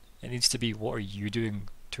 Alvyn. It needs to be what are you doing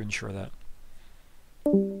to ensure that.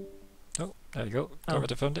 Oh, there you go. Got Oh.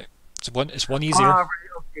 rid of found it. It's one easier. Ah, right,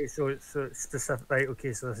 okay, so it's specific. Right,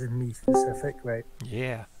 okay, so this is me specific, right?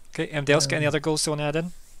 Yeah. Okay, anybody else get any other goals they want to add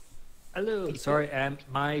in? Hello. Sorry,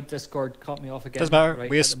 my Discord caught me off again. Doesn't matter, Right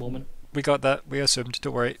we at as- the moment. We got that. We assumed.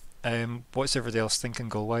 Don't worry. What's everybody else thinking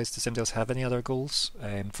goal-wise? Does anybody else have any other goals?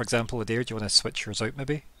 For example, Adhair, do you want to switch yours out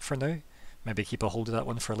maybe for now? Maybe keep a hold of that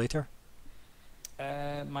one for later.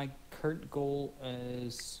 My current goal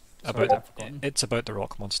is. About Sorry, I've forgotten. It's about the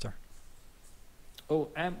rock monster. Oh,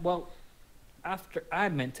 well, after I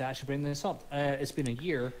meant to actually bring this up. It's been a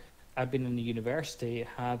year. I've been in the university.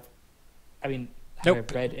 Have I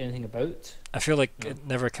Nope. read anything about? I feel like No. it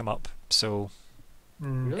never came up, so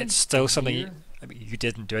Really? it's still A something. year? You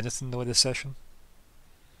didn't do anything though this session.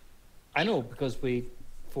 I know because we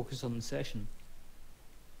focused on the session.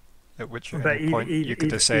 At which But any point you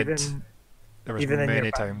could have said even, there was even in your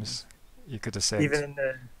many back- times you could have said. even in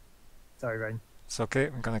the. Sorry, Ryan. It's okay.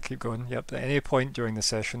 I'm gonna keep going. Yep. At any point during the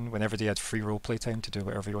session, whenever they had free roleplay time to do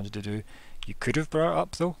whatever you wanted to do, you could have brought it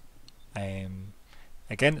up though.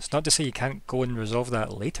 Again, it's not to say you can't go and resolve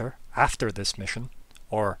that later after this mission,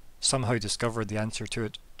 or somehow discover the answer to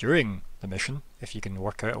it during the mission if you can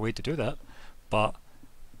work out a way to do that. But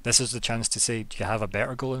this is the chance to say, do you have a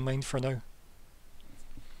better goal in mind for now?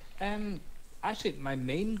 Actually, my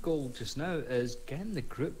main goal just now is getting the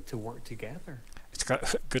group to work together. It's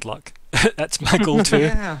got good luck. That's my goal too.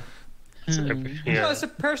 Yeah. Hmm. No, Yeah. it's a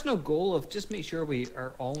personal goal of just make sure we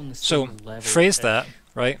are all on the So same level. phrase that,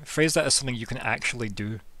 right? Phrase that as something you can actually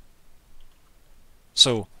do.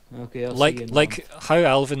 So Okay, I'll see you in like how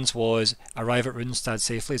Alvin's was arrive at Runestad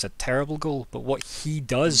safely is a terrible goal, but what he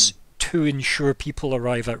does to ensure people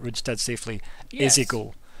arrive at Runestad safely is a Yes.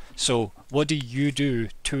 goal. So what do you do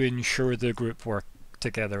to ensure the group work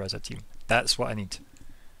together as a team? That's what I need.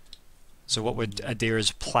 So what would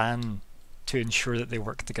Adhair's plan to ensure that they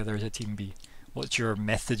work together as a team be? What's your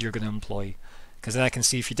method you're going to employ? Because then I can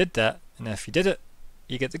see if you did that, and if you did it,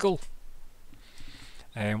 you get the goal.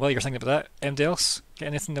 And while you're thinking about that, anybody else get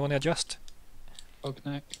anything they want to adjust?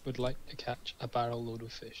 Cognanc would like to catch a barrel load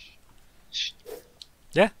of fish.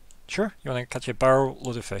 Sure, you want to catch a barrel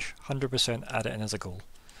load of fish. 100% add it in as a goal.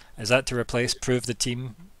 Is that to replace prove the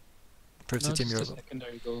team? Proves No, the team just you're. a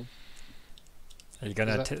secondary goal. Are you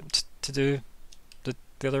gonna Is that- attempt to do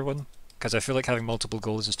the other one? Because I feel like having multiple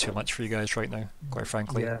goals is too much for you guys right now. Quite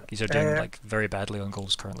frankly, Yeah. you are doing Uh, like very badly on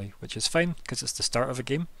goals currently, which is fine because it's the start of a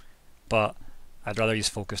game. But I'd rather use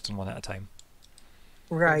focused on one at a time.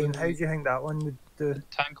 Ryan, how do you think that one would do? The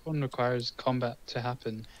tank one requires combat to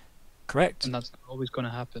happen, Correct. and that's always going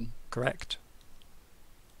to happen. Correct.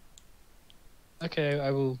 Okay, I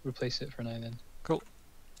will replace it for now then.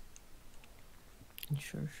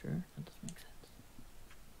 Sure. That does make sense.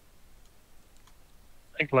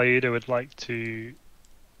 I think Lyuda would like to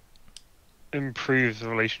improve the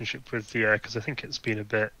relationship with Thea because I think it's been a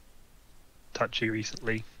bit touchy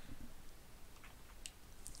recently.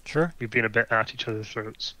 Sure. We've been a bit at each other's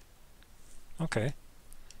throats. Okay.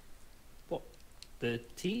 The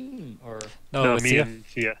team or No, with me Thea. and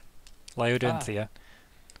Thea. Lyuda and Ah. Thea.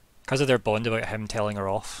 Because of their bond about him telling her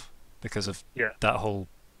off, because of Yeah. that whole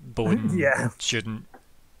bone Yeah. student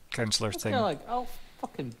counselor it's thing. kind of like I'll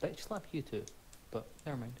fucking bitch slap you two, but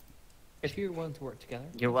never mind. If you're willing to work together,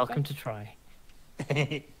 You're welcome to try.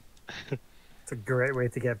 to. It's a great way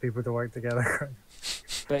to get people to work together.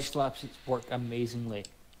 Bitch slaps work amazingly,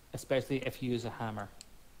 especially if you use a hammer.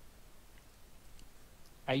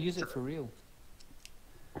 I use it for real.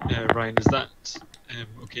 Ryan, is that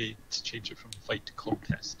okay to change it from fight to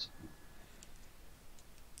contest?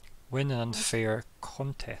 Win an unfair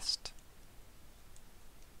contest.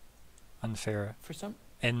 Unfair For some,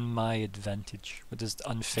 in my advantage. What does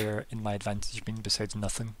unfair in my advantage mean besides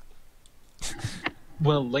nothing?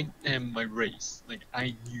 Well, like my race, like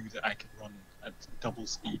I knew that I could run at double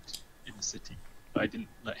speed in the city, but I didn't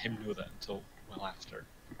let him know that until well after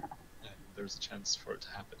there was a chance for it to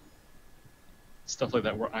happen. Stuff like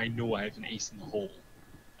that, where I know I have an ace in the hole,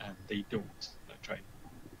 and they don't. I try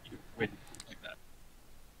and win like that.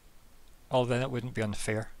 Oh, then it wouldn't be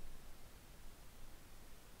unfair.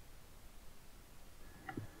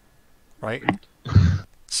 Right?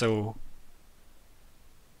 So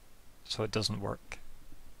it doesn't work.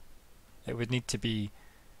 It would need to be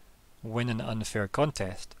win an unfair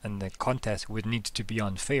contest, and the contest would need to be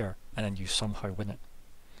unfair, and then you somehow win it.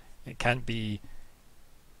 It can't be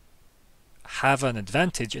have an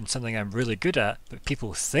advantage in something I'm really good at, but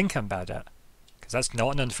people think I'm bad at. Because that's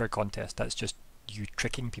not an unfair contest, that's just you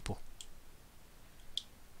tricking people.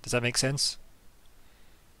 Does that make sense?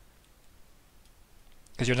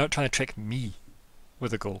 Because you're not trying to trick me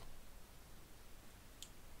with a goal.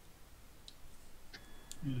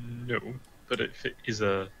 No, but if it is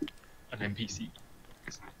an NPC.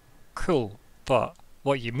 Cool, but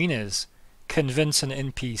what you mean is convince an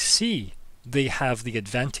NPC they have the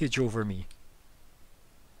advantage over me,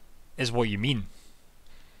 is what you mean.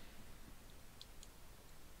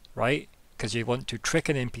 Right? Because you want to trick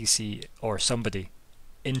an NPC or somebody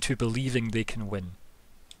into believing they can win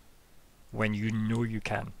when you know you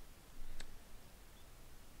can.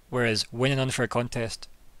 Whereas win an unfair contest,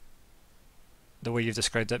 the way you've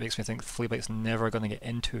described it makes me think FleaBite's never going to get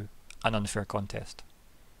into an unfair contest.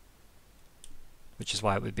 Which is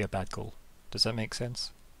why it would be a bad goal. Does that make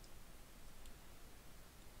sense?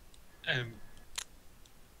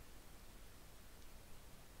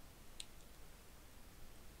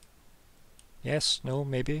 Yes, no,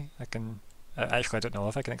 maybe. I can... actually, I don't know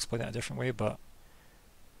if I can explain it a different way, but...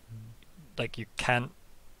 like, you can't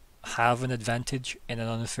have an advantage in an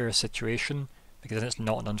unfair situation, because then it's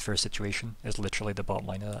not an unfair situation, is literally the bottom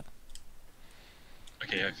line of that.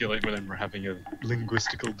 Okay, I feel like when we're having a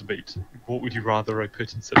linguistical debate, what would you rather I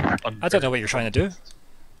put instead of unfair? I don't know what you're trying to do.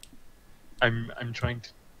 I'm trying to...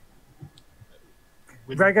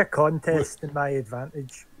 win. Rig a contest in my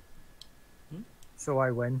advantage. So I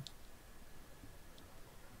win.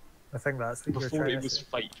 I think that's what you're Before trying it to was say.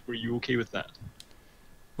 fight, were you okay with that?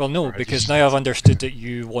 Well, no, Or because just- now I've understood that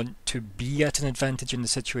you want to be at an advantage in the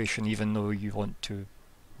situation, even though you want to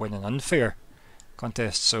win an unfair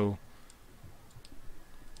contest, so...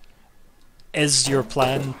 is your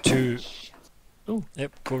plan to... Ooh.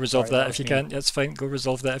 Yep, go resolve Sorry, that that if you was me. can. That's fine, go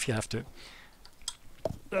resolve that if you have to.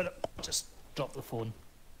 no, just drop the phone.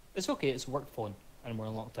 It's okay, it's a work phone, and we're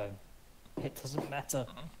in lockdown. It doesn't matter.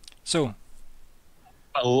 So,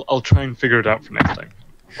 I'll try and figure it out for next time.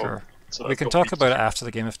 sure. So We I've can got talk these about it two. after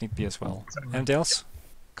the game if need be as well. Anybody else?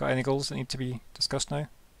 Got any goals that need to be discussed now?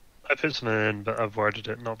 I put something in, but I've worded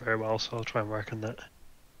it not very well, so I'll try and work on that.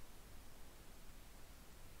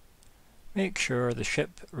 Make sure the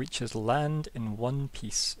ship reaches land in one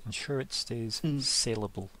piece. Ensure it stays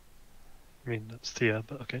sailable. I mean, that's Thea,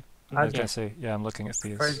 but okay. I was Yeah. going to say, yeah, I'm looking at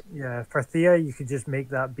these. For Thea, you could just make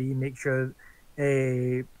that be, make sure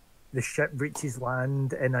the ship reaches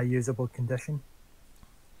land in a usable condition.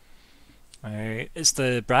 It's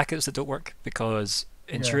the brackets that don't work, because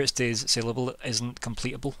ensure Yeah. it stays sailable isn't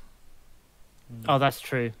completable. Oh, that's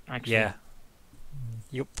true, actually. Yeah.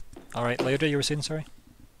 Yep. Alright, Lyuda, you were saying, sorry?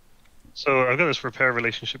 So I've got this repair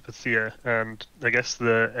relationship with Thea, and I guess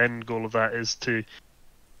the end goal of that is to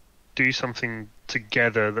do something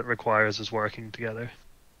together that requires us working together,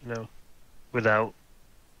 you know, without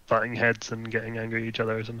butting heads and getting angry at each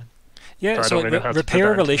other or something. Yeah, I so don't really know how to put repair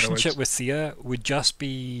that into relationship words. with Thea would just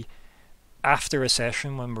be after a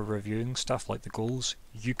session when we're reviewing stuff like the goals,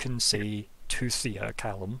 you can say to Thea,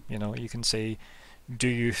 Calum, you know, you can say, do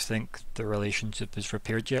you think the relationship is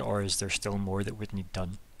repaired yet, or is there still more that would need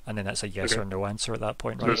done? And then that's a yes Okay. or no answer at that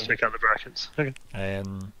point, So right? let's take out the brackets. Okay.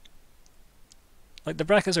 Like the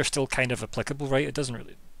brackets are still kind of applicable, right? It doesn't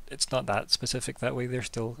really, it's not that specific that way. That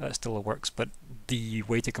still works, but the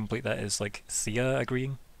way to complete that is like Thea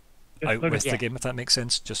agreeing Yeah, out okay. with Yeah. the game, if that makes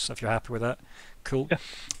sense. Just if you're happy with that, cool.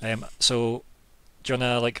 Yeah. So do you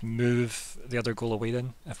wanna like move the other goal away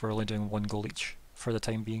then, if we're only doing one goal each for the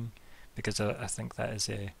time being, because I think that is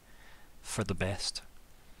for the best.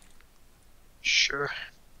 Sure.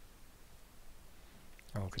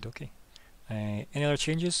 Okie dokie. Any other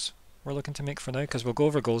changes we're looking to make for now? Because we'll go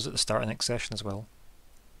over goals at the start of next session as well.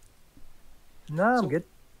 No, I'm So- good.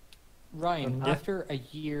 Ryan, Yeah. after a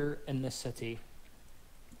year in the city,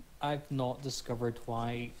 I've not discovered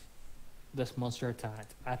why this monster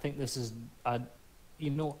attacked. I think this is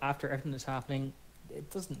after everything that's happening, it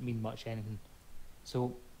doesn't mean much anything.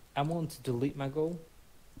 So I'm willing to delete my goal.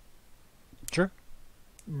 Sure.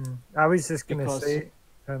 I was just gonna Because say,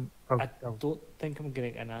 I don't think I'm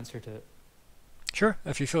getting an answer to it. Sure,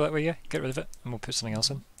 if you feel that way, yeah, get rid of it, and we'll put something else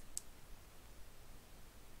in.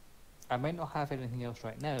 I might not have anything else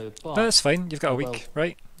right now, but No, that's fine. You've got a I week, will.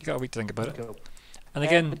 right? You've got a week to think about it. Go. And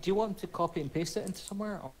again, But do you want to copy and paste it into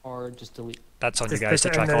somewhere, or just delete? that's on you Just guys to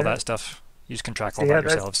put it in track all the- that stuff. You can track all Yeah, that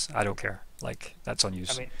that's- yourselves. I don't care. Like, that's on you.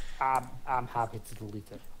 I mean, I'm happy to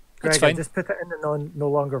delete it. It's Gregor, fine. just put it in the no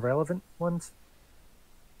longer relevant ones.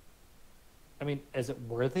 I mean, is it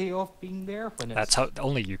worthy of being there when it's... That's how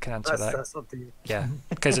only you can answer that. That's up to you. Yeah,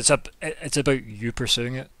 because it's about you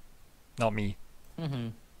pursuing it, not me. Mm-hmm.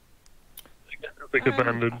 Like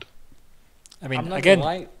abandoned. I mean, I'm not again, gonna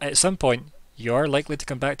lie. at some point, you are likely to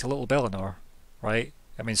come back to Little Bellinor, right?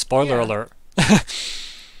 I mean, spoiler Yeah. alert.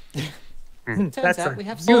 Turns That's out a we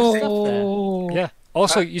have some stuff there. Yeah.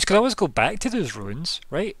 Also, you can always go back to those ruins,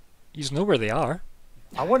 right? You know where they are.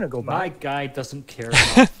 I want to go My back. guy doesn't care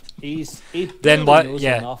enough. He Then barely what? knows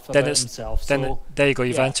Yeah. enough Then about it's himself. then So there you go.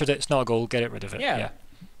 You've yeah. answered it. It's not a goal. Get it rid of it. Yeah. Yeah.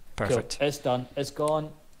 cool. Perfect. It's done. It's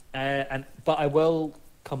gone. But I will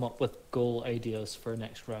come up with goal ideas for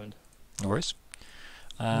next round. No worries.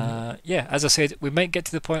 Yeah, as I said, we might get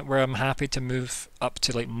to the point where I'm happy to move up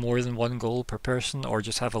to like more than one goal per person, or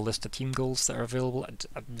just have a list of team goals that are available.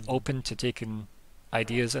 I'm open to taking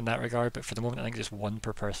ideas in that regard, but for the moment, I think just one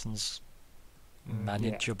per person's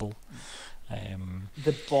manageable.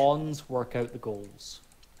 The bonds work out the goals,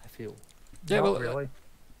 I feel. Yeah, Not well, really.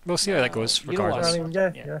 we'll see how that goes. You know what, Regardless. I mean,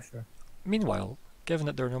 Yeah. yeah, sure. Meanwhile, given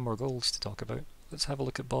that there are no more goals to talk about, let's have a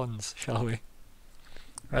look at bonds, shall we?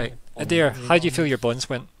 Right, Adhair, how do you feel your bonds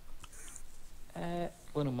went?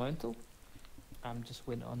 Bueno momento. I'm just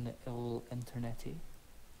waiting on the ill internety.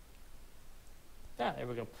 There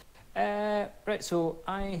we go. Right, so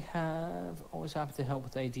I have always happy to help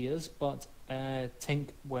with ideas, but Tink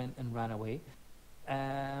went and ran away.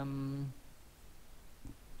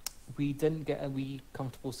 We didn't get a wee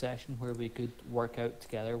comfortable session where we could work out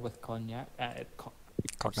together with Cognac.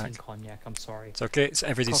 Cognanc. Cognac, I'm sorry. It's okay, it's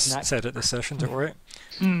everybody's Cognanc. said at this session, don't worry.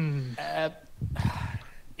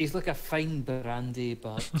 He's like a fine brandy,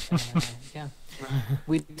 but yeah.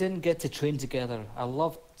 We didn't get to train together. I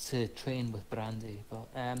love to train with brandy, but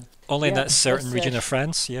Only in yeah, that certain this region of session-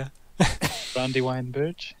 France, yeah. Brandywine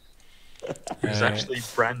Birch. Who's Uh, actually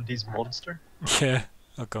Brandy's monster? Yeah,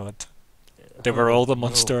 oh god. They were all the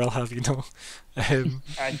monster, No. I'll have you know.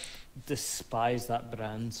 I despise that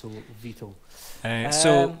brand, so veto.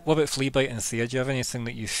 So, Um, what about FleaBite and Thea? Do you have anything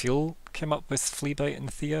that you feel came up with FleaBite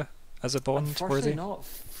and Thea as a bond Unfortunately worthy? not.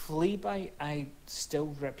 FleaBite, I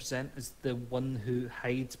still represent as the one who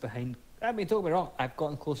hides behind... I mean, don't get me wrong, I've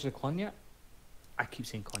gotten closer to Cognac. I keep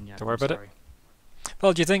saying Cognac. Don't worry I'm about it. sorry.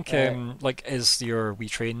 Well, do you think, Uh, like, is your we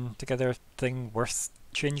train together thing worth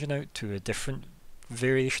changing out to a different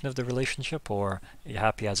variation of the relationship, or are you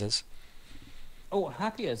happy as is? Oh,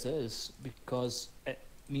 happy as is, because it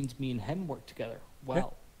means me and him work together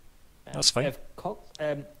well. that's fine. If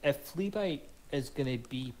FleaBite is going to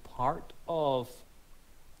be part of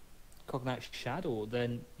Cognac's shadow,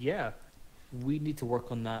 then yeah, we need to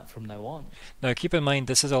work on that from now on. Now, keep in mind,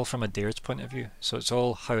 this is all from Adhair's point of view, so it's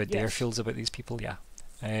all how Adhair Yes. feels about these people, yeah.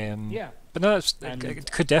 Yeah. But no, it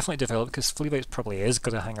And- could definitely develop, because FleaBite probably is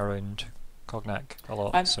going to hang around Cognac a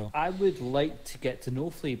lot, And so... I would like to get to know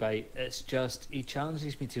FleaBite. It's just he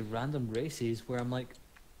challenges me to random races where I'm like,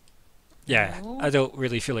 Yeah, no. I don't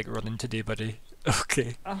really feel like running today, buddy.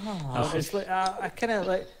 Okay. Oh. it's like I kind of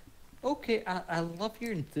like, okay, I love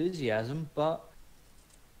your enthusiasm, but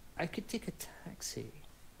I could take a taxi,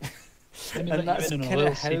 Let me let and you that's in on a kind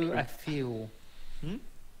little of how secret. I feel.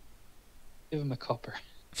 Give him a copper.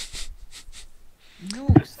 No,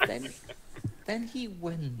 'cause then he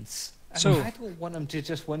wins. And So- I don't want him to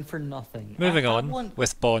just win for nothing. Moving I on want,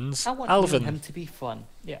 with bonds. I want me and Alvyn. him to be fun.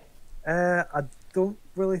 Yeah. I don't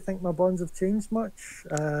really think my bonds have changed much.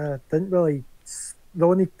 Didn't really. The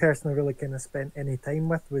only person I really kind of spent any time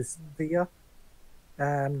with was Thea,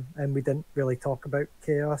 and we didn't really talk about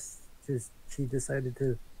chaos because she decided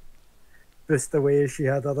to boost away as she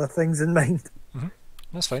had other things in mind.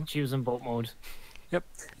 That's fine. She was in boat mode.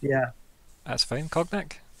 Yeah, That's fine.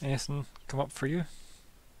 Cognac, anything come up for you?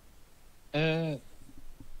 I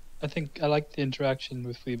think I like the interaction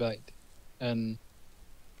with FleaBite, and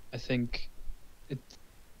I think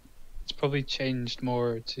it's probably changed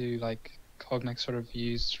more to like Cognac sort of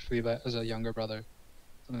used FleaBite as a younger brother,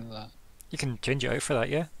 something like You can change it out for that,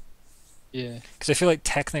 yeah. Yeah. Because I feel like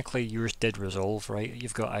technically yours did resolve, right?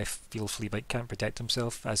 You've got I feel FleaBite can't protect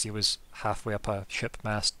himself as he was halfway up a ship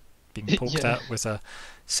mast being poked Yeah. at with a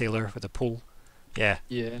sailor with a pole. Yeah.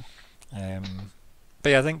 Yeah. But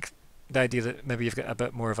yeah, I think the idea that maybe you've got a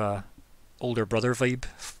bit more of a older brother vibe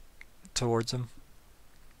towards him.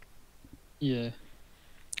 Yeah.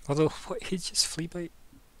 Although, what age is FleaBite?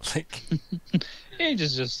 Like, Age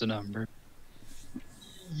is just a number.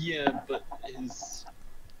 Yeah, but his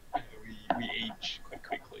we age quite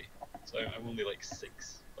quickly, so I'm only like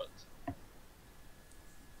 6, but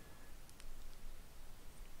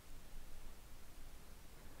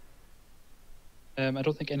I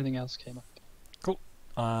don't think anything else came up.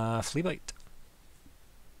 FleaBite.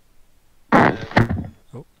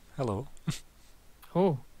 Oh, hello.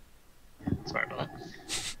 Oh, sorry about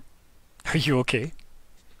that. Are you okay?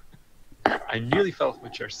 I nearly fell off my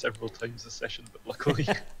chair several times this session, but luckily.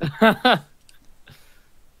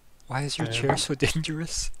 Why is your chair so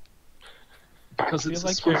dangerous? Because I it's feel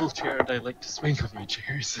a like you're- swivel chair and I like to swing on my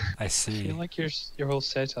chairs. I I see. feel like your whole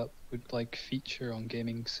setup would like feature on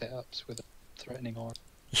gaming setups with a threatening aura.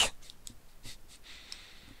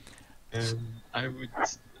 I would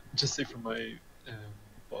just say for my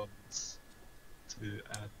bonds to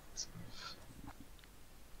add sort of.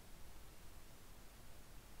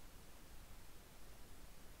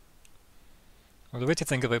 Well, the way to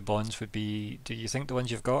think about bonds would be, do you think the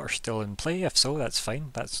ones you've got are still in play? If so, that's fine.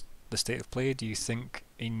 That's the state of play. Do you think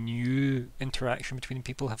a new interaction between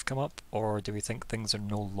people have come up, or do we think things are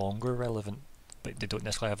no longer relevant, but they don't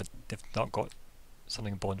necessarily have they've not got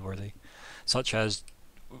something bond-worthy? Such as,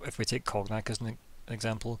 if we take Cognanc as an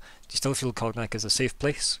example, do you still feel Cognanc is a safe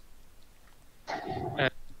place?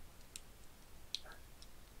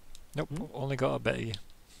 Nope, only got a bit of you.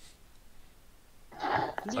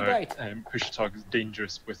 Sorry, FleaBite. push to talk is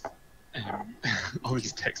dangerous with all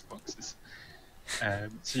these text boxes.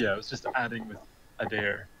 So yeah, I was just adding with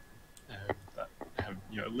Adhair that have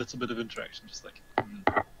a little bit of interaction, just like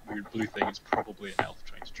weird blue thing is probably an elf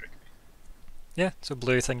trying to trick me. Yeah, so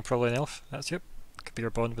blue thing, probably an elf. That's yep. Could be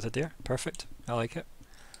your bond with Adhair. Perfect. I like it.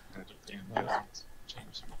 I don't think it doesn't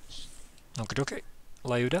change much. Okay, okay.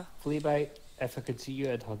 Lyuda. FleaBite, if I could see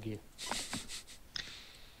you, I'd hug you.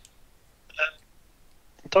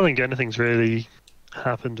 I don't think anything's really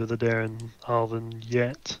happened with Adhair and Alvyn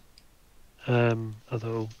yet.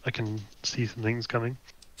 Although I can see some things coming.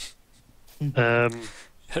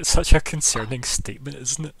 It's such a concerning statement,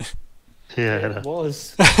 isn't it? Yeah, It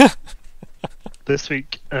was. this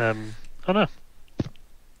week, I don't know.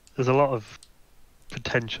 There's a lot of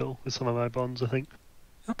potential with some of my bonds, I think.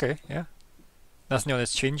 Okay, yeah. Nothing on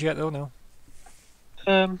its change yet, though, no?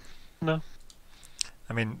 No.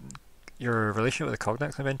 I mean, your relationship with the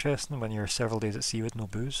Cognac's kind of interesting when you're several days at sea with no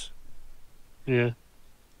booze. Yeah.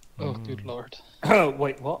 Oh, good lord.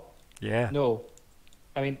 Wait, what? Yeah. No.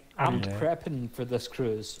 I mean, I'm Yeah. prepping for this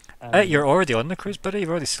cruise. You're already on the cruise, buddy. You've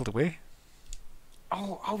already sailed away.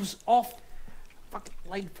 Oh, I was off fucking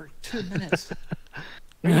line for 2 minutes.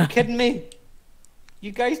 Are you kidding me?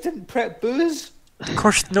 You guys didn't prep booze? Of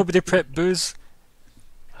course, nobody prepped booze.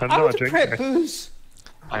 I'm I not would a have prepped drinker. booze.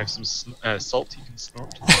 I have some salt you can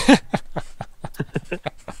snort.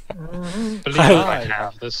 Believe Hi. I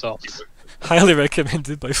have the salt. Highly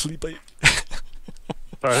recommended by FleaBite.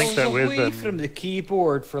 But I think was that with away from the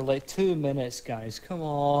keyboard for like 2 minutes, guys. Come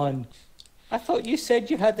on. I thought you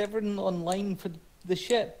said you had everything online for the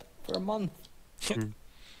ship for a month.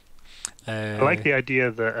 I like the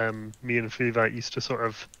idea that me and FleaBite used to sort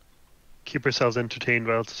of keep ourselves entertained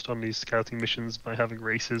whilst on these scouting missions by having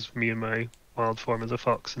races with me and my wild form as a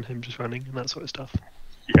fox and him just running and that sort of stuff.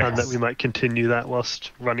 Yes. And that we might continue that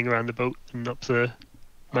whilst running around the boat and up the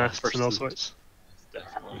masts and all first- sorts.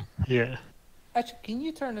 Definitely. Yeah. Actually, can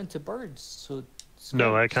you turn into birds? So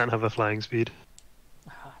No, I scouts- can't have a flying speed.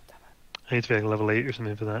 Ah, damn it. I need to be like level 8 or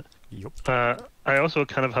something for that. Yup. I also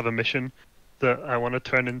kind of have a mission that I want to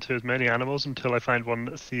turn into as many animals until I find one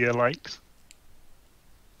that Thea likes.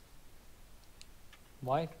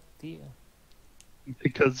 Why? Thea?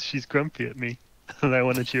 Because she's grumpy at me, and I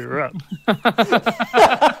want to cheer her up.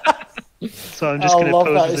 So I'm just I going to love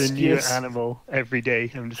that pose as a new excuse. animal every day.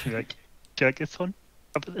 I'm just going to be like, do you like this one?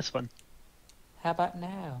 How about this one? How about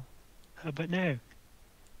now? How about now?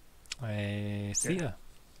 Thea.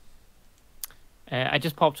 I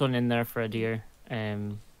just popped one in there for a deer.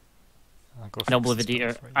 I'll go I don't believe fix a this deer.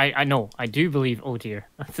 one for you. I know. I do believe. Oh dear,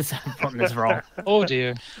 this button is wrong. Oh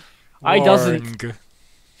dear. I doesn't.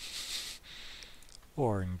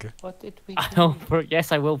 Warring. What did we I do? know.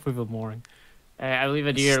 Yes, I will prove a mooring. I believe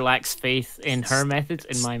a deer lacks faith in her methods,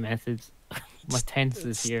 in my methods. My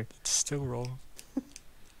tenses here. It's still wrong.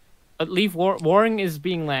 Leave Warring is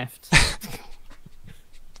being left.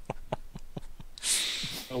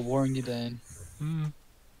 I'll warn you down.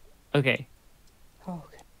 Okay.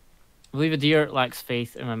 Okay. I believe Adhair lacks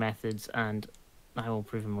faith in my methods, and I will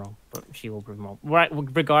prove him wrong. But she will prove him wrong. Right,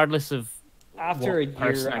 regardless of After a what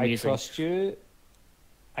person year, I'm I using. trust you.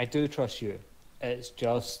 I do trust you. It's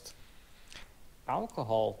just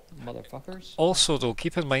alcohol, motherfuckers. Also, though,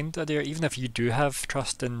 keep in mind, Adhair, even if you do have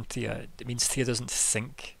trust in Thea, it means Thea doesn't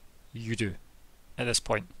think you do at this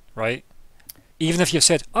point, right? Even if you've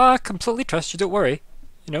said, I completely trust you, don't worry,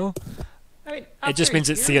 you know? I mean, It just after a means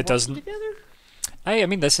that year Thea working doesn't. together? I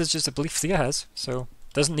mean, this is just a belief Thea has, so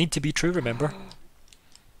doesn't need to be true, remember?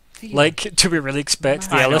 Thea, Like, do we really expect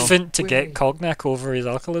the I know. elephant to get Really? Cognac over his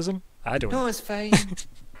alcoholism? I don't. No, it's fine.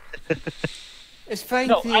 It's fine.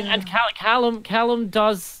 No, Thea. and Calum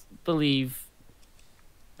does believe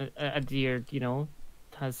Adhair, you know,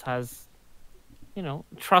 has you know,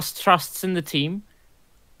 trusts in the team.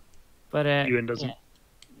 But Euan doesn't.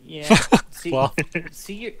 Yeah. See, Well.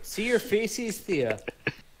 see your faces, Thea.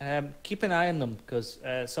 Keep an eye on them because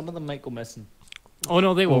some of them might go missing. Oh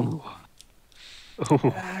no, they won't.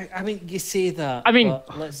 Oh, I mean, you say that. I mean,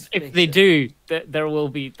 but let's If face they it. do, there will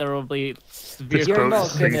be severe. You're not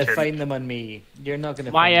Exposed gonna thinking. find them on me. You're not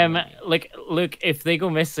gonna. My find them on me. like, look, if they go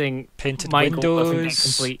missing, Painted my goal doesn't get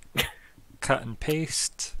windows, complete. cut and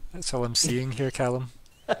paste. That's all I'm seeing here, Calum.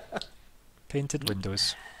 Painted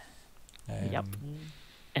windows. Yep.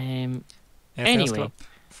 Anything else Anyway, come up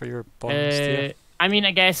for your bonds, Thea? I mean,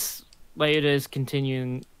 I guess Lyuda is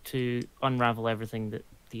continuing to unravel everything that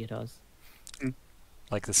Thea does,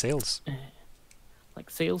 Like the sales. like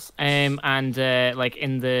sales, and like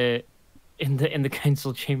in the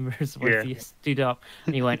council chambers where Yeah. Thea stood up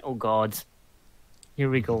and he went, "Oh God, here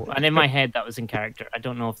we go." And in my head, that was in character. I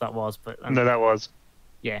don't know if that was, but no, that was.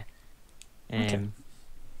 yeah. Okay.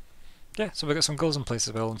 Yeah, so we've got some goals in place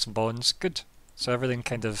as well and some bonds. Good. So everything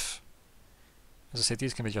kind of, as I said,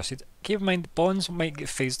 these can be adjusted. Keep in mind, bonds might get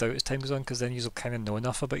phased out as time goes on because then you'll kind of know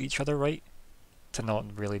enough about each other, right? To not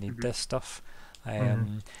really need this stuff. I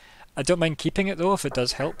don't mind keeping it though if it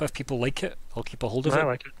does help. If people like it, I'll keep a hold of I it.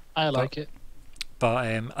 like it. I like it. But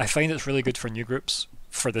I find it's really good for new groups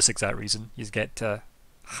for this exact reason. You get to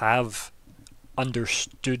have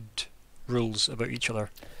understood rules about each other.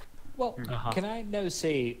 Well, Uh-huh. can I now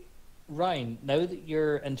say, Ryan, now that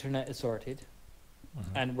your internet is sorted,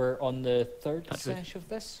 and we're on the third That's it. sesh of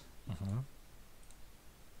this,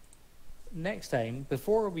 next time,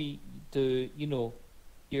 before we do, you know,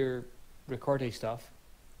 your recording stuff,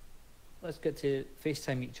 let's get to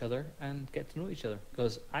FaceTime each other and get to know each other.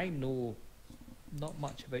 Because I know not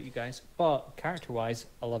much about you guys, but character-wise,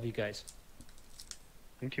 I love you guys.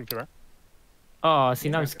 Thank you for that. Oh, see,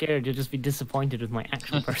 now I'm scared. You'll just be disappointed with my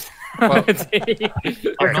actual Well, We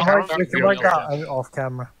I'm not- can work that out off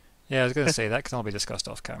camera. Yeah, I was going to say that can all be discussed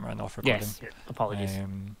off camera and off recording. Yes, apologies.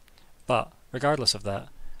 But regardless of that,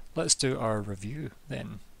 let's do our review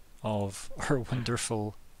then of our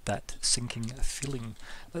wonderful That Sinking Feeling.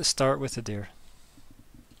 Let's start with Adhair.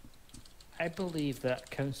 I believe that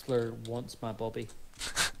Councillor wants my Bobby.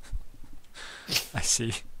 I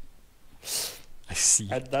see. I see.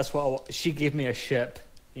 That's what she gave me a ship,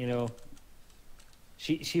 you know.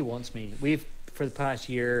 She wants me. We've for the past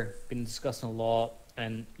year been discussing a lot,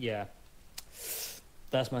 and yeah,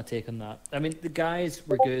 that's my take on that. I mean, the guys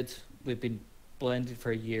were good. We've been blended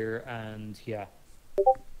for a year, and yeah,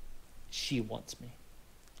 she wants me,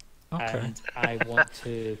 Okay. and I want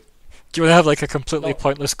to. Do you want to have like a completely No.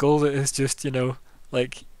 pointless goal that is just, you know,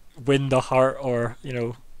 like win the heart or, you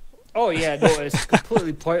know... Oh yeah, no, it's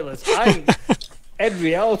completely pointless. In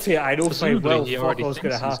reality, I don't find well he fuck already what's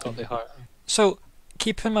thinks going to he's got happen. the heart. So,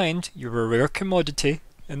 keep in mind, you're a rare commodity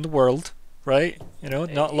in the world, right? You know,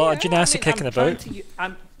 not a lot of Genasi kicking about.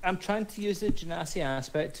 I'm trying to use the Genasi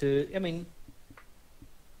aspect to. I mean,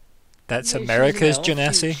 That's yeah, she's America's an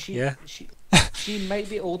elf. Genasi, yeah. She might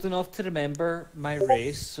be old enough to remember my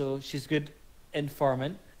race, so she's good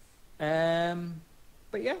informant.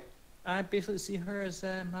 But yeah, I basically see her as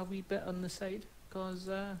a wee bit on the side because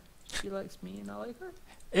she likes me and I like her.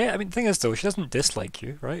 Yeah, I mean, the thing is, though, she doesn't dislike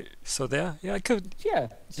you, right? So there, yeah, I could... Yeah,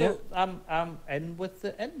 so I'm in with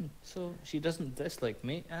the in, so she doesn't dislike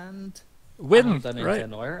me, and I Win, haven't done anything to right?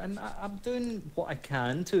 annoy her, and I'm doing what I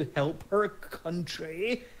can to help her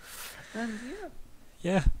country, and yeah.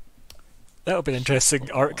 Yeah. That'll be an interesting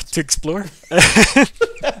arc to explore.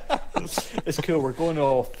 It's cool. We're going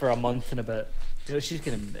off for a month and a bit. You know, she's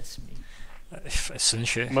gonna miss me. As soon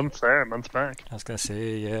as you... Month there, month back. I was going to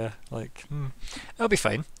say, yeah, like, it'll be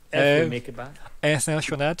fine. If we make it back. Anything else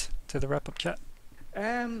you want to add to the wrap-up chat?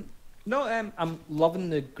 No, I'm loving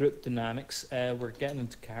the group dynamics. We're getting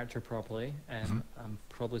into character properly. I'm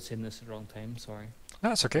probably saying this at the wrong time. Sorry. No,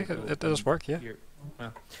 that's okay. It does work, yeah.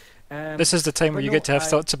 Well, This is the time where but you no, get to have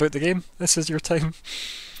thoughts about the game. This is your time.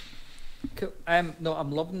 Cool. No,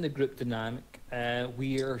 I'm loving the group dynamic.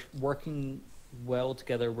 We are working well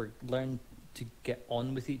together. We're learning to get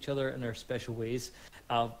on with each other in our special ways.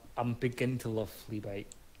 I'm beginning to love FleaBite.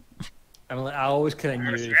 I always kind of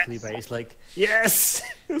knew FleaBite. It's like, yes!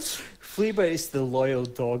 FleaBite is the loyal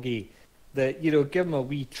doggy that, give him a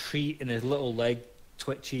wee treat and his little leg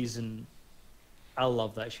twitches, and I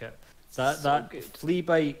love that shit. That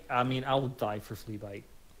FleaBite, I will die for FleaBite.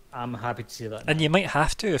 I'm happy to say that. And you might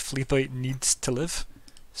have to if FleaBite needs to live.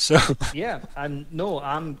 So yeah, and no,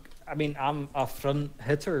 I'm a front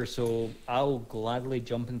hitter, so I'll gladly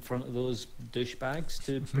jump in front of those douchebags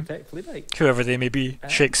to protect FleaBite. Whoever they may be,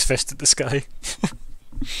 shakes fist at the sky.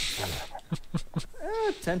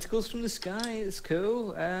 Tentacles from the sky, it's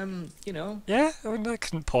cool. Yeah, that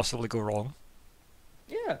couldn't possibly go wrong.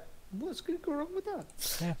 Yeah, what's going to go wrong with that?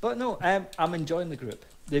 Yeah. But no, I'm enjoying the group.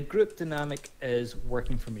 The group dynamic is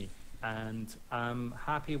working for me, and I'm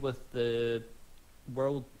happy with the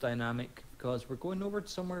world dynamic because we're going over to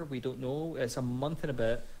somewhere we don't know. It's a month and a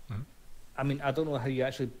bit. I don't know how you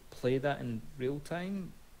actually play that in real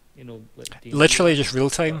time. Literally just real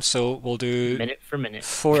time. So we'll do minute for minute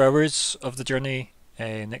 4 hours of the journey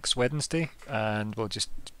next Wednesday, and we'll just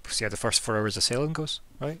see how the first 4 hours of sailing goes.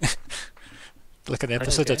 Right? Like an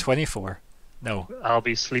episode of 24. No, I'll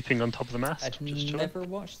be sleeping on top of the mast. I've never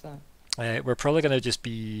watched that. We're probably going to just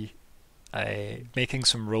be making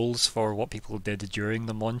some rolls for what people did during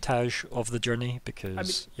the montage of the journey,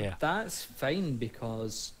 because that's fine,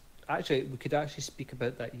 because actually we could actually speak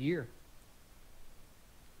about that year.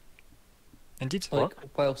 Indeed. Like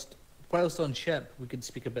whilst on ship, we could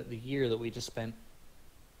speak about the year that we just spent.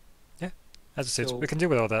 Yeah, as I said, we can deal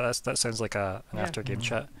with all that. That sounds like an after game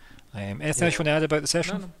chat. Anything else you want to add about the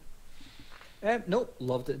session? No,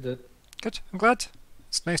 loved it. Good. I'm glad.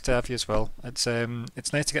 It's nice to have you as well. It's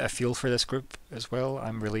nice to get a feel for this group as well.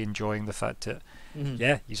 I'm really enjoying the fact that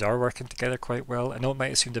you are working together quite well. I know it might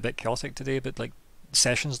have seemed a bit chaotic today, but like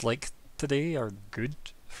sessions like today are good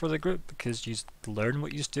for the group because you learn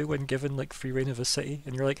what you do when given like free reign of a city,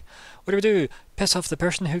 and you're like, what do we do? Piss off the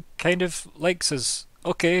person who kind of likes us,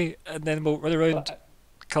 okay, and then we'll run around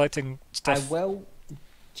collecting stuff. I will,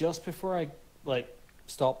 just before I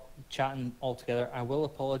stop chatting altogether, I will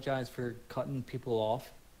apologise for cutting people off.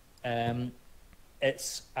 I'm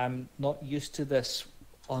not used to this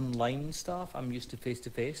online stuff. I'm used to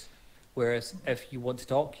face, whereas if you want to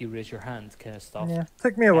talk, you raise your hand, kind of stuff. Yeah,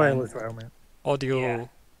 took me a while as well, man.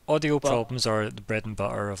 Audio problems are the bread and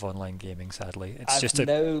butter of online gaming, sadly. I've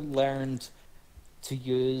now learned to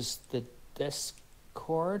use the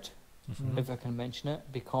Discord, if I can mention it,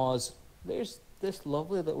 because there's this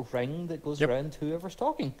lovely little ring that goes around whoever's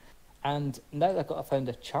talking. And now that I found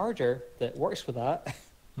a charger that works with that,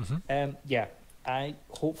 I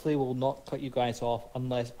hopefully will not cut you guys off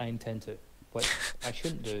unless I intend to. Which I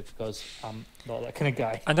shouldn't do because I'm not that kind of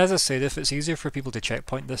guy. And as I said, if it's easier for people to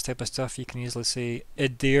checkpoint this type of stuff, you can easily say,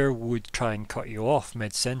 Adhair would try and cut you off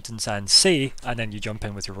mid-sentence and say, and then you jump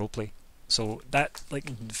in with your roleplay. So that,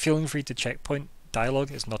 feeling free to checkpoint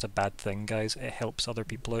dialogue is not a bad thing, guys. It helps other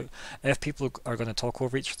people out. If people are going to talk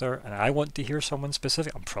over each other and I want to hear someone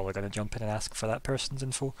specific, I'm probably going to jump in and ask for that person's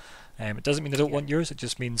info. It doesn't mean I don't want yours, it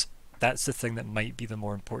just means that's the thing that might be the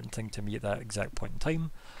more important thing to me at that exact point in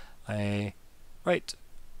time. Right,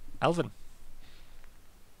 Alvyn.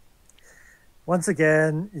 Once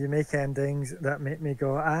again, you make endings that make me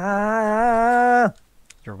go, ah!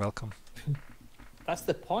 You're welcome. That's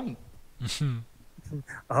the point.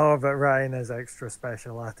 Oh, but Ryan is extra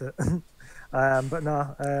special at it. But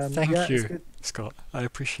no. Thank you, Scott. I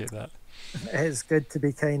appreciate that. It's good to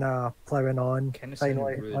be kind of ploughing on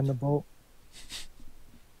finally on the boat.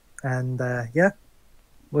 And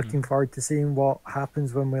looking forward to seeing what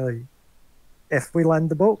happens when if we land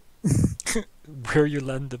the boat. Where you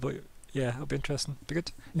land the boat. Yeah, it'll be interesting. Be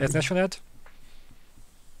good. Anything else you want to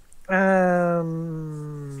add?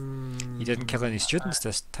 You didn't kill any students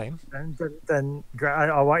this time. Then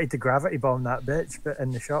I wanted to gravity bomb that bitch, but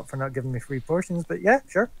in the shop for not giving me free portions. But yeah,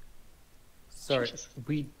 sure. Sorry,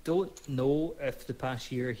 we don't know if the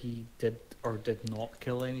past year he did or did not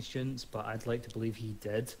kill any students, but I'd like to believe he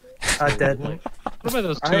did. I didn't. What about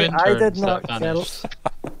those two interns I did not that kill. vanished?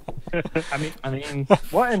 I mean,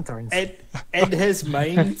 what interns? in his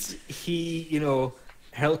mind, he,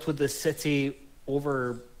 helped with the city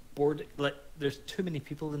overboard. Like, there's too many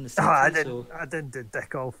people in the city. Oh, I so didn't do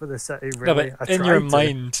dick all for the city, No, really. but I in your tried to.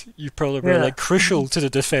 mind, you probably were Yeah. like crucial to the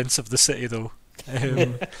defense of the city, though.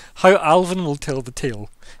 How Alvyn will tell the tale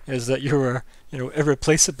is that you were,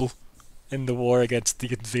 irreplaceable in the war against the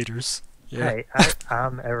invaders. Yeah. Hey, I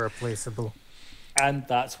am irreplaceable. and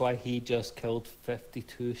that's why he just killed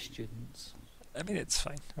 52 students. I mean, it's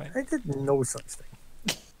fine, right? I did no such thing.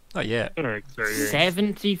 Not yet.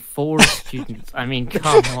 74 students. I mean,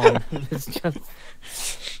 come on. It's just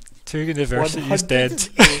 2 universities dead.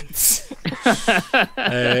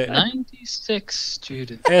 96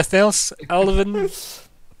 students. Anything else, Alvyn?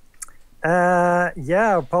 Yeah,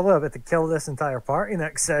 I'll probably have to kill this entire party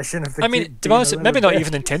next session if they I mean, keep to be being honest, a maybe little not bit-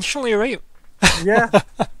 even intentionally, right? Yeah.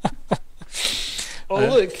 Oh,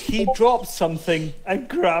 look, he dropped something and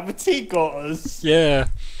gravity got us. Yeah.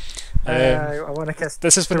 I want to kiss.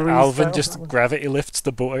 This is when Therese Alvyn fell. just gravity lifts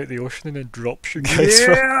the boat out of the ocean and then drops you guys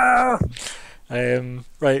from. Yeah.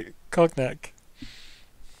 Right, Cognanc.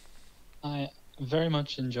 I very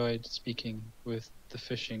much enjoyed speaking with the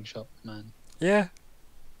fishing shop man. Yeah.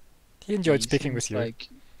 He enjoyed He speaking with seems you. Like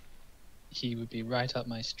he would be right up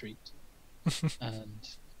my street, and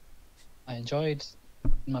I enjoyed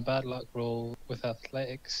my bad luck roll with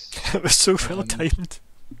athletics. It was so well timed.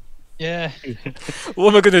 Yeah. What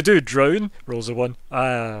am I going to do? Drown? Rolls a 1.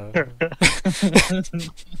 Ah.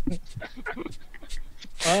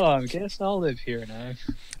 Oh, I guess I'll live here now.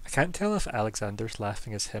 I can't tell if Alexander's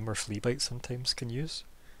laughing as him or FleaBite sometimes can use.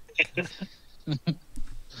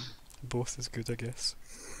 Both is good, I guess.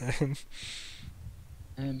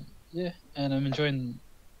 Yeah, and I'm enjoying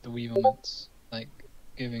the wee moments, like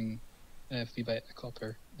giving FleaBite a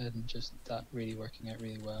copper, and just that really working out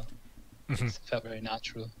really well. It felt very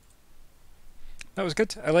natural. That was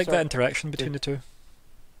good. I like Sorry, that interaction between the two.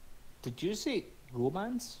 Did you say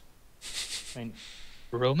romance? I mean,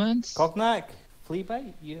 Romance? Cognanc,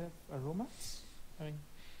 FleaBite, you have a romance? I mean,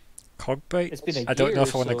 Cogbite? it's been a I don't know year,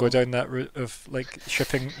 if I want to so go down that route of like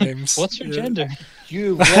shipping names. What's your Yeah. gender?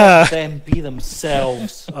 You let them be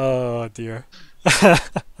themselves. Oh dear.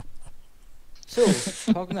 So,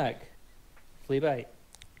 Cognanc, FleaBite.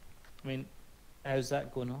 I mean, how's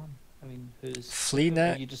that going on? I mean, are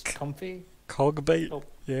Fleaneck, you just comfy? Cogbite, Oh.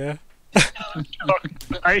 yeah. I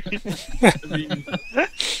mean,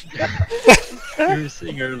 you were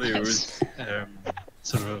saying earlier it was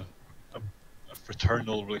sort of a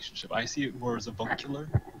fraternal relationship. I see it more as avuncular.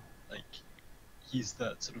 Like, he's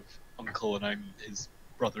that sort of uncle and I'm his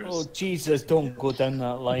brother's. Oh, Jesus, don't go down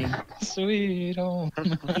that line. Sweet home.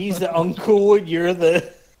 He's the uncle and you're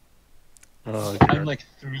the... Oh, I'm like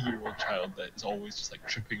a 3-year-old child that is always just like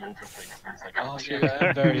tripping over things. And he's like, oh Sure, yeah,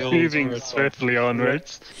 I'm very old. moving for it, so- swiftly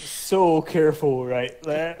onwards. So careful, right?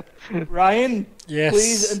 Ryan, Yes.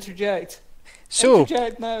 please interject. So,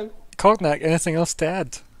 Interject now. Cognac, anything else to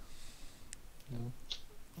add?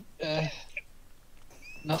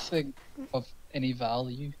 Nothing of any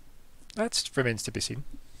value. That remains to be seen.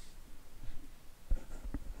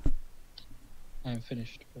 I'm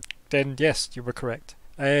finished. Then, yes, you were correct.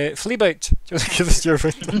 FleaBite, do you want to give us your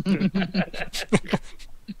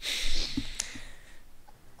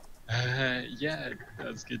yeah,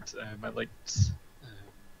 that's good. I liked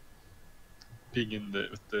being in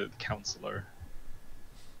with the counselor,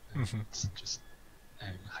 and just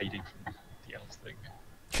hiding from the elf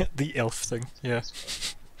thing. the elf thing, yeah.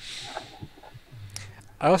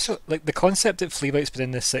 I also like the concept that FleaBite's been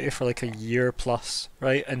in this city for like a year plus,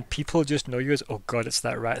 right? And people just know you as, oh god, it's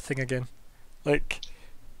that rat thing again. Like,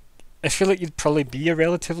 I feel like you'd probably be a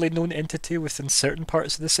relatively known entity within certain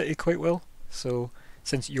parts of the city quite well. So,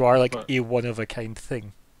 since you are like But- a one of a kind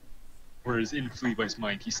thing. Whereas in FleaBite's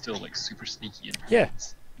mind, he's still like super sneaky and Yeah.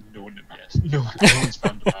 he's known him yet. No one's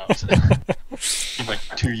found him out in like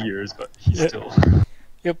 2 years, but he's Yeah. still.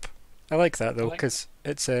 Yep, I like that though, like- because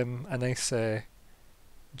it's a nice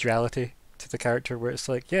duality to the character where it's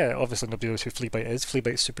like, yeah, obviously nobody knows who FleaBite is.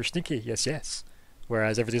 FleaBite's super sneaky, yes, yes.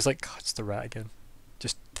 Whereas everybody's like, God, it's the rat again.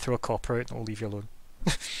 Just throw a copper out and it'll leave you alone.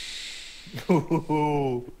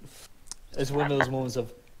 It's one of those moments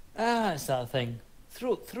of, it's that thing.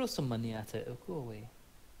 Throw some money at it, it'll go away.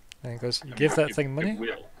 And he goes, you give that thing money? It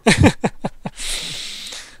will.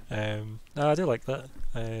 No, I do like that.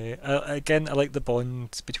 Again, I like the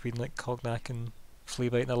bond between like Cognac and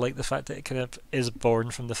FleaBite, and I like the fact that it kind of is born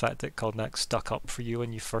from the fact that Cognac stuck up for you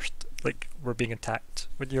when you first like were being attacked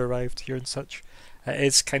when you arrived here and such. It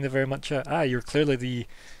is kind of very much you're clearly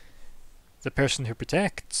the person who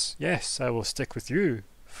protects. Yes, I will stick with you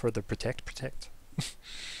for the protect.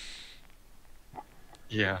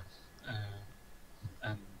 Yeah,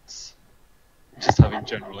 and just having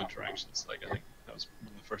general interactions. Like, I think that was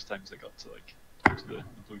one of the first times I got to like talk to the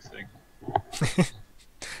blue thing.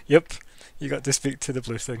 Yep, you got to speak to the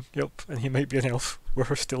blue thing. Yep, and he might be an elf.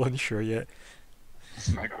 We're still unsure yet.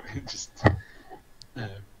 Just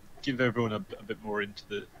give everyone a bit more into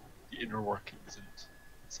the inner workings and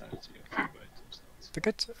sanity of FleaBite themselves. Be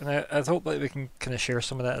good, and I hope that we can kind of share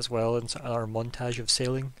some of that as well in our montage of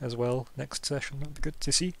sailing as well next session. That'd be good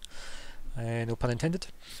to see. No pun intended.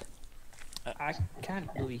 I can't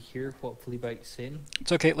really hear what FleaBite's saying.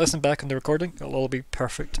 It's okay. Listen back on the recording. It'll all be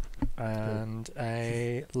perfect and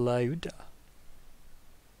Lyuda.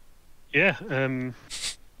 Yeah, a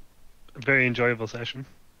very enjoyable session.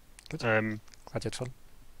 Good. Glad you had fun.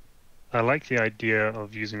 I like the idea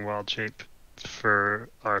of using wild shape for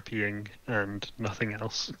RPing and nothing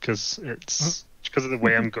else, because it's because of the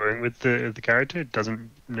way I'm going with the character. It doesn't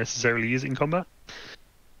necessarily use it in combat,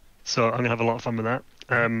 so I'm gonna have a lot of fun with that.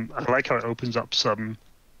 I like how it opens up some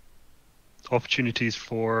opportunities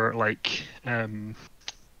for like what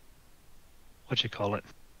do you call it?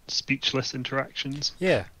 Speechless interactions.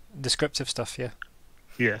 Yeah, descriptive stuff. Yeah.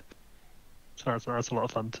 Yeah, so that's a lot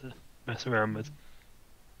of fun to mess around with.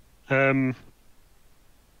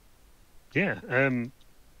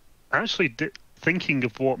 Actually, thinking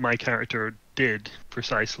of what my character did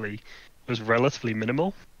precisely was relatively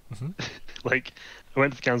minimal. Like, I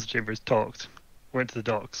went to the council chambers, talked, went to the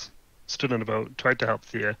docks, stood on a boat, tried to help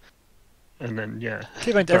Thea, and then Keep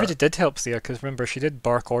in mind, everybody did help Thea, because remember, she did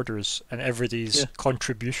bark orders, and everybody's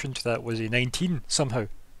contribution to that was a 19 somehow.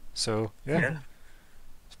 So yeah.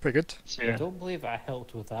 It's pretty good. So, I don't believe I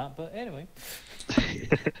helped with that, but anyway.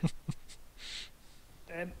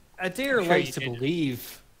 Adhair likes to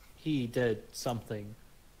believe he did something.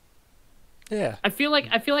 Yeah. I feel like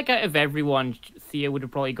out of everyone, Thea would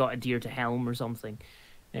have probably got Adhair to helm or something.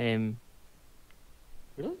 Really?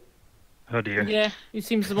 Oh dear. Yeah, he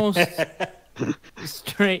seems the most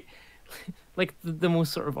straight, like the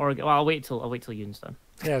most sort of Well, I'll wait till Euan's done.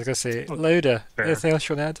 Yeah, I was gonna say, Lyuda. Anything else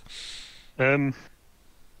you want to add?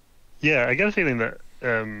 Yeah, I get a feeling that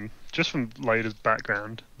just from Lyuda's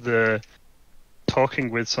background, the talking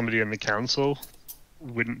with somebody in the council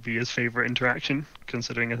wouldn't be his favorite interaction,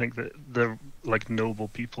 considering I think that the like noble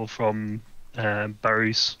people from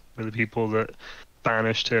Barry's were the people that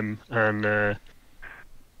banished him, and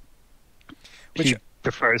he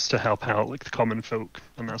prefers to help out like the common folk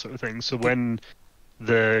and that sort of thing. So when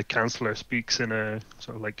the councillor speaks in a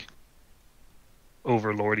sort of like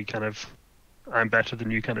overlordy kind of "I'm better than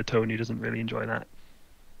you" kind of tone, he doesn't really enjoy that.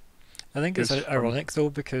 I think it's ironic though,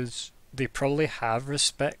 because they probably have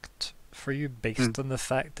respect for you based on the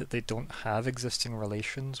fact that they don't have existing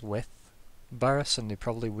relations with Barris, and they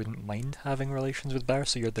probably wouldn't mind having relations with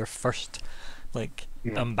Barris, so you're their first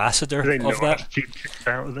ambassador They know of that. how to keep kicked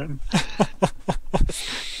out of them.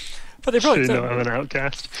 But they probably know I'm an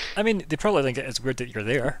outcast. I mean, they probably think it's weird that you're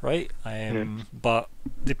there, right? But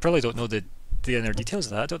they probably don't know the inner details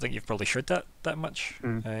of that. I don't think you've probably shared that much.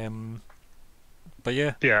 But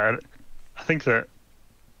yeah. Yeah, I think that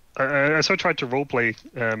I sort of tried to roleplay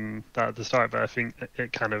that at the start, but I think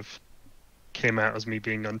it kind of came out as me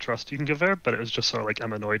being untrusting of her, but it was just sort of like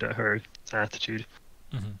I'm annoyed at her attitude.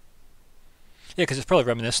 Yeah, because it's probably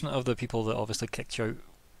reminiscent of the people that obviously kicked you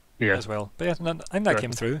out as well. But yeah, I think that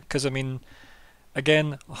came through, because I mean,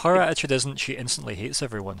 again, her attitude isn't she instantly hates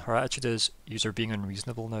everyone. Her attitude is, you're being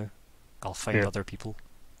unreasonable now. I'll find other people,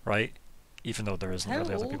 right? Even though there isn't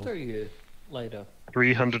really other people. How old are you, Lyuda?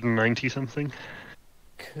 390 something.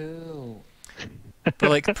 Cool. But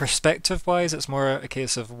like perspective-wise, it's more a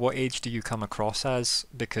case of what age do you come across as,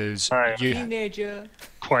 because you Teenager.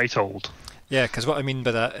 Quite old. Yeah, because what I mean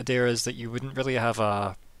by that, Adhair, is that you wouldn't really have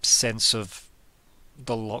a sense of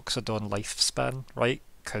the Loxodon lifespan, right?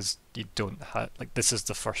 Because you don't have this is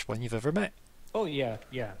the first one you've ever met. Oh yeah.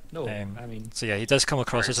 No, I mean. So yeah, he does come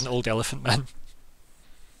across as an old elephant man.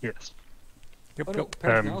 Yes. Yep.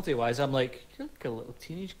 Personality-wise, I'm like, you're like a little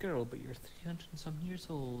teenage girl, but you're 300 and some years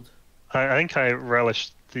old. I think I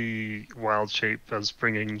relished the wild shape as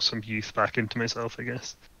bringing some youth back into myself, I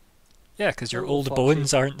guess. Yeah, because your Little old foxy.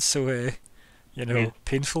 bones aren't so,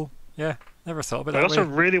 painful. Yeah, never thought about I that also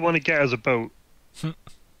way. really want to get us a boat.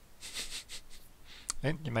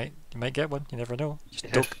 Yeah, you might get one. You never know.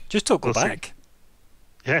 Just don't go We'll see. back.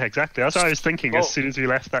 Yeah, exactly. That's what I was thinking as soon as we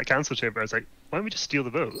left that council chamber. I was like, why don't we just steal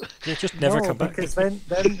the boat? Yeah, just never no, come back. because then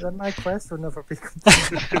my quest will never be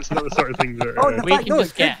complete. It's not the sort of thing that... We can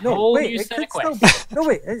just get a whole new set of quests.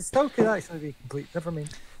 It still could actually be complete. Never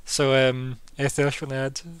mind. So, anything else you want to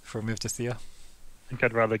add before we move to Thea? I think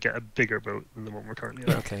I'd rather get a bigger boat than the one we're currently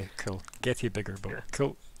on. Okay, cool. Get you a bigger boat. Yeah.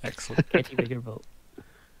 Cool. Excellent. Get a bigger boat.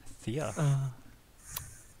 Thea.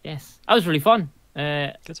 Yes, that was really fun.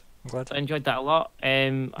 Good. I'm glad. I enjoyed that a lot.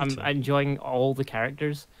 I'm too. enjoying all the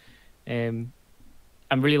characters. I'm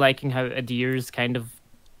really liking how Adhair's kind of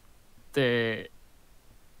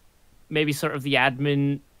maybe sort of the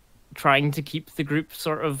admin trying to keep the group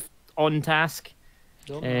sort of on task.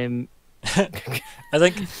 I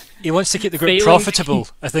think he wants to keep the group Failing. profitable,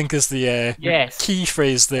 I think is the Yes. key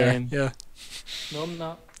phrase there. Yeah. No, I'm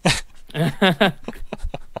not.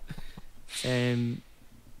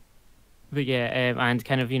 But yeah, and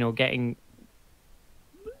kind of getting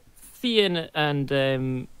Thea and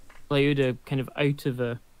Lyuda kind of out of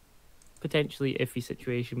a potentially iffy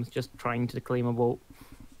situation with just trying to claim a vote.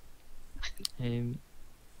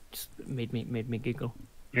 Just made me giggle.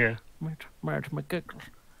 Yeah. Made me giggle.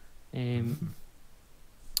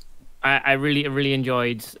 I really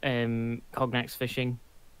enjoyed Cognanc's fishing.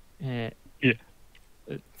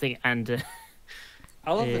 Thing and.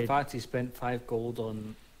 I love the fact he spent 5 gold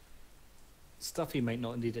on stuff he might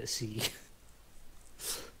not need at sea.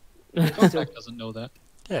 Cognanc doesn't know that.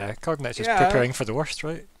 Yeah, Cognanc is Yeah. preparing for the worst,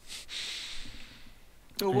 right?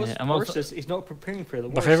 No, what's I'm worse also- is he's not preparing for the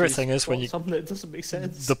My worst. favourite he's thing is when got you- something that doesn't make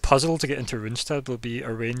sense. The puzzle to get into Runestad will be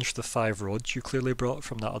arrange the 5 rods you clearly brought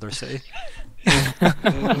from that other city.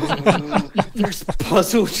 There's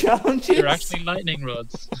puzzle challenges. They're actually lightning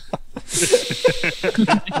rods.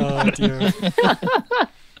 Oh dear.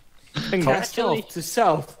 North to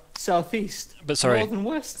south, southeast, But sorry, north and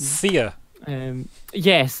west. Thea.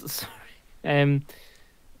 Yes. Sorry.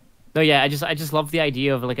 No, yeah. I just love the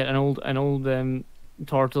idea of like an old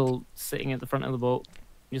turtle sitting at the front of the boat,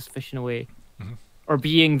 just fishing away, or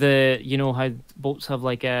being the how boats have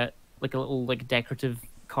like a little like decorative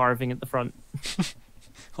carving at the front.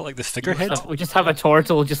 What, like the figurehead? We just have a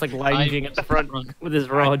turtle just like lounging at the front with his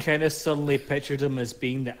I rod. kind of suddenly pictured him as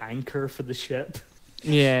being the anchor for the ship.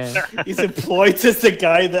 Yeah. He's employed as the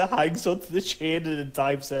guy that hangs onto the chain and then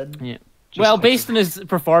dives in. Yeah. Well, based on his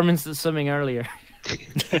performance at swimming earlier.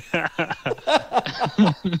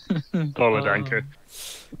 Solid anchor.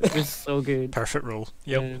 It was so good. Perfect role.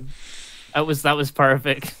 Yep. That was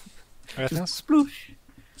perfect. Anything else? Sploosh.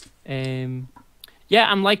 Yeah,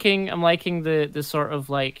 I'm liking the sort of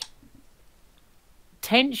like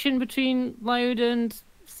tension between Lyuda and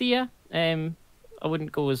Thea. I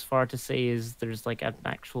wouldn't go as far to say as there's like an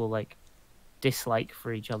actual like dislike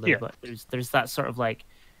for each other, Yeah. but there's that sort of like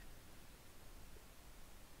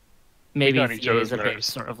maybe got each Thea is other's a bit nerves.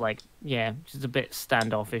 sort of like just a bit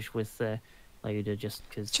standoffish with Lyuda just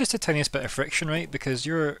because. It's just a tiniest bit of friction, right? Because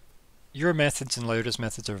your methods and Lyuda's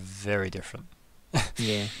methods are very different.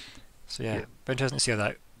 Yeah. So yeah, but interesting to see how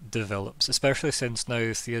that develops, especially since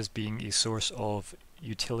now Thea's being a source of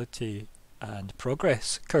utility and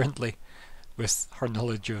progress currently, with her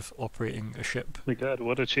knowledge of operating a ship. My God,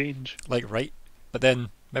 what a change! Like, right, but then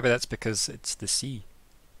maybe that's because it's the sea,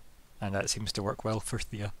 and that seems to work well for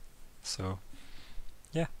Thea. So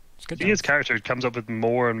yeah, it's good. Thea's character comes up with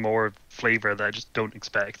more and more flavor that I just don't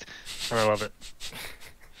expect, and I love it.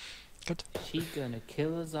 Good. She gonna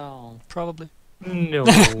kill us all. Probably. No.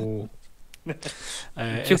 She'll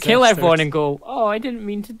Anything kill else everyone there? and go, "Oh, I didn't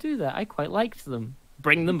mean to do that. I quite liked them.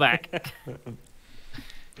 Bring them back."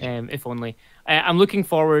 If only. I'm looking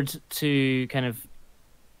forward to kind of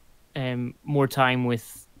more time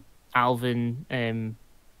with Alvyn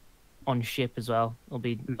on ship as well. It'll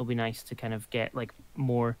be nice to kind of get like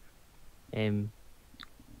more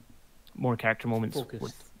character moments Focus.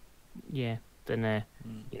 with than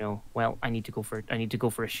well, I need to go for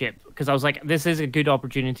a ship, because I was like, this is a good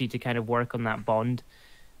opportunity to kind of work on that bond,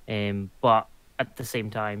 but at the same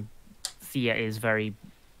time Thea is very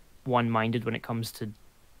one-minded when it comes to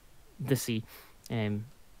the sea. So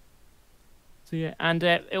yeah, and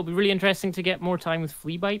it'll be really interesting to get more time with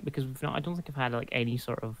FleaBite, because I don't think I've had like any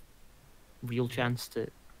sort of real chance to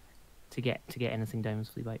get anything down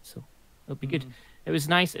with FleaBite, so it'll be good. It was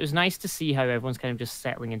nice to see how everyone's kind of just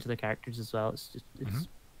settling into their characters as well. It's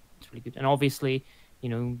really good, and obviously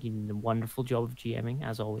you did a wonderful job of GMing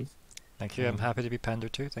as always. Thank you. I'm happy to be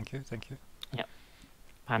pandered to. Thank you. Yep.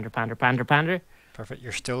 Pander. Perfect.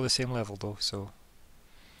 You're still the same level though, so.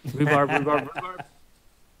 Rhubarb.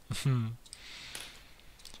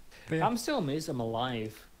 But yeah. I'm still amazed I'm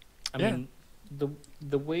alive. I Yeah. mean,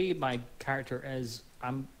 the way my character is,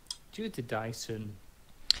 I'm due to die soon.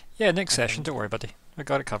 Yeah, next session. Don't worry, buddy. I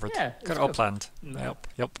got it covered. Yeah, got it's it all good. planned. No.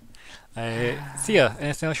 Yep. Thea,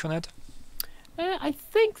 anything else you want to add? I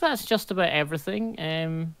think that's just about everything.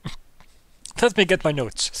 Let me get my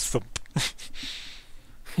notes. Thump.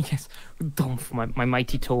 Yes, dump my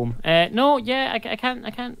mighty tome. No, yeah, I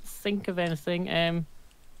can't think of anything.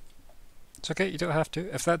 It's okay, you don't have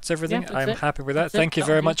to. If that's everything, that's I'm it. happy with that. That's it, Thank you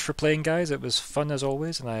that'll very do. much for playing, guys. It was fun as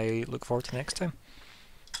always, and I look forward to next time.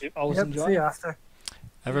 Always Yep, enjoy. see you after.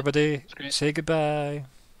 Everybody, great. say goodbye.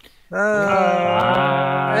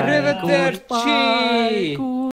 Bye. Arrivederci.